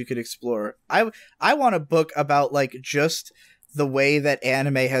shows you could explore. I want a book about like just the way that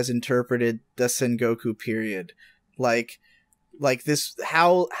anime has interpreted the Sengoku period, like this,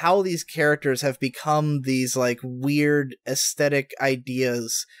 how these characters have become these like weird aesthetic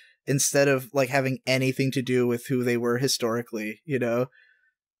ideas instead of like having anything to do with who they were historically, you know,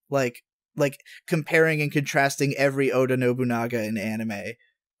 like comparing and contrasting every Oda Nobunaga in anime,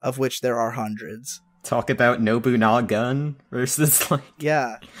 of which there are hundreds. Talk about Nobunaga versus like...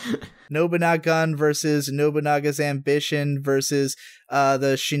 Yeah. Nobunaga versus Nobunaga's ambition versus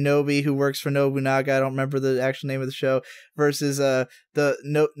the shinobi who works for Nobunaga. I don't remember the actual name of the show. Versus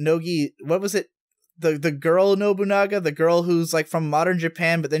Nogi... What was it? The girl Nobunaga? The girl who's like from modern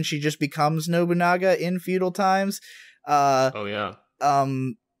Japan, but then she just becomes Nobunaga in feudal times. Oh, yeah.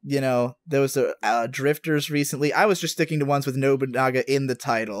 You know, there was Drifters recently. I was just sticking to ones with Nobunaga in the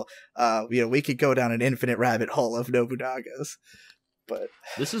title. You know, we could go down an infinite rabbit hole of Nobunagas. But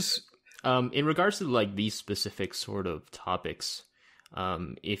this is in regards to like these specific sort of topics.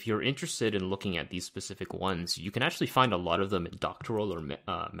 If you're interested in looking at these specific ones, you can actually find a lot of them in doctoral or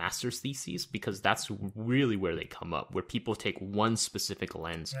master's theses, because that's really where they come up, where people take one specific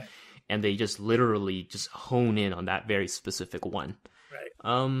lens, right, and they just literally just hone in on that very specific one.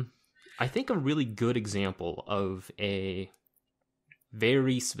 Right. I think a really good example of a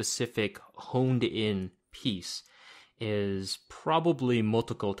very specific honed in piece is probably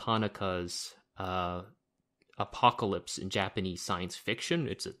Motoko Tanaka's Apocalypse in Japanese Science Fiction.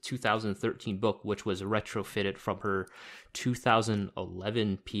 It's a 2013 book which was retrofitted from her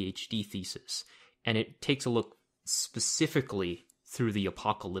 2011 PhD thesis, and it takes a look specifically through the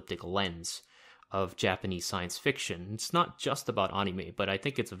apocalyptic lens of Japanese science fiction. It's not just about anime, but I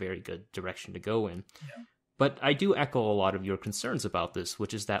think it's a very good direction to go in. Yeah. But I do echo a lot of your concerns about this,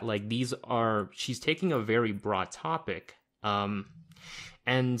 which is that like she's taking a very broad topic, and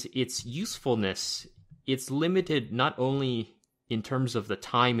its usefulness, it's limited not only in terms of the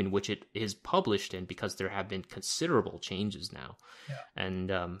time in which it is published in, because there have been considerable changes now, yeah,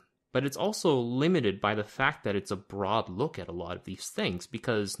 and but it's also limited by the fact that it's a broad look at a lot of these things,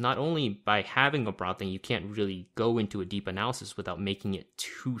 because not only by having a broad thing, you can't really go into a deep analysis without making it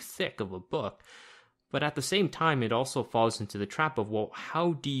too thick of a book. But at the same time, it also falls into the trap of, well,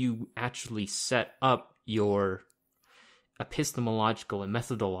 how do you actually set up your epistemological and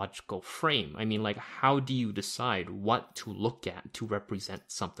methodological frame? I mean, like, how do you decide what to look at to represent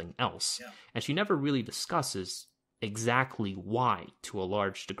something else? Yeah. And she never really discusses exactly why, to a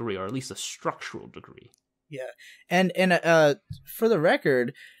large degree, or at least a structural degree. Yeah. And for the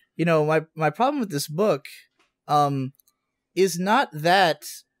record, you know, my problem with this book is not that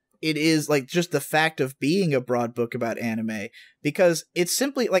it is like just the fact of being a broad book about anime, because it's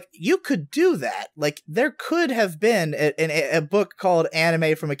simply like, you could do that. Like, there could have been a book called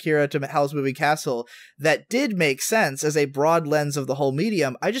Anime from Akira to Howl's Moving Castle that did make sense as a broad lens of the whole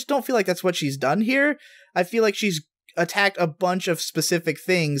medium. I just don't feel like that's what she's done here. I feel like she's attacked a bunch of specific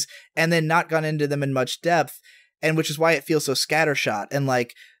things and then not gone into them in much depth, and which is why it feels so scattershot, and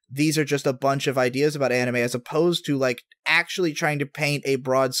like these are just a bunch of ideas about anime, as opposed to like actually trying to paint a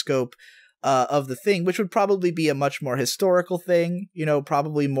broad scope of the thing, which would probably be a much more historical thing, you know,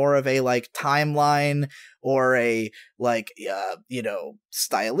 probably more of a like timeline or a like you know,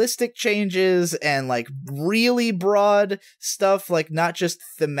 stylistic changes and like really broad stuff, like not just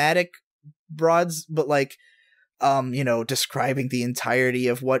thematic broads, but like you know, describing the entirety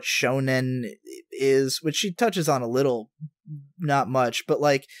of what shonen is, which she touches on a little, not much, but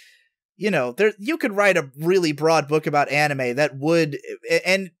like, you know, there you could write a really broad book about anime that would,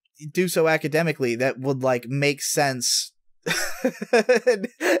 and do so academically, that would like make sense. and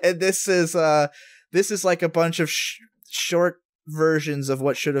this is like a bunch of short versions of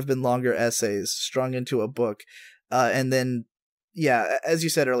what should have been longer essays strung into a book, and then yeah, as you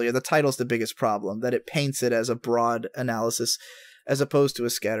said earlier, the title's the biggest problem, that it paints it as a broad analysis as opposed to a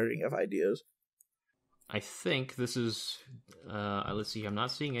scattering of ideas. I think this is, let's see, I'm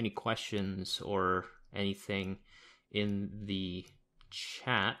not seeing any questions or anything in the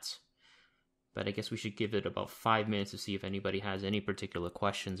chat, but I guess we should give it about 5 minutes to see if anybody has any particular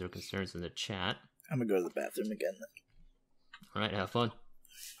questions or concerns in the chat. I'm gonna go to the bathroom again then. All right, have fun.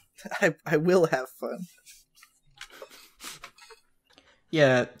 I will have fun.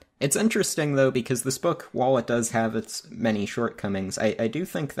 Yeah, it's interesting, though, because this book, while it does have its many shortcomings, I do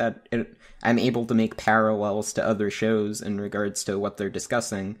think that I'm able to make parallels to other shows in regards to what they're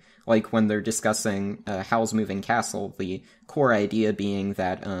discussing. Like, when they're discussing Howl's Moving Castle, the core idea being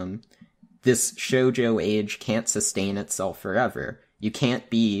that this shoujo age can't sustain itself forever. You can't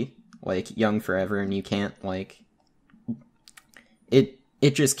be, like, young forever, and you can't, like... It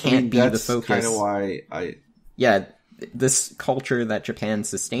just can't be the focus. That's kind of why Yeah, this culture that Japan's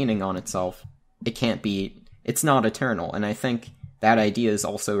sustaining on itself, it's not eternal, and I think that idea is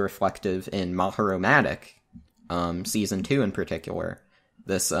also reflective in Maharomatic, Season 2 in particular.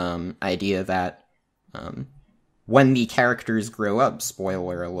 This idea that when the characters grow up,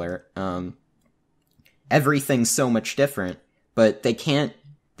 spoiler alert, everything's so much different, but they can't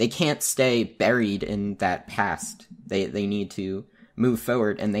stay buried in that past. They need to move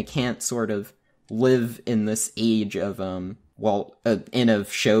forward, and they can't sort of live in this age of of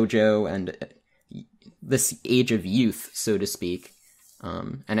shoujo and this age of youth, so to speak.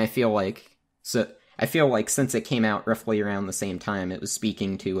 And I feel like since it came out roughly around the same time, it was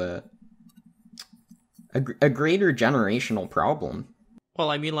speaking to a greater generational problem. Well,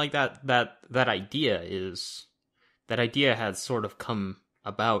 I mean, like that idea has sort of come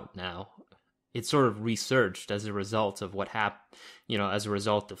about now. It's sort of resurged as a result of what happened, you know, as a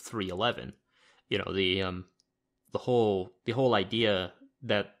result of 311. You know, the whole idea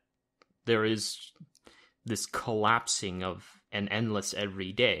that there is this collapsing of an endless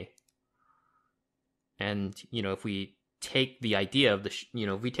every day. And, you know, if we take the idea of the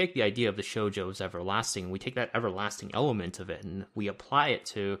shoujo as everlasting, we take that everlasting element of it and we apply it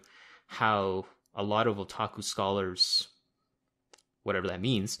to how a lot of otaku scholars, whatever that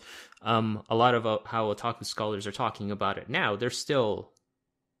means, a lot of how otaku scholars are talking about it now,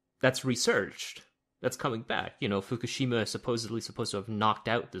 that's resurged. That's coming back. You know, Fukushima is supposed to have knocked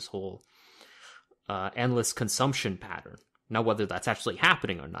out this whole endless consumption pattern. Now, whether that's actually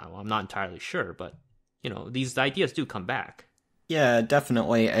happening or not, I'm not entirely sure, but, you know, these ideas do come back. Yeah,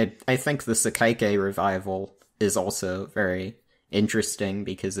 definitely. I think the Seikaike revival is also very interesting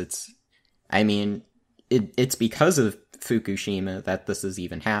because it's because of Fukushima that this has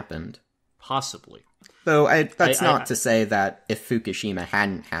even happened. Possibly. Though that's not to say that if Fukushima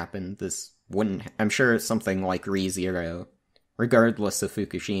hadn't happened, this wouldn't... I'm sure something like ReZero, regardless of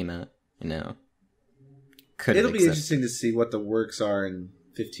Fukushima, you know, could have It'll be interesting to see what the works are in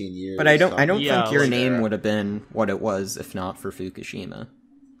 15 years. But I don't think Your Name would have been what it was if not for Fukushima.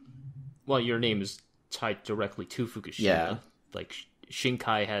 Well, Your Name is tied directly to Fukushima. Yeah. Like,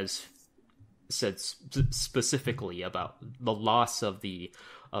 Shinkai has said specifically about the loss of the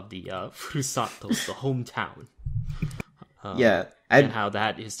Furusato, the hometown. And how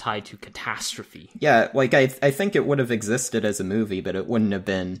that is tied to catastrophe. Yeah, like, I think it would have existed as a movie, but it wouldn't have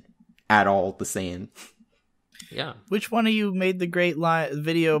been at all the same. Yeah. Which one of you made the great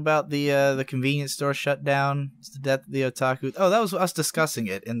video about the convenience store shut down? It's the death of the otaku. Oh, that was us discussing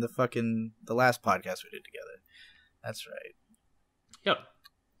it in the last podcast we did together. That's right. Yep.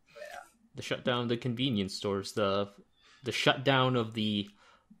 Yeah. The shutdown of the convenience stores, the shutdown of the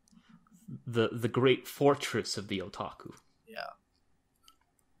great fortress of the otaku. Yeah.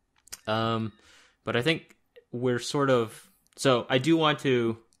 But I think we're sort of... So I do want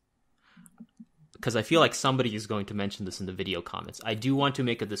to... Because I feel like somebody is going to mention this in the video comments. I do want to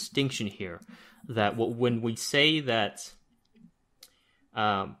make a distinction here that when we say that,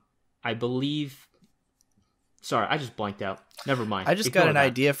 I believe Sorry, I just blanked out. Never mind. I just got an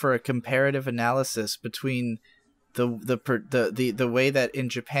idea for a comparative analysis between the way that in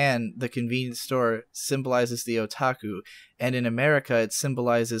Japan the convenience store symbolizes the otaku, and in America it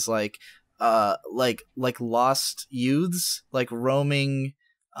symbolizes like lost youths, like roaming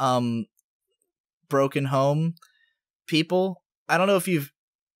broken home people. I don't know if you've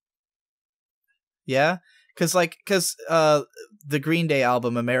because the Green Day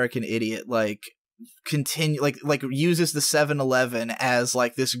album American Idiot uses the 7-Eleven as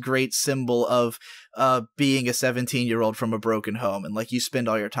like this great symbol of being a 17-year-old from a broken home, and like you spend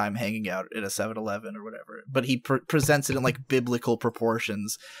all your time hanging out at a 7-Eleven or whatever, but he presents it in like biblical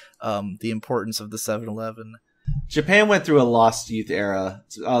proportions, the importance of the 7-Eleven. Japan went through a lost youth era,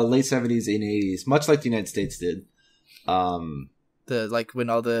 late 70s and 80s, much like the United States did. When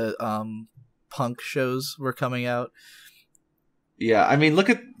all the punk shows were coming out. Yeah, I mean, look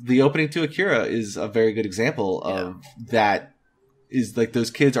at the opening to Akira is a very good example of that. Is like those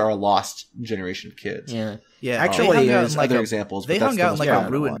kids are a lost generation of kids. Yeah. Actually, there's other examples. They hung out in like a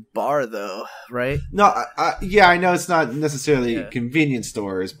ruined bar, though, right? No, I know it's not necessarily convenience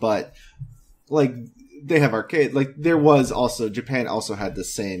stores, but like they have arcade. Like there was also Japan also had the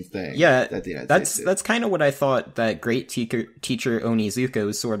same thing. Yeah, that the United States did. That's kind of what I thought that great teacher Onizuka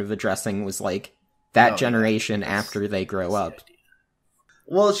was sort of addressing, was like that generation after they grow up.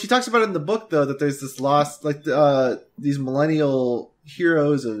 Well, she talks about it in the book, though, that there's this lost, like, these millennial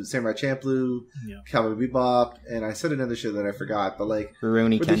heroes of Samurai Champloo, Cowboy Bebop, and I said another show that I forgot, but, like,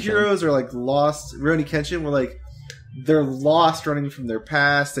 Rurouni Kenshin. The heroes are, like, lost. Rurouni Kenshin were, like, they're lost running from their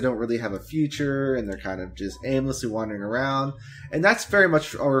past, they don't really have a future, and they're kind of just aimlessly wandering around. And that's very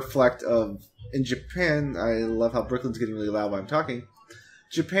much a reflect of, in Japan, I love how Brooklyn's getting really loud while I'm talking.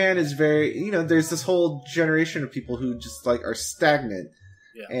 Japan is very, there's this whole generation of people who just, like, are stagnant.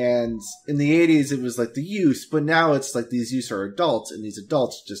 Yeah. And in the 80s, it was like the youth, but now it's like these youths are adults, and these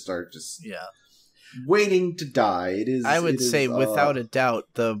adults just are waiting to die. It is. I would say, without a doubt,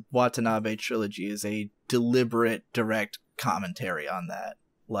 the Watanabe trilogy is a deliberate, direct commentary on that.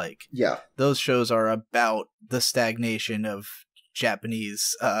 Like, those shows are about the stagnation of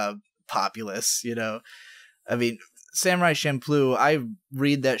Japanese populace. I mean, Samurai Champloo. I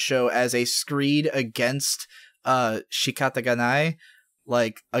read that show as a screed against Shikata Ganai.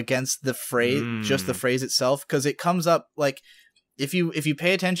 Like against the phrase, just the phrase itself, because it comes up like if you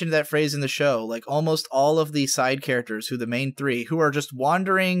pay attention to that phrase in the show, like almost all of the side characters, who the main three, who are just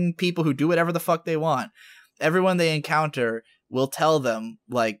wandering people who do whatever the fuck they want, everyone they encounter will tell them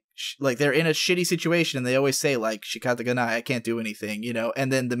like they're in a shitty situation, and they always say like Shikata Ganai, I can't do anything,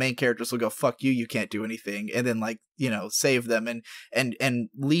 and then the main characters will go, fuck you can't do anything, and then like save them and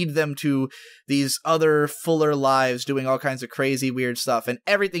lead them to these other fuller lives, doing all kinds of crazy weird stuff, and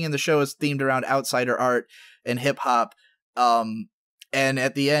everything in the show is themed around outsider art and hip hop, and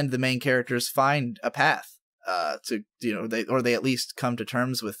at the end the main characters find a path to they at least come to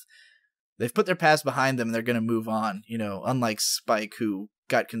terms with, they've put their past behind them and they're going to move on, unlike Spike, who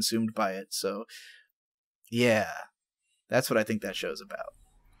got consumed by it. So that's what I think that show's about.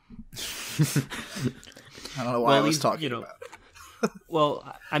 I don't know why I was talking about it. Well,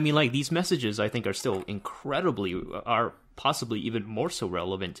 I mean, like, these messages I think are still are possibly even more so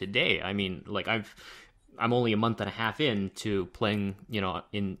relevant today. I mean, like, I'm only a month and a half into playing,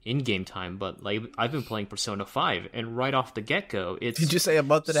 in game time, but like I've been playing Persona 5, and right off the get go, it's. Did you say a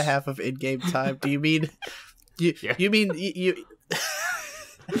month and a half of in game time? Do you mean you mean you?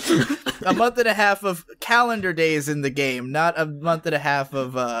 A month and a half of calendar days in the game, not a month and a half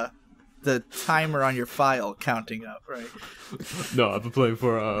of the timer on your file counting up, right? No, I've been playing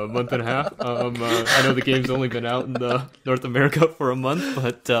for a month and a half. I know the game's only been out in North America for a month,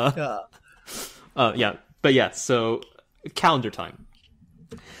 but so calendar time.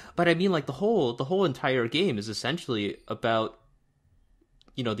 But I mean, like, the whole entire game is essentially about,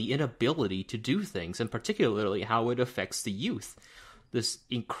 the inability to do things, and particularly how it affects the youth. This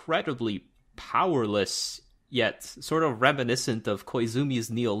incredibly powerless, yet sort of reminiscent of Koizumi's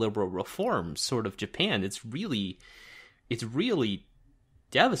neoliberal reforms sort of Japan. It's really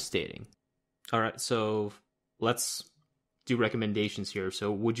devastating. All right, so let's do recommendations here. So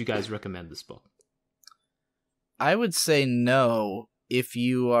would you guys recommend this book? I would say no if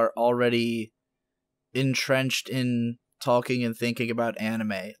you are already entrenched in talking and thinking about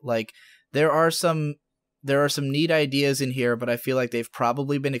anime. Like, there are some neat ideas in here, but I feel like they've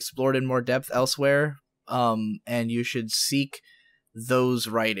probably been explored in more depth elsewhere. And you should seek those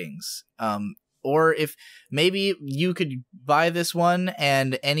writings. Or if maybe you could buy this one,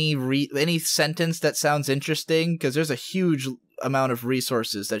 and any sentence that sounds interesting, because there's a huge amount of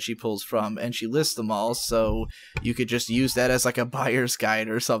resources that she pulls from, and she lists them all, so you could just use that as like a buyer's guide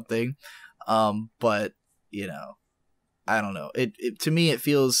or something. But you know, I don't know. It to me it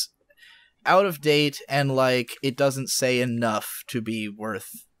feels out of date, and like it doesn't say enough to be worth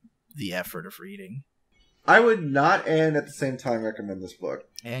the effort of reading. I would not, and at the same time recommend this book.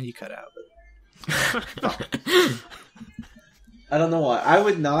 And you cut out. I don't know why. I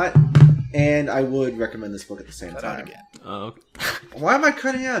would not, and I would recommend this book at the same time. Out again. Okay. Why am I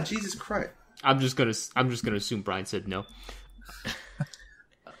cutting out? Jesus Christ! I'm just gonna assume Brian said no.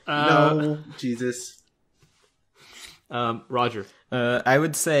 No, Jesus. Roger. I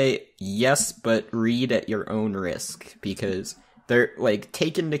would say yes, but read at your own risk, because they're like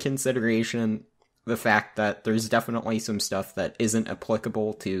take into consideration the fact that there's definitely some stuff that isn't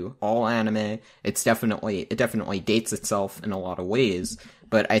applicable to all anime. It definitely dates itself in a lot of ways,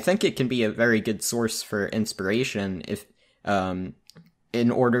 but I think it can be a very good source for inspiration if,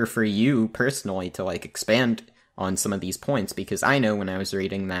 in order for you personally to like expand on some of these points, because I know when I was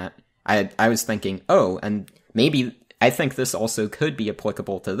reading that, I was thinking, oh, and maybe I think this also could be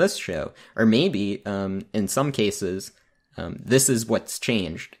applicable to this show, or maybe, in some cases, this is what's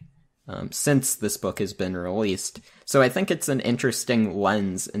changed since this book has been released. So I think it's an interesting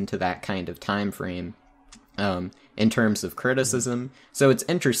lens into that kind of time frame in terms of criticism. So it's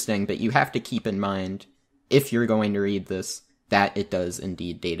interesting, but you have to keep in mind, if you're going to read this, that it does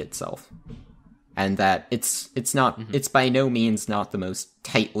indeed date itself. And that it's by no means not the most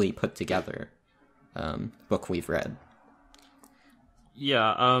tightly put together book we've read.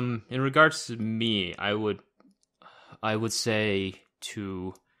 Yeah, in regards to me, I would say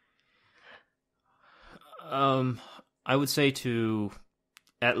to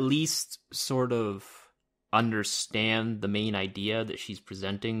at least sort of understand the main idea that she's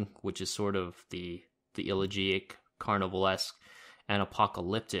presenting, which is sort of the elegiac, carnivalesque, and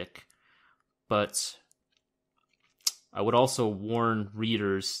apocalyptic. But I would also warn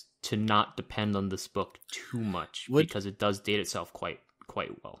readers to not depend on this book too much, because it does date itself quite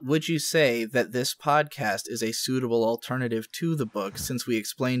well. Would you say that this podcast is a suitable alternative to the book, since we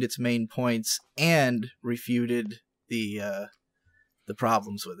explained its main points and refuted the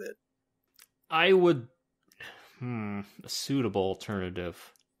problems with it? I would... a suitable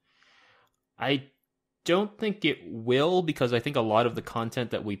alternative. I don't think it will, because I think a lot of the content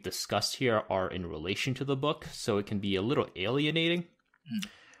that we've discussed here are in relation to the book, so it can be a little alienating.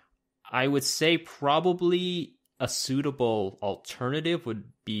 I would say probably a suitable alternative would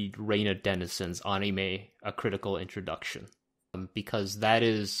be Reina Denison's Anime, A Critical Introduction, because that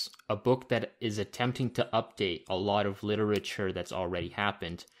is a book that is attempting to update a lot of literature that's already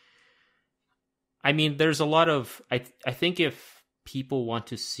happened. I mean, there's a lot of... I think if people want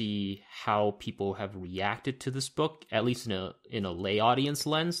to see how people have reacted to this book, at least in a lay audience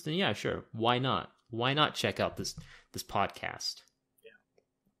lens, then yeah, sure, why not? Why not check out this podcast?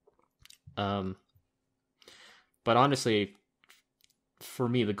 Yeah. But honestly, for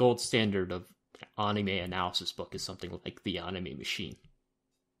me, the gold standard of anime analysis book is something like The Anime Machine.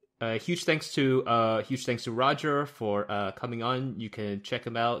 Huge thanks to Roger for coming on. You can check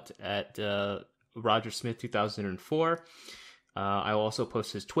him out at Roger Smith 2004. I will also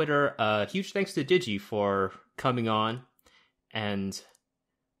post his Twitter. Huge thanks to Digi for coming on, and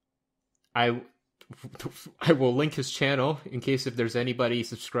I will link his channel in case if there's anybody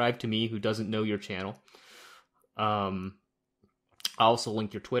subscribed to me who doesn't know your channel. I'll also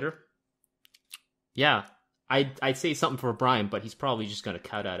link your Twitter. Yeah, I'd say something for Brian, but he's probably just gonna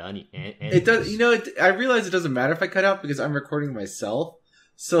cut out any. It does, I realize it doesn't matter if I cut out because I'm recording myself.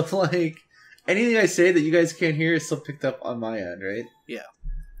 So like, anything I say that you guys can't hear is still picked up on my end, right? Yeah.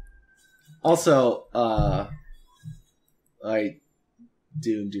 Also, I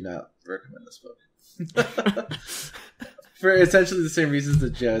do not recommend this book. For essentially the same reasons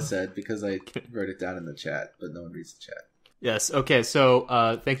that Joe said, because I wrote it down in the chat, but no one reads the chat. Yes, okay,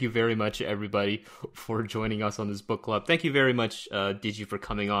 so thank you very much, everybody, for joining us on this book club. Thank you very much, Digi, for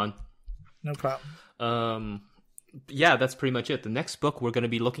coming on. No problem. Yeah, that's pretty much it. The next book we're going to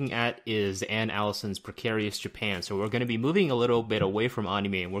be looking at is Anne Allison's Precarious Japan. So we're going to be moving a little bit away from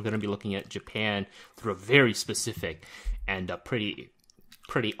anime, and we're going to be looking at Japan through a very specific and a pretty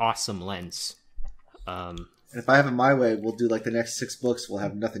awesome lens. And if I have it my way, we'll do like the next 6 books will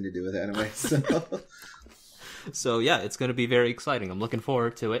have nothing to do with anime. So, so yeah, it's going to be very exciting. I'm looking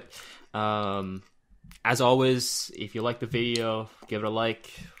forward to it. As always, if you like the video, give it a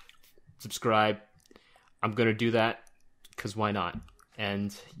like, subscribe. I'm going to do that because why not?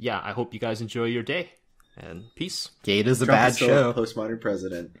 And yeah, I hope you guys enjoy your day. And peace. Gate is a Trump bad is still show. Postmodern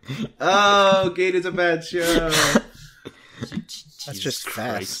president. Oh, Gate is a bad show. That's just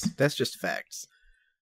facts. That's just facts.